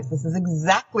 3 boys. This is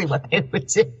exactly what they would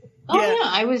do. Oh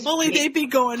yeah, they'd be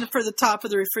going for the top of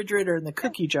the refrigerator and the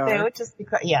cookie jar. They would just be,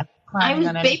 I was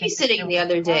babysitting the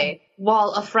other day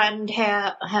while a friend's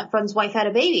wife had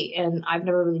a baby, and I've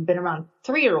never really been around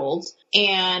 3-year-olds,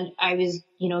 and I was,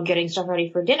 getting stuff ready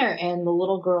for dinner, and the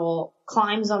little girl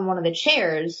climbs on one of the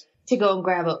chairs to go and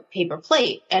grab a paper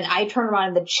plate, and I turn around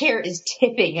and the chair is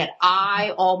tipping, and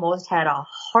I almost had a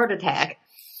heart attack.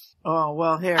 Oh,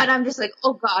 well, here. And I'm just like,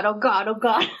 oh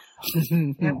God.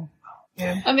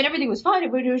 Yeah. I mean, everything was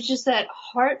fine, but it was just that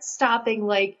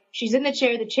heart-stopping, she's in the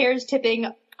chair's tipping,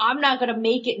 I'm not going to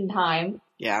make it in time.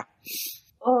 Yeah.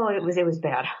 Oh, it was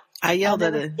bad. I yelled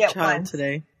at a child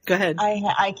today. Go ahead.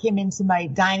 I came into my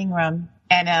dining room,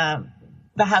 and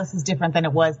the house is different than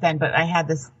it was then, but I had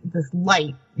this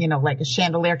light, like a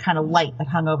chandelier kind of light that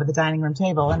hung over the dining room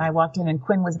table, and I walked in, and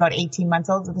Quinn was about 18 months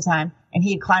old at the time, and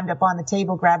he had climbed up on the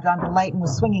table, grabbed onto the light, and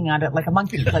was swinging on it like a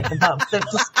monkey, like above. So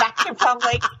distracted from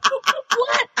what?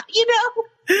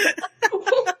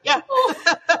 Yeah.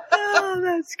 Oh,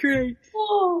 that's great.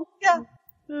 Oh, yeah.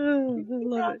 Oh, I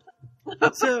love it.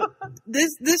 So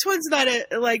this one's not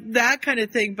that kind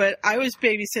of thing, but I was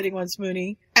babysitting once,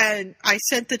 Mooney, and I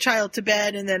sent the child to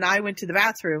bed, and then I went to the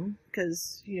bathroom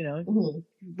because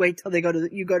wait till they go to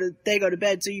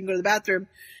bed so you can go to the bathroom.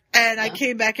 And I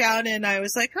came back out and I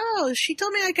was like, oh, she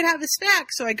told me I could have a snack.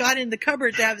 So I got in the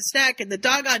cupboard to have a snack, and the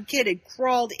doggone kid had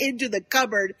crawled into the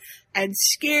cupboard and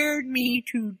scared me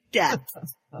to death.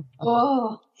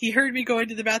 Oh. He heard me go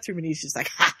into the bathroom and he's just like,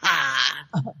 ha ha.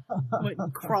 Went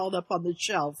and crawled up on the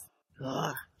shelf.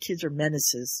 Ugh, kids are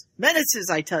menaces. Menaces,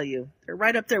 I tell you. They're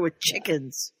right up there with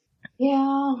chickens.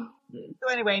 Yeah.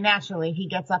 So anyway, naturally, he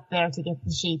gets up there to get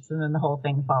the sheets, and then the whole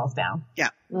thing falls down. Yeah.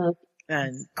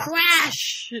 And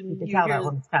crash! You can tell that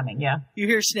one's coming, yeah. You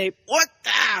hear Snape, what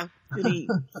the? And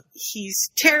he's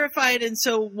terrified, and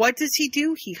so what does he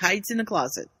do? He hides in a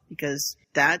closet, because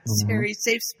that's Harry's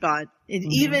safe spot. And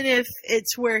even if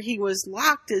it's where he was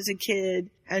locked as a kid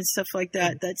and stuff like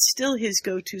that, that's still his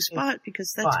go-to spot,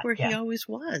 because that's where he always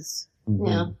was.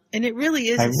 Yeah. And it really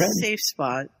is a safe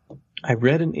spot. I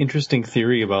read an interesting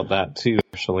theory about that too,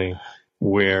 actually,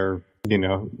 where,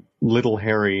 little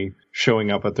Harry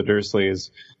showing up at the Dursleys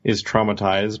is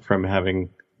traumatized from having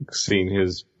seen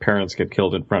his parents get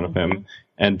killed in front of him,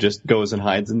 and just goes and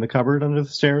hides in the cupboard under the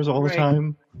stairs all the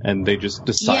time, and they just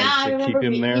decide to keep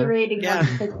him there.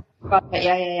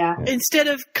 Yeah. Instead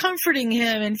of comforting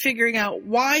him and figuring out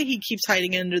why he keeps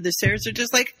hiding under the stairs, they're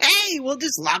just like, hey, we'll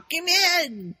just lock him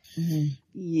in.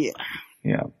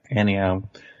 Yeah. Anyhow,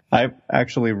 I've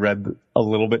actually read a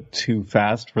little bit too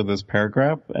fast for this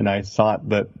paragraph, and I thought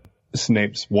that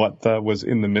Snape's was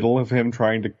in the middle of him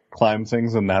trying to climb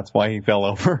things, and that's why he fell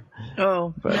over.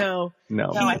 Oh, but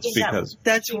no, it's because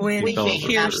that's when he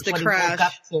hears the crash. What he woke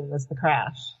up to was the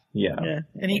crash. Yeah.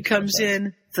 And he comes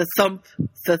in, the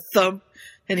thump,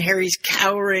 and Harry's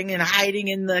cowering and hiding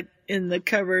in the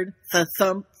cupboard. The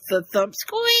thump,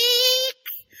 squeak,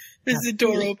 as the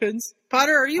door opens.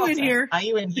 Potter, are you in here? Are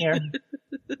you in here?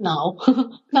 No.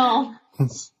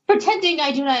 Pretending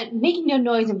I do not, making no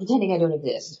noise and pretending I don't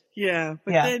exist. Yeah,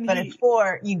 but then it's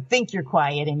for you think you're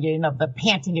quiet, and the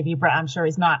panting of your breath. I'm sure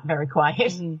he's not very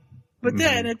quiet. But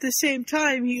then at the same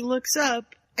time, he looks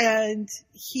up and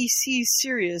he sees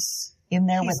Sirius in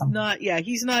there with him.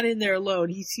 He's not in there alone.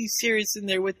 He sees Sirius in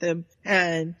there with him,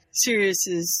 and Sirius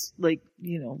is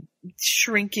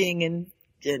shrinking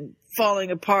and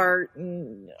falling apart,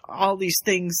 and all these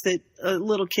things that a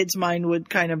little kid's mind would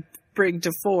kind of bring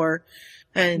to fore.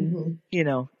 And,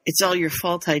 it's all your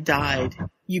fault I died.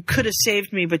 You could have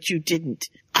saved me, but you didn't.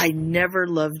 I never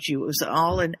loved you. It was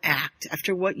all an act.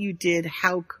 After what you did,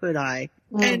 how could I?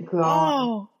 And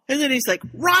then he's like,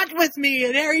 rot with me!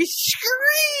 And Harry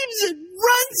screams and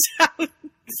runs out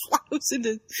and flows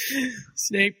into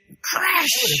Snape.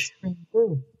 Crash!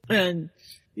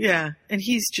 And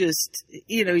he's just,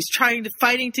 he's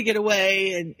fighting to get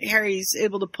away, and Harry's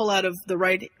able to pull out of the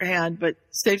right hand, but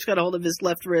Snape's got a hold of his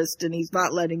left wrist, and he's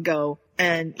not letting go.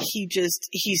 And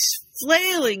he's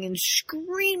flailing and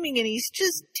screaming, and he's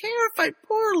just terrified.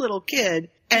 Poor little kid.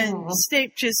 And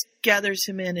Snape just gathers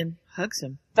him in and hugs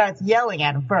him. Starts yelling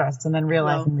at him first, and then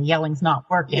realizing the yelling's not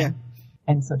working,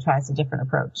 and so tries a different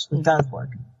approach. It does work.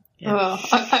 Yeah.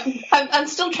 I'm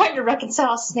still trying to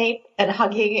reconcile Snape and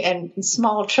hugging and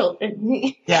small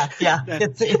children. Yeah.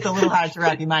 It's a little hard to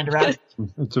wrap your mind around.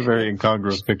 It's a very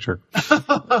incongruous picture.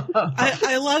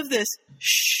 I love this.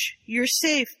 Shh, you're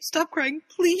safe. Stop crying,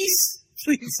 please.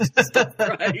 Please stop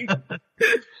crying.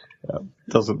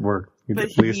 Doesn't work. He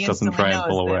at least doesn't try and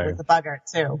pull away. With the bugger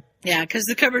too. Yeah, because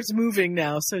the cupboard's moving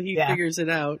now, so he figures it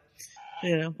out.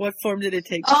 What form did it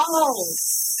take? Oh,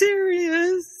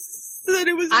 Sirius. That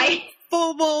it was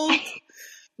full bolt.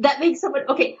 That makes someone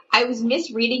okay. I was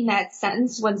misreading that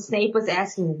sentence when Snape was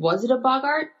asking, "Was it a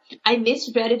Boggart?" I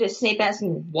misread it as Snape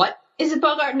asking, "What is a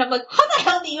Boggart?" And I'm like, "How the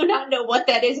hell do you not know what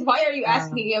that is? Why are you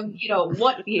asking him?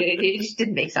 What?" It just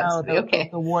didn't make sense to me. Okay,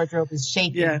 the wardrobe is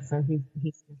shaking, so he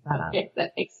that out. Okay,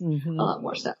 that makes a lot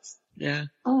more sense. Yeah.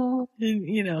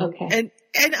 Okay.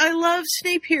 And I love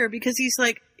Snape here because he's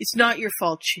like, it's not your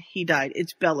fault he died.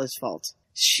 It's Bella's fault.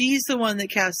 She's the one that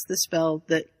cast the spell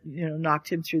that, knocked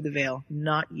him through the veil,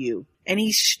 not you. And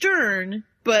he's stern,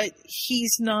 but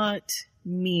he's not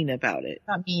mean about it.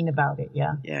 Not mean about it,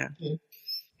 yeah. Yeah.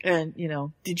 And,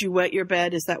 did you wet your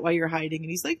bed? Is that why you're hiding? And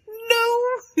he's like,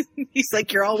 no. He's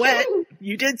like, you're all wet.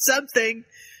 You did something.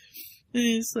 And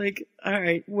he's like, all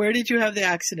right, where did you have the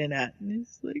accident at? And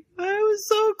he's like, I was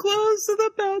so close to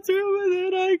the bathroom and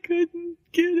then I couldn't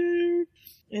get her.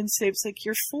 And Snape's like,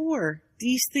 you're 4.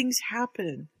 These things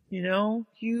happen,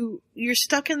 You're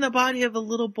stuck in the body of a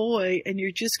little boy, and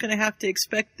you're just going to have to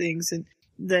expect things. And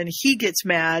then he gets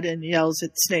mad and yells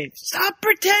at Snape, stop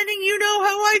pretending you know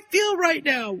how I feel right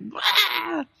now.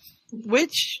 Ah!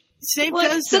 Which Snape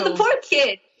does. So the poor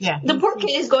kid. Yeah. The poor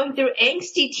kid is going through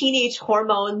angsty teenage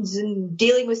hormones and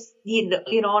dealing with,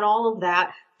 and all of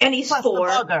that. And he's Plus 4.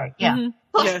 The Boggart, yeah. Mm-hmm.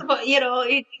 Plus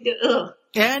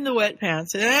and the wet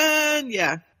pants. And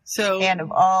and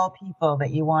of all people that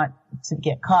you want to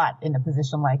get caught in a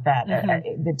position like that,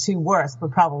 the 2 worst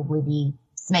would probably be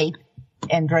Snape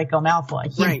and Draco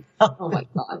Malfoy. Right. Oh my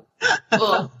God.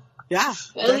 Well, yeah.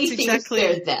 At least he was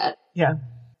spared that. Yeah.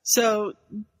 So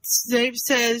Snape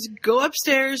says, go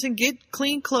upstairs and get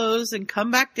clean clothes and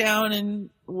come back down and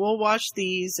we'll wash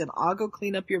these and I'll go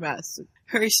clean up your mess.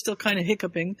 Harry's still kind of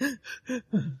hiccuping.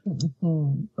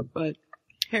 But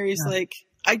Harry's like,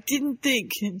 I didn't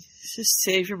think. Just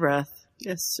save your breath.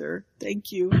 Yes, sir.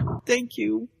 Thank you. Thank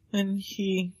you. And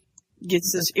he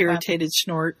gets this irritated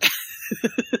snort.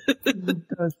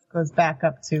 goes back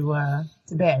up to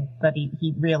bed, but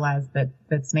he realized that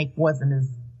Snape wasn't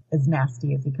as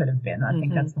nasty as he could have been. I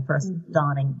think that's the first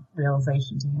dawning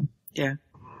realization to him. Yeah.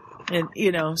 And,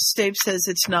 Snape says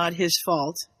it's not his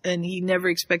fault, and he never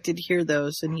expected to hear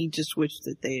those, and he just wished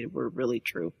that they were really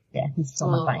true. Yeah, he's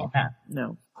still not buying that.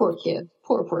 No. Poor kid.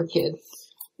 Poor kid.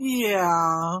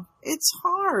 Yeah. It's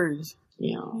hard.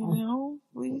 Yeah.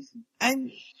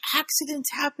 And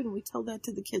accidents happen. We tell that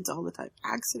to the kids all the time.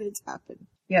 Accidents happen.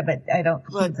 Yeah, but he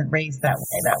wasn't raised that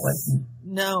way. That wasn't.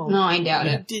 No, I doubt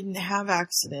it. He didn't have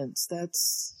accidents.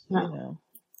 That's,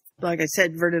 like I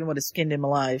said, Vernon would have skinned him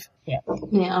alive. Yeah.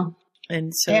 Yeah.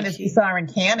 And so. And as we saw in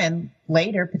canon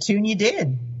later, Petunia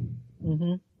did.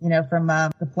 Mm-hmm. From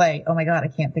the play. Oh my God, I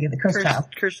can't think of the Cursed Child.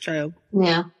 Cursed Child.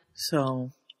 Yeah.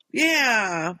 So.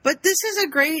 Yeah, but this is a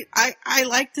great, I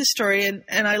like this story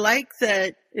and I like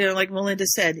that, like Melinda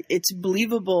said, it's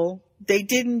believable. They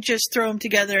didn't just throw them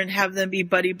together and have them be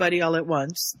buddy all at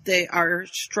once. They are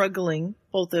struggling,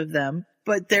 both of them,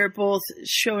 but they're both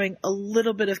showing a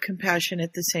little bit of compassion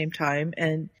at the same time.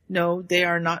 And no, they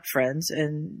are not friends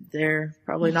and they're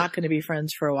probably not going to be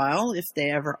friends for a while if they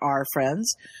ever are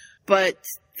friends, but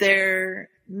they're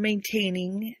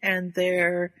maintaining and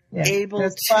they're able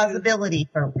There's to plausibility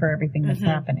for everything that's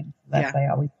happening. I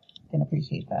always can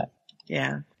appreciate that.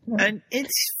 Yeah. And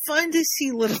it's fun to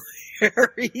see little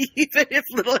Harry, even if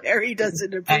little Harry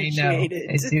doesn't appreciate it.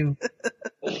 I do.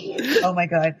 Oh my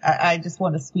God. I just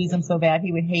want to squeeze him so bad.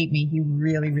 He would hate me. He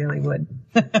really, really would.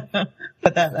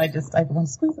 But I want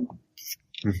to squeeze him.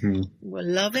 Mm-hmm. We'll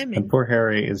love him. And poor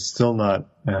Harry is still not,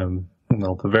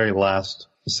 the very last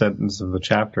sentence of the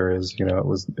chapter is,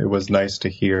 it was nice to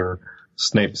hear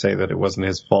Snape say that it wasn't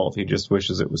his fault. He just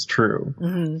wishes it was true.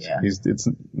 Mm-hmm. Yeah. It's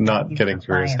not getting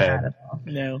through his head.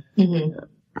 No. Mm-hmm.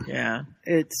 Yeah.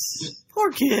 It's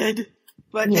poor kid.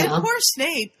 But and poor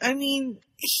Snape. I mean,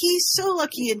 he's so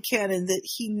lucky in canon that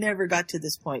he never got to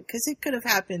this point because it could have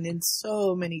happened in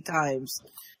so many times.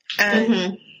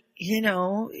 And,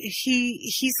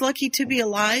 he's lucky to be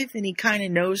alive and he kind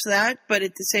of knows that. But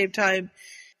at the same time,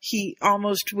 he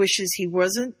almost wishes he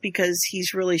wasn't because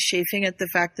he's really chafing at the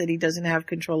fact that he doesn't have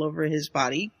control over his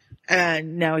body.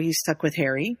 And now he's stuck with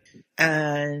Harry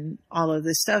and all of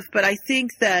this stuff. But I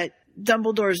think that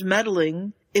Dumbledore's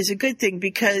meddling is a good thing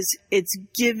because it's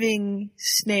giving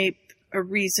Snape a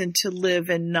reason to live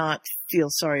and not feel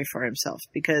sorry for himself.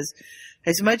 Because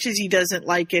as much as he doesn't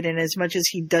like it and as much as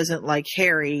he doesn't like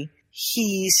Harry,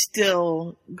 he's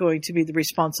still going to be the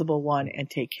responsible one and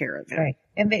take care of him. Right.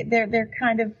 And they're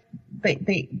kind of,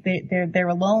 they're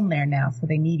alone there now, so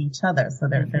they need each other. So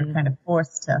they're kind of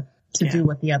forced to do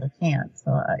what the other can't.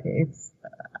 So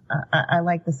I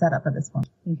like the setup of this one.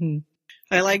 Mm-hmm.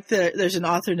 I like there's an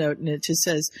author note and it just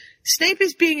says, Snape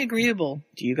is being agreeable.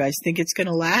 Do you guys think it's going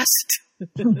to last?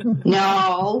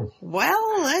 No.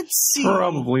 Well, let's see.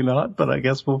 Probably not, but I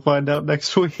guess we'll find out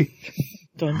next week.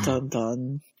 Dun, dun,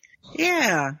 dun.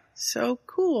 Yeah. So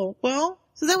cool. Well,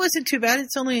 so that wasn't too bad.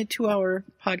 It's only a 2-hour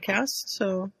podcast.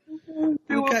 So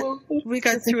we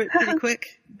got through it pretty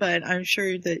quick, but I'm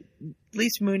sure that at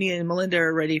least Mooney and Melinda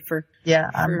are ready for. Yeah.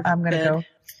 I'm going to go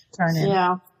turn in.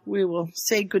 Yeah. We will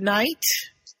say good night.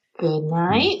 Good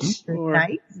night. Or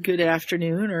good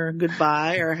afternoon or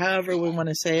goodbye or however we want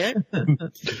to say it.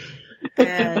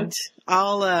 And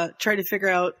I'll try to figure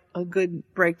out a good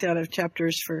breakdown of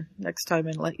chapters for next time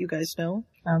and let you guys know.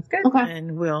 Sounds good. Okay.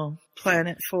 And we'll plan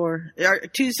it for... Are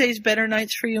Tuesdays better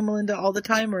nights for you, Melinda, all the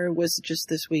time, or was it just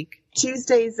this week?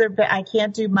 Tuesdays are I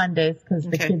can't do Mondays because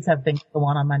the kids have things to go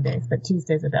on Mondays, but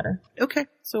Tuesdays are better. Okay.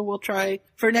 So we'll try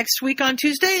for next week on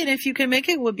Tuesday, and if you can make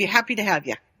it, we'll be happy to have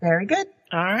you. Very good.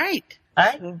 All right. All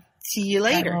right. So, see you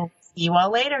later. See you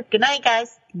all later. Good night, guys.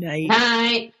 Night.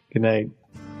 Night. Good night.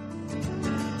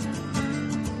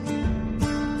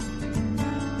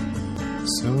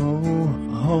 So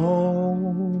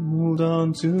hold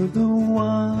on to the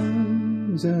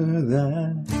wonder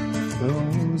that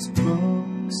those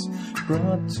books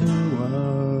brought to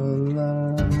our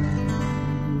lives.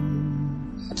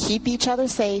 Keep each other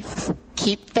safe.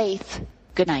 Keep faith.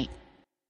 Good night.